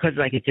not because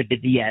like it's a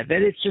b'diavad,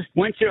 it's just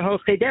once you're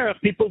Halachei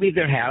Derech, people leave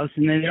their house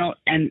and they don't,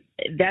 and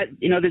that,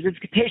 there's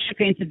a Ketesha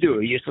thing to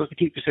do. You're supposed to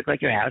keep your sukkah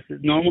like your house.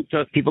 It's normal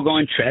to people go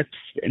on trips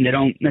and they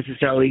don't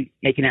necessarily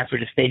make an effort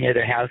to stay near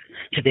their house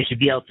because they should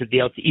be able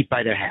to eat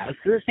by their house.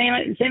 So the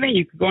same way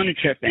you could go on a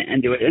trip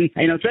and do it. And,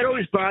 so that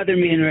always bothered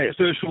me in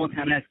Shmuel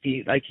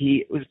Kamenetsky, like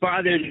he was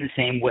bothered in the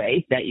same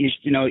way that you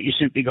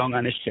shouldn't be going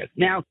on this trip.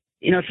 Now,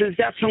 so it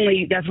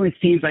definitely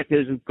seems like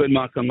there's a good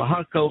makom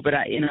lahako, but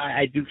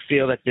I do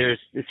feel that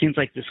it seems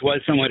like this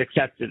was somewhat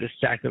accepted, this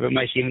track of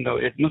Ramesh, even though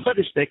it's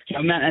mechudishtik. So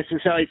I'm not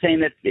necessarily saying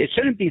that it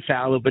shouldn't be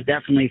fallow, but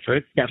definitely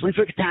for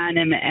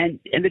ketanim.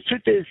 And the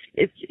truth is,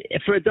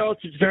 it's for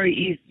adults, it's very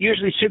easy.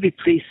 Usually, should be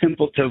pretty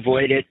simple to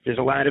avoid it. There's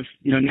a lot of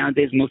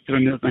nowadays most of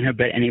our meals on her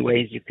bed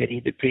anyways. You could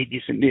eat a pretty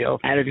decent meal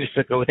out of your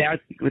sukkah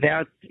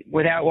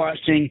without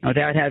washing,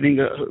 without having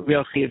a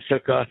real chiyuv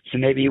sukkah. So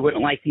maybe you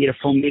wouldn't like to eat a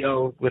full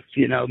meal with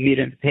meat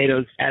and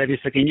potatoes out of your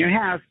sukkah in your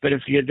house, but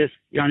if you're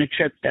on a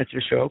trip, that's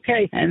for sure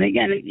okay. And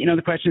again, one of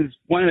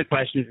the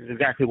questions is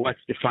exactly what's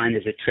defined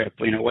as a trip.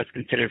 What's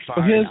considered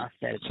far enough.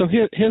 So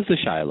here's the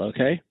shaila,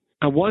 okay?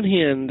 On one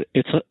hand,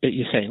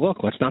 you're saying, look,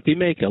 let's not be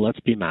maker, let's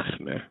be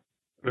machmer.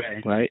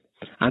 Right?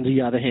 On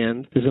the other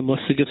hand, there's a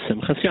musig of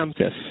simchas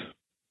yamtif.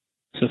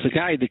 So if the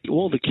guy,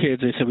 all the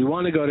kids, they say, we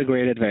want to go to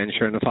Great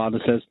Adventure, and the father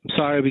says, I'm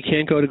sorry, we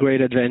can't go to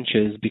Great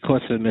Adventures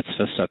because of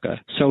mitzvah sukkah.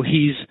 So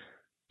he's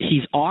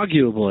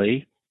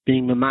arguably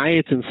being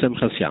Mamayit in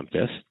Simchas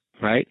Yamtis,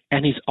 right?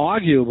 And he's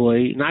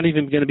arguably not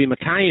even going to be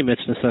Makayim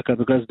Mitzvah Sukkah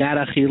because that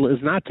Achil is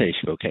not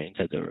Teishvu Kain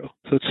Taduru.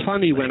 So it's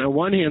funny when on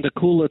one hand a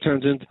Chumrah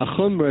turns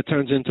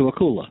into a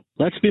Kula.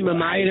 Let's be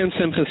Mamayit in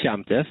Simchas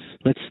Yamtis.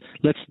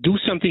 Let's do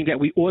something that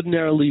we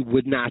ordinarily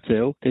would not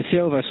do. The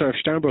Silva Sir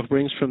Sternbruch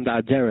brings from the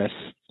Aderes.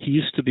 He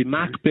used to be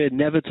Makbid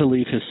never to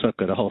leave his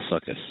Sukkah, the whole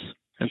Sukkahs.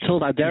 Until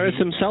the Aderes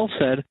himself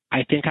said,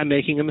 I think I'm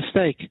making a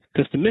mistake.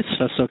 Because the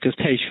mitzvah sukkah is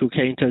Teishvu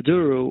Kain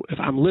Taduru. If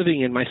I'm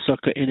living in my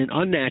sukkah in an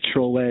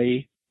unnatural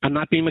way, I'm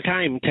not being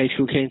Mekayim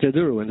Teishvu Kain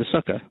Taduru in the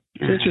sukkah.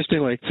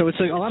 Interestingly. So it's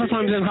like a lot of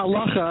times in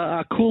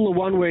halacha, a kula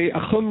one way, a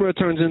chumrah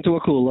turns into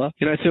a kula.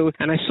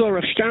 And I saw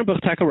Rav Sternbuch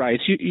take a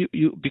rights.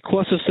 You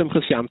because of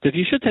Simchas Yamtiv,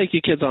 you should take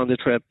your kids on the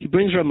trip. He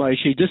brings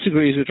Ramosha, he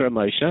disagrees with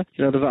Ramosha.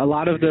 A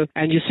lot of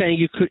and you're saying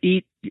you could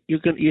eat. You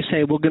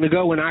say we're going to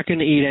go. We're not going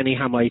to eat any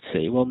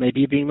hamaitzi. Well, maybe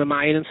you're being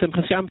mamayin and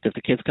Simchas Yamtiv.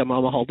 The kids come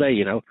home a whole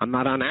day. I'm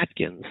not on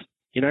Atkins.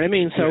 You know what I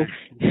mean? So,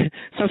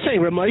 so I'm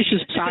saying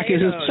Ramosha's psak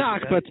is his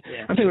psak, but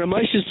I'm saying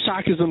Ramosha's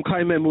psak is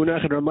Mkayim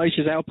Emunach and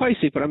Ramosha's Al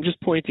Paisik, but I'm just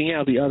pointing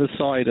out the other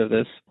side of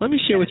this. Let me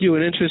share with you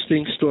an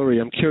interesting story.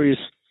 I'm curious.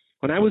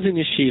 When I was in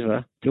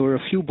yeshiva, there were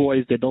a few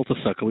boys, they built a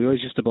sukkah. We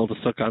always used to build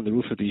a sukkah on the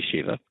roof of the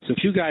yeshiva. So a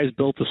few guys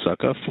built a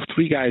sukkah,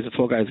 3 guys or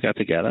 4 guys got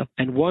together,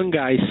 and one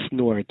guy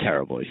snored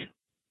terribly.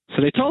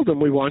 So they told him,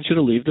 we want you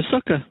to leave the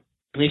sukkah.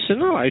 And he said,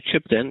 no, I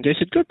chipped in. They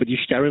said, good, but you're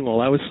staring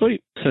while I was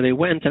asleep. So they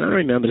went, and I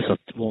remember this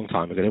a long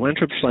time ago. They went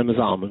to Shlomo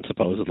Zalman,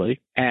 supposedly,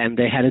 and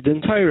they had a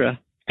din Torah.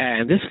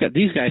 And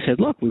these guys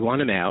said, look, we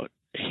want him out.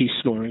 He's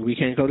snoring. We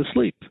can't go to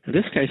sleep. And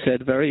this guy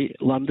said, very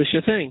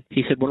lamdisha thing.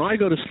 He said, when I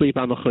go to sleep,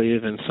 I'm a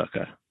chayiv in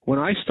sukkah. When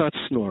I start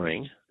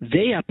snoring,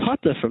 they are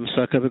pata from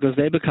sukkah because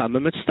they become a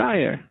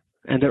mitzdayer.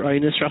 And they're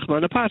Einis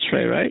Rachman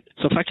Apatre, right?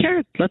 So if I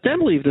can't, let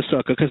them leave the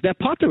sukkah because they're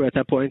pata at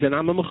that point, and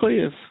I'm a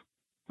mechayiv.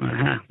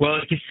 Well,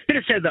 you could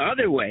have said the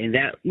other way,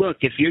 that, look,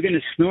 if you're going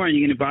to snore and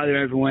you're going to bother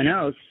everyone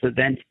else, so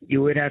then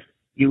you would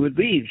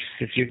leave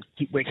if you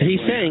keep waking up. He's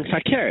saying,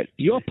 Fakert,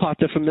 you're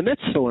potter from the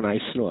mitzvah when I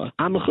snore.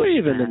 I'm a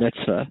chayiv in the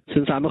mitzvah.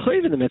 Since I'm a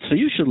chayiv in the mitzvah,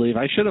 you should leave.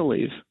 I shouldn't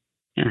leave.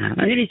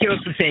 I think you could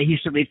also say he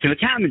should leave to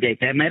accommodate.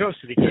 That might also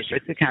be true,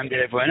 to accommodate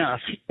everyone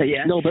else. But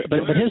yeah. No, but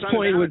his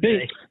point would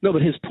be,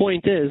 but his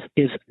point is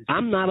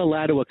I'm not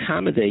allowed to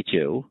accommodate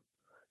you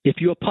if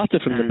you're potter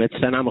from the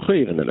mitzvah and I'm a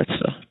chayiv in the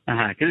mitzvah.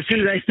 Because as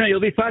soon as I snore, you'll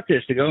be potter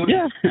to go.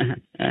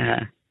 Yeah.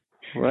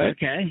 Right.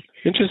 Okay.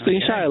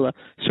 Interesting shaila.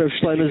 So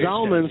Shlomo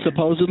Zalman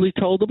supposedly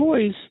told the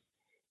boys,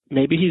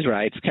 maybe he's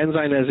right, Ken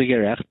Zayin as a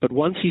gerecht, but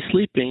once he's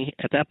sleeping,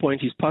 at that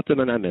point he's potter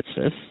and a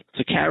mitzvah,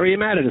 so carry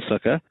him out of the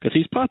sukkah, because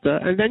he's potter,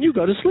 and then you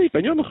go to sleep,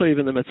 and you're mechayiv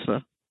in the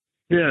mitzvah.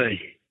 Really?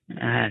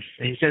 So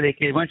he said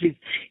once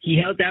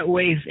he held that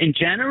way in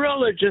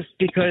general, or just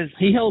because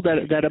he held that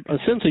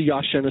since a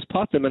yashin is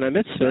potter and a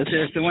mitzvah.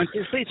 So once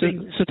you're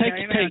sleeping, so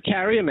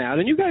carry him out,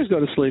 and you guys go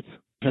to sleep,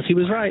 because he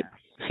was right.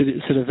 So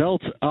the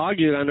Welt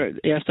argued,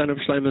 asked under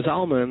Shlomo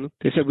Zalman,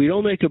 they said, we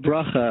don't make a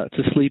bracha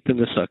to sleep in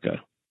the sukkah.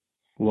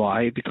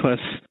 Why? Because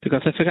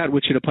I forgot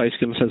which of the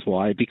Paiskim says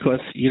why. Because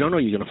you don't know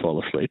you're going to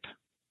fall asleep.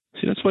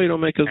 See, that's why you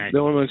don't make a. Right.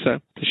 Don't make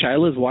a. The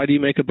shaila is, why do you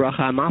make a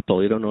bracha on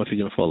mapel? You don't know if you're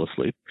going to fall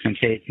asleep. I'm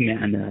saying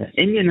on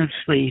the Indian of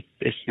sleep,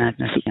 it's not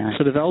necessary.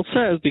 So the Velt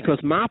says because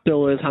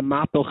mapel is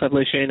hamapel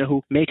chavleshena,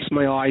 who makes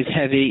my eyes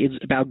heavy. It's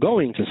about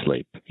going to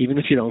sleep. Even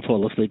if you don't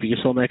fall asleep, you can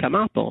still make a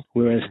mapel.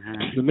 Whereas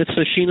the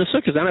mitzvah shina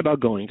sukkah is not about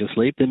going to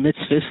sleep. The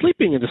mitzvah is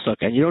sleeping in the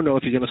sukkah, and you don't know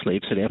if you're going to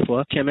sleep. So therefore,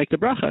 you can't make the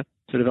bracha.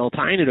 So the Velt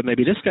tying it, or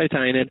maybe this guy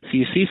tying it. So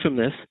you see from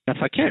this, if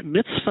I can't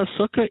mitzvah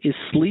sukkah is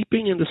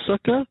sleeping in the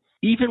sukkah.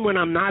 Even when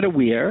I'm not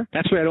aware,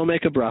 that's where I don't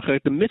make a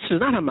bracha. The mitzvah is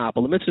not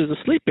hamapel. The mitzvah is the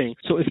sleeping.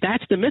 So if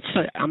that's the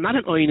mitzvah, I'm not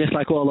an oinus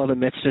like all other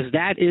mitzvahs.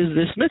 That is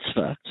this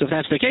mitzvah. So if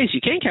that's the case,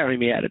 you can't carry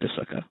me out of the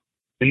sukkah.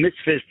 The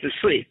mitzvah is to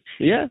sleep.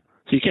 Yeah.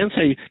 So you can't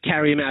say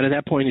carry him out at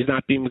that point. He's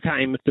not being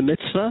mekayim the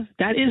mitzvah.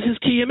 That is his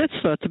kiyah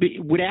mitzvah, to be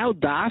without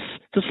das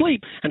to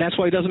sleep, and that's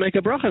why he doesn't make a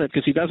bracha on it,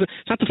 because he doesn't.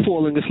 It's not the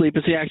falling asleep;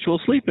 it's the actual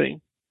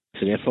sleeping.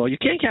 So therefore, you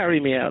can't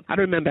carry me out. I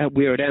don't remember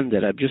where it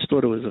ended. I just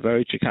thought it was a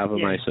very chikava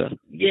maisa.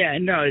 Yeah,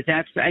 no, it's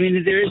absolutely. I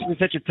mean, there is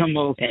such a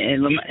tumult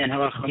in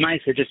halacha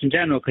maisa just in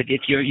general. Because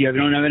if you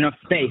don't have enough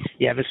space,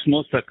 you have a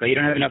small sukkah, you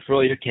don't have enough for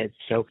all your kids.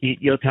 So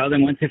you'll tell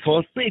them once they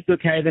fall asleep, you'll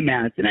carry them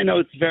out. And I know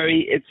it's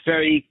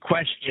very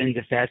questioned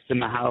if that's the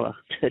mahalach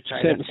to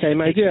try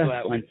same idea.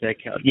 Out once they're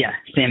killed. Yeah,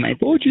 same idea.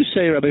 What would you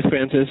say, Rabbi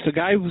Francis? The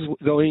guy who's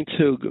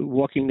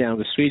walking down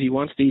the street. He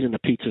wants to eat in a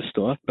pizza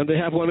store, and they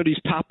have one of these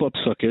pop-up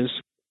sukkahs.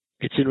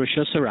 It's in Rosh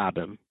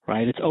Hashanah,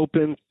 right? It's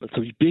open. It's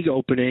a big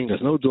opening.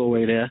 There's no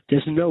doorway there.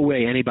 There's no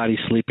way anybody's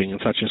sleeping in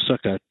such a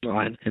sukkah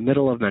in the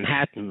middle of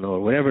Manhattan or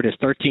whatever it is,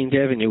 13th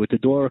Avenue, with the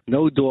door,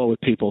 no door with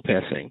people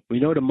passing. We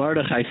know the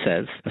Mordechai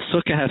says a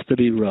sukkah has to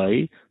be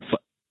right for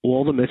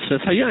all the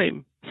mitzvahs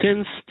hayom.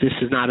 Since this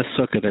is not a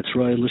sukkah that's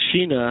roy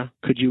l'shina,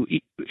 could you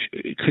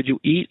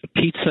eat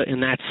pizza in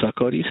that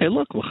sukkah? Or do you say,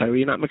 look,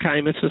 you're not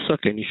mekayim mitzvah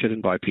sukkah, and you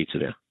shouldn't buy pizza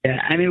there? Yeah,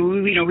 I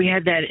mean, we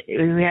had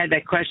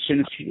that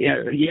question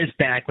years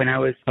back when I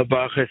was a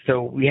bacher.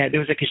 So there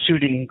was like a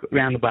shooting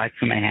around the block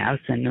from my house,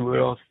 and we were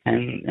all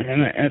and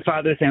my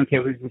father was saying, okay,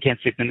 we can't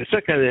sleep in the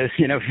sukkah.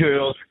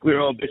 We were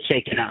all a bit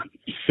shaken up.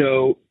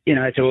 So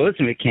I said, well,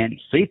 listen, we can't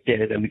sleep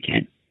there, then we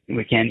can't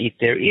eat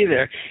there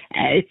either.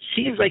 It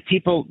seems like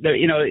people,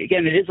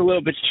 again, it is a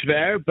little bit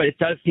schwer, but it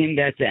does seem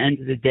that at the end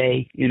of the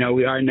day,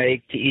 we are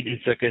naig to eat in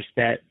sukkahs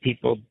that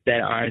people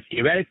that are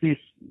theoretically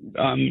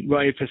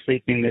right for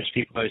sleeping, there's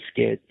people who are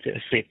scared to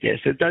sleep there.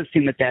 So it does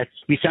seem that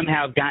we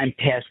somehow have gotten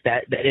past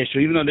that issue,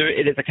 even though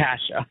it is a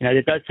kasha.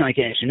 It does sound like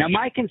an issue. Now,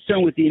 my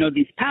concern with,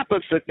 these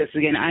pop-up sukkahs,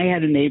 again, I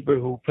had a neighbor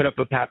who put up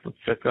a pop-up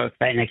sukkah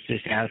right next to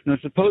his house. Now,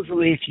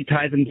 supposedly, if you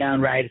tie them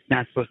down right, it's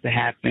not supposed to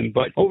happen.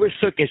 But over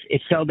sukkahs,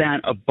 it fell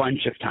down a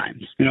bunch of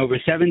times. And over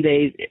 7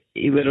 days,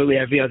 literally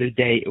every other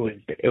day,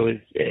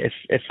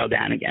 it fell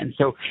down again.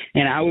 So,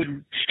 and I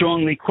would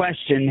strongly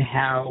question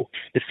how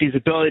the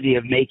feasibility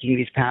of making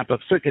these pop-up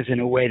sukkahs in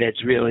a way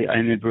that's really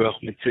a baruch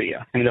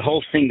mitzuya. I mean, the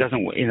whole thing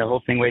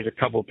weighs a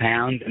couple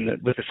pounds, and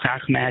with the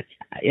schachmat,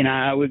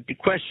 I would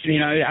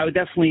question. I would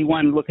definitely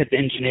want to look at the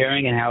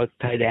engineering and how it's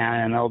tied down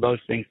and all those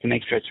things to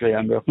make sure it's really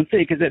baruch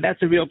mitzuya, because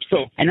that's a real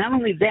psul. And not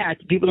only that,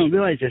 people don't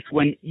realize this.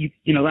 When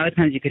a lot of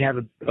times you could have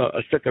a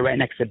sukkah right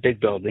next to a big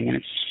building and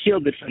it's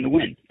shielded from the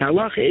wind. The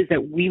halacha is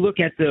that we look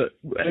at the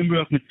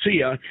baruch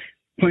mitzuya,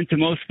 according to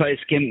most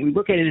Paiskim, we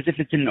look at it as if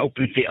it's in an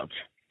open field.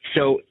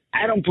 So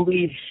I don't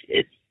believe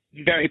it's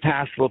very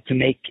possible to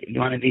make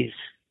one of these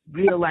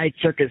real light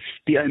sukkahs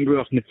be in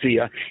baruch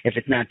mitzuya if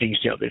it's not being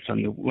shielded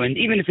from the wind,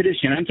 even if it is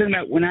shielded. I'm talking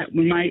about when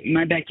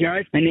my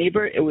backyard, my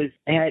neighbor,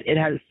 it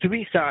had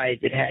 3 sides.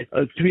 It had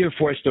 3 or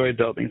 4 story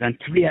buildings on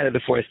 3 out of the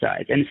 4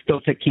 sides, and it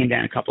still came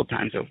down a couple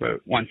times over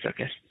one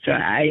sukkah. So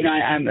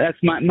that's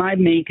my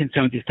main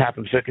concern with these type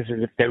of sukkahs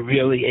is if they're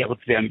really able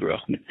to be in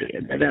baruch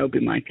mitzuya. That would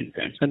be my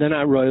concern. And then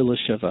at Royal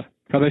Shiva.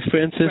 Rabbi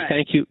Francis, right.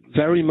 Thank you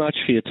very much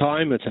for your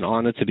time. It's an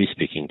honor to be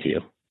speaking to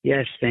you.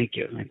 Yes, thank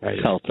you.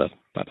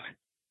 Bye-bye.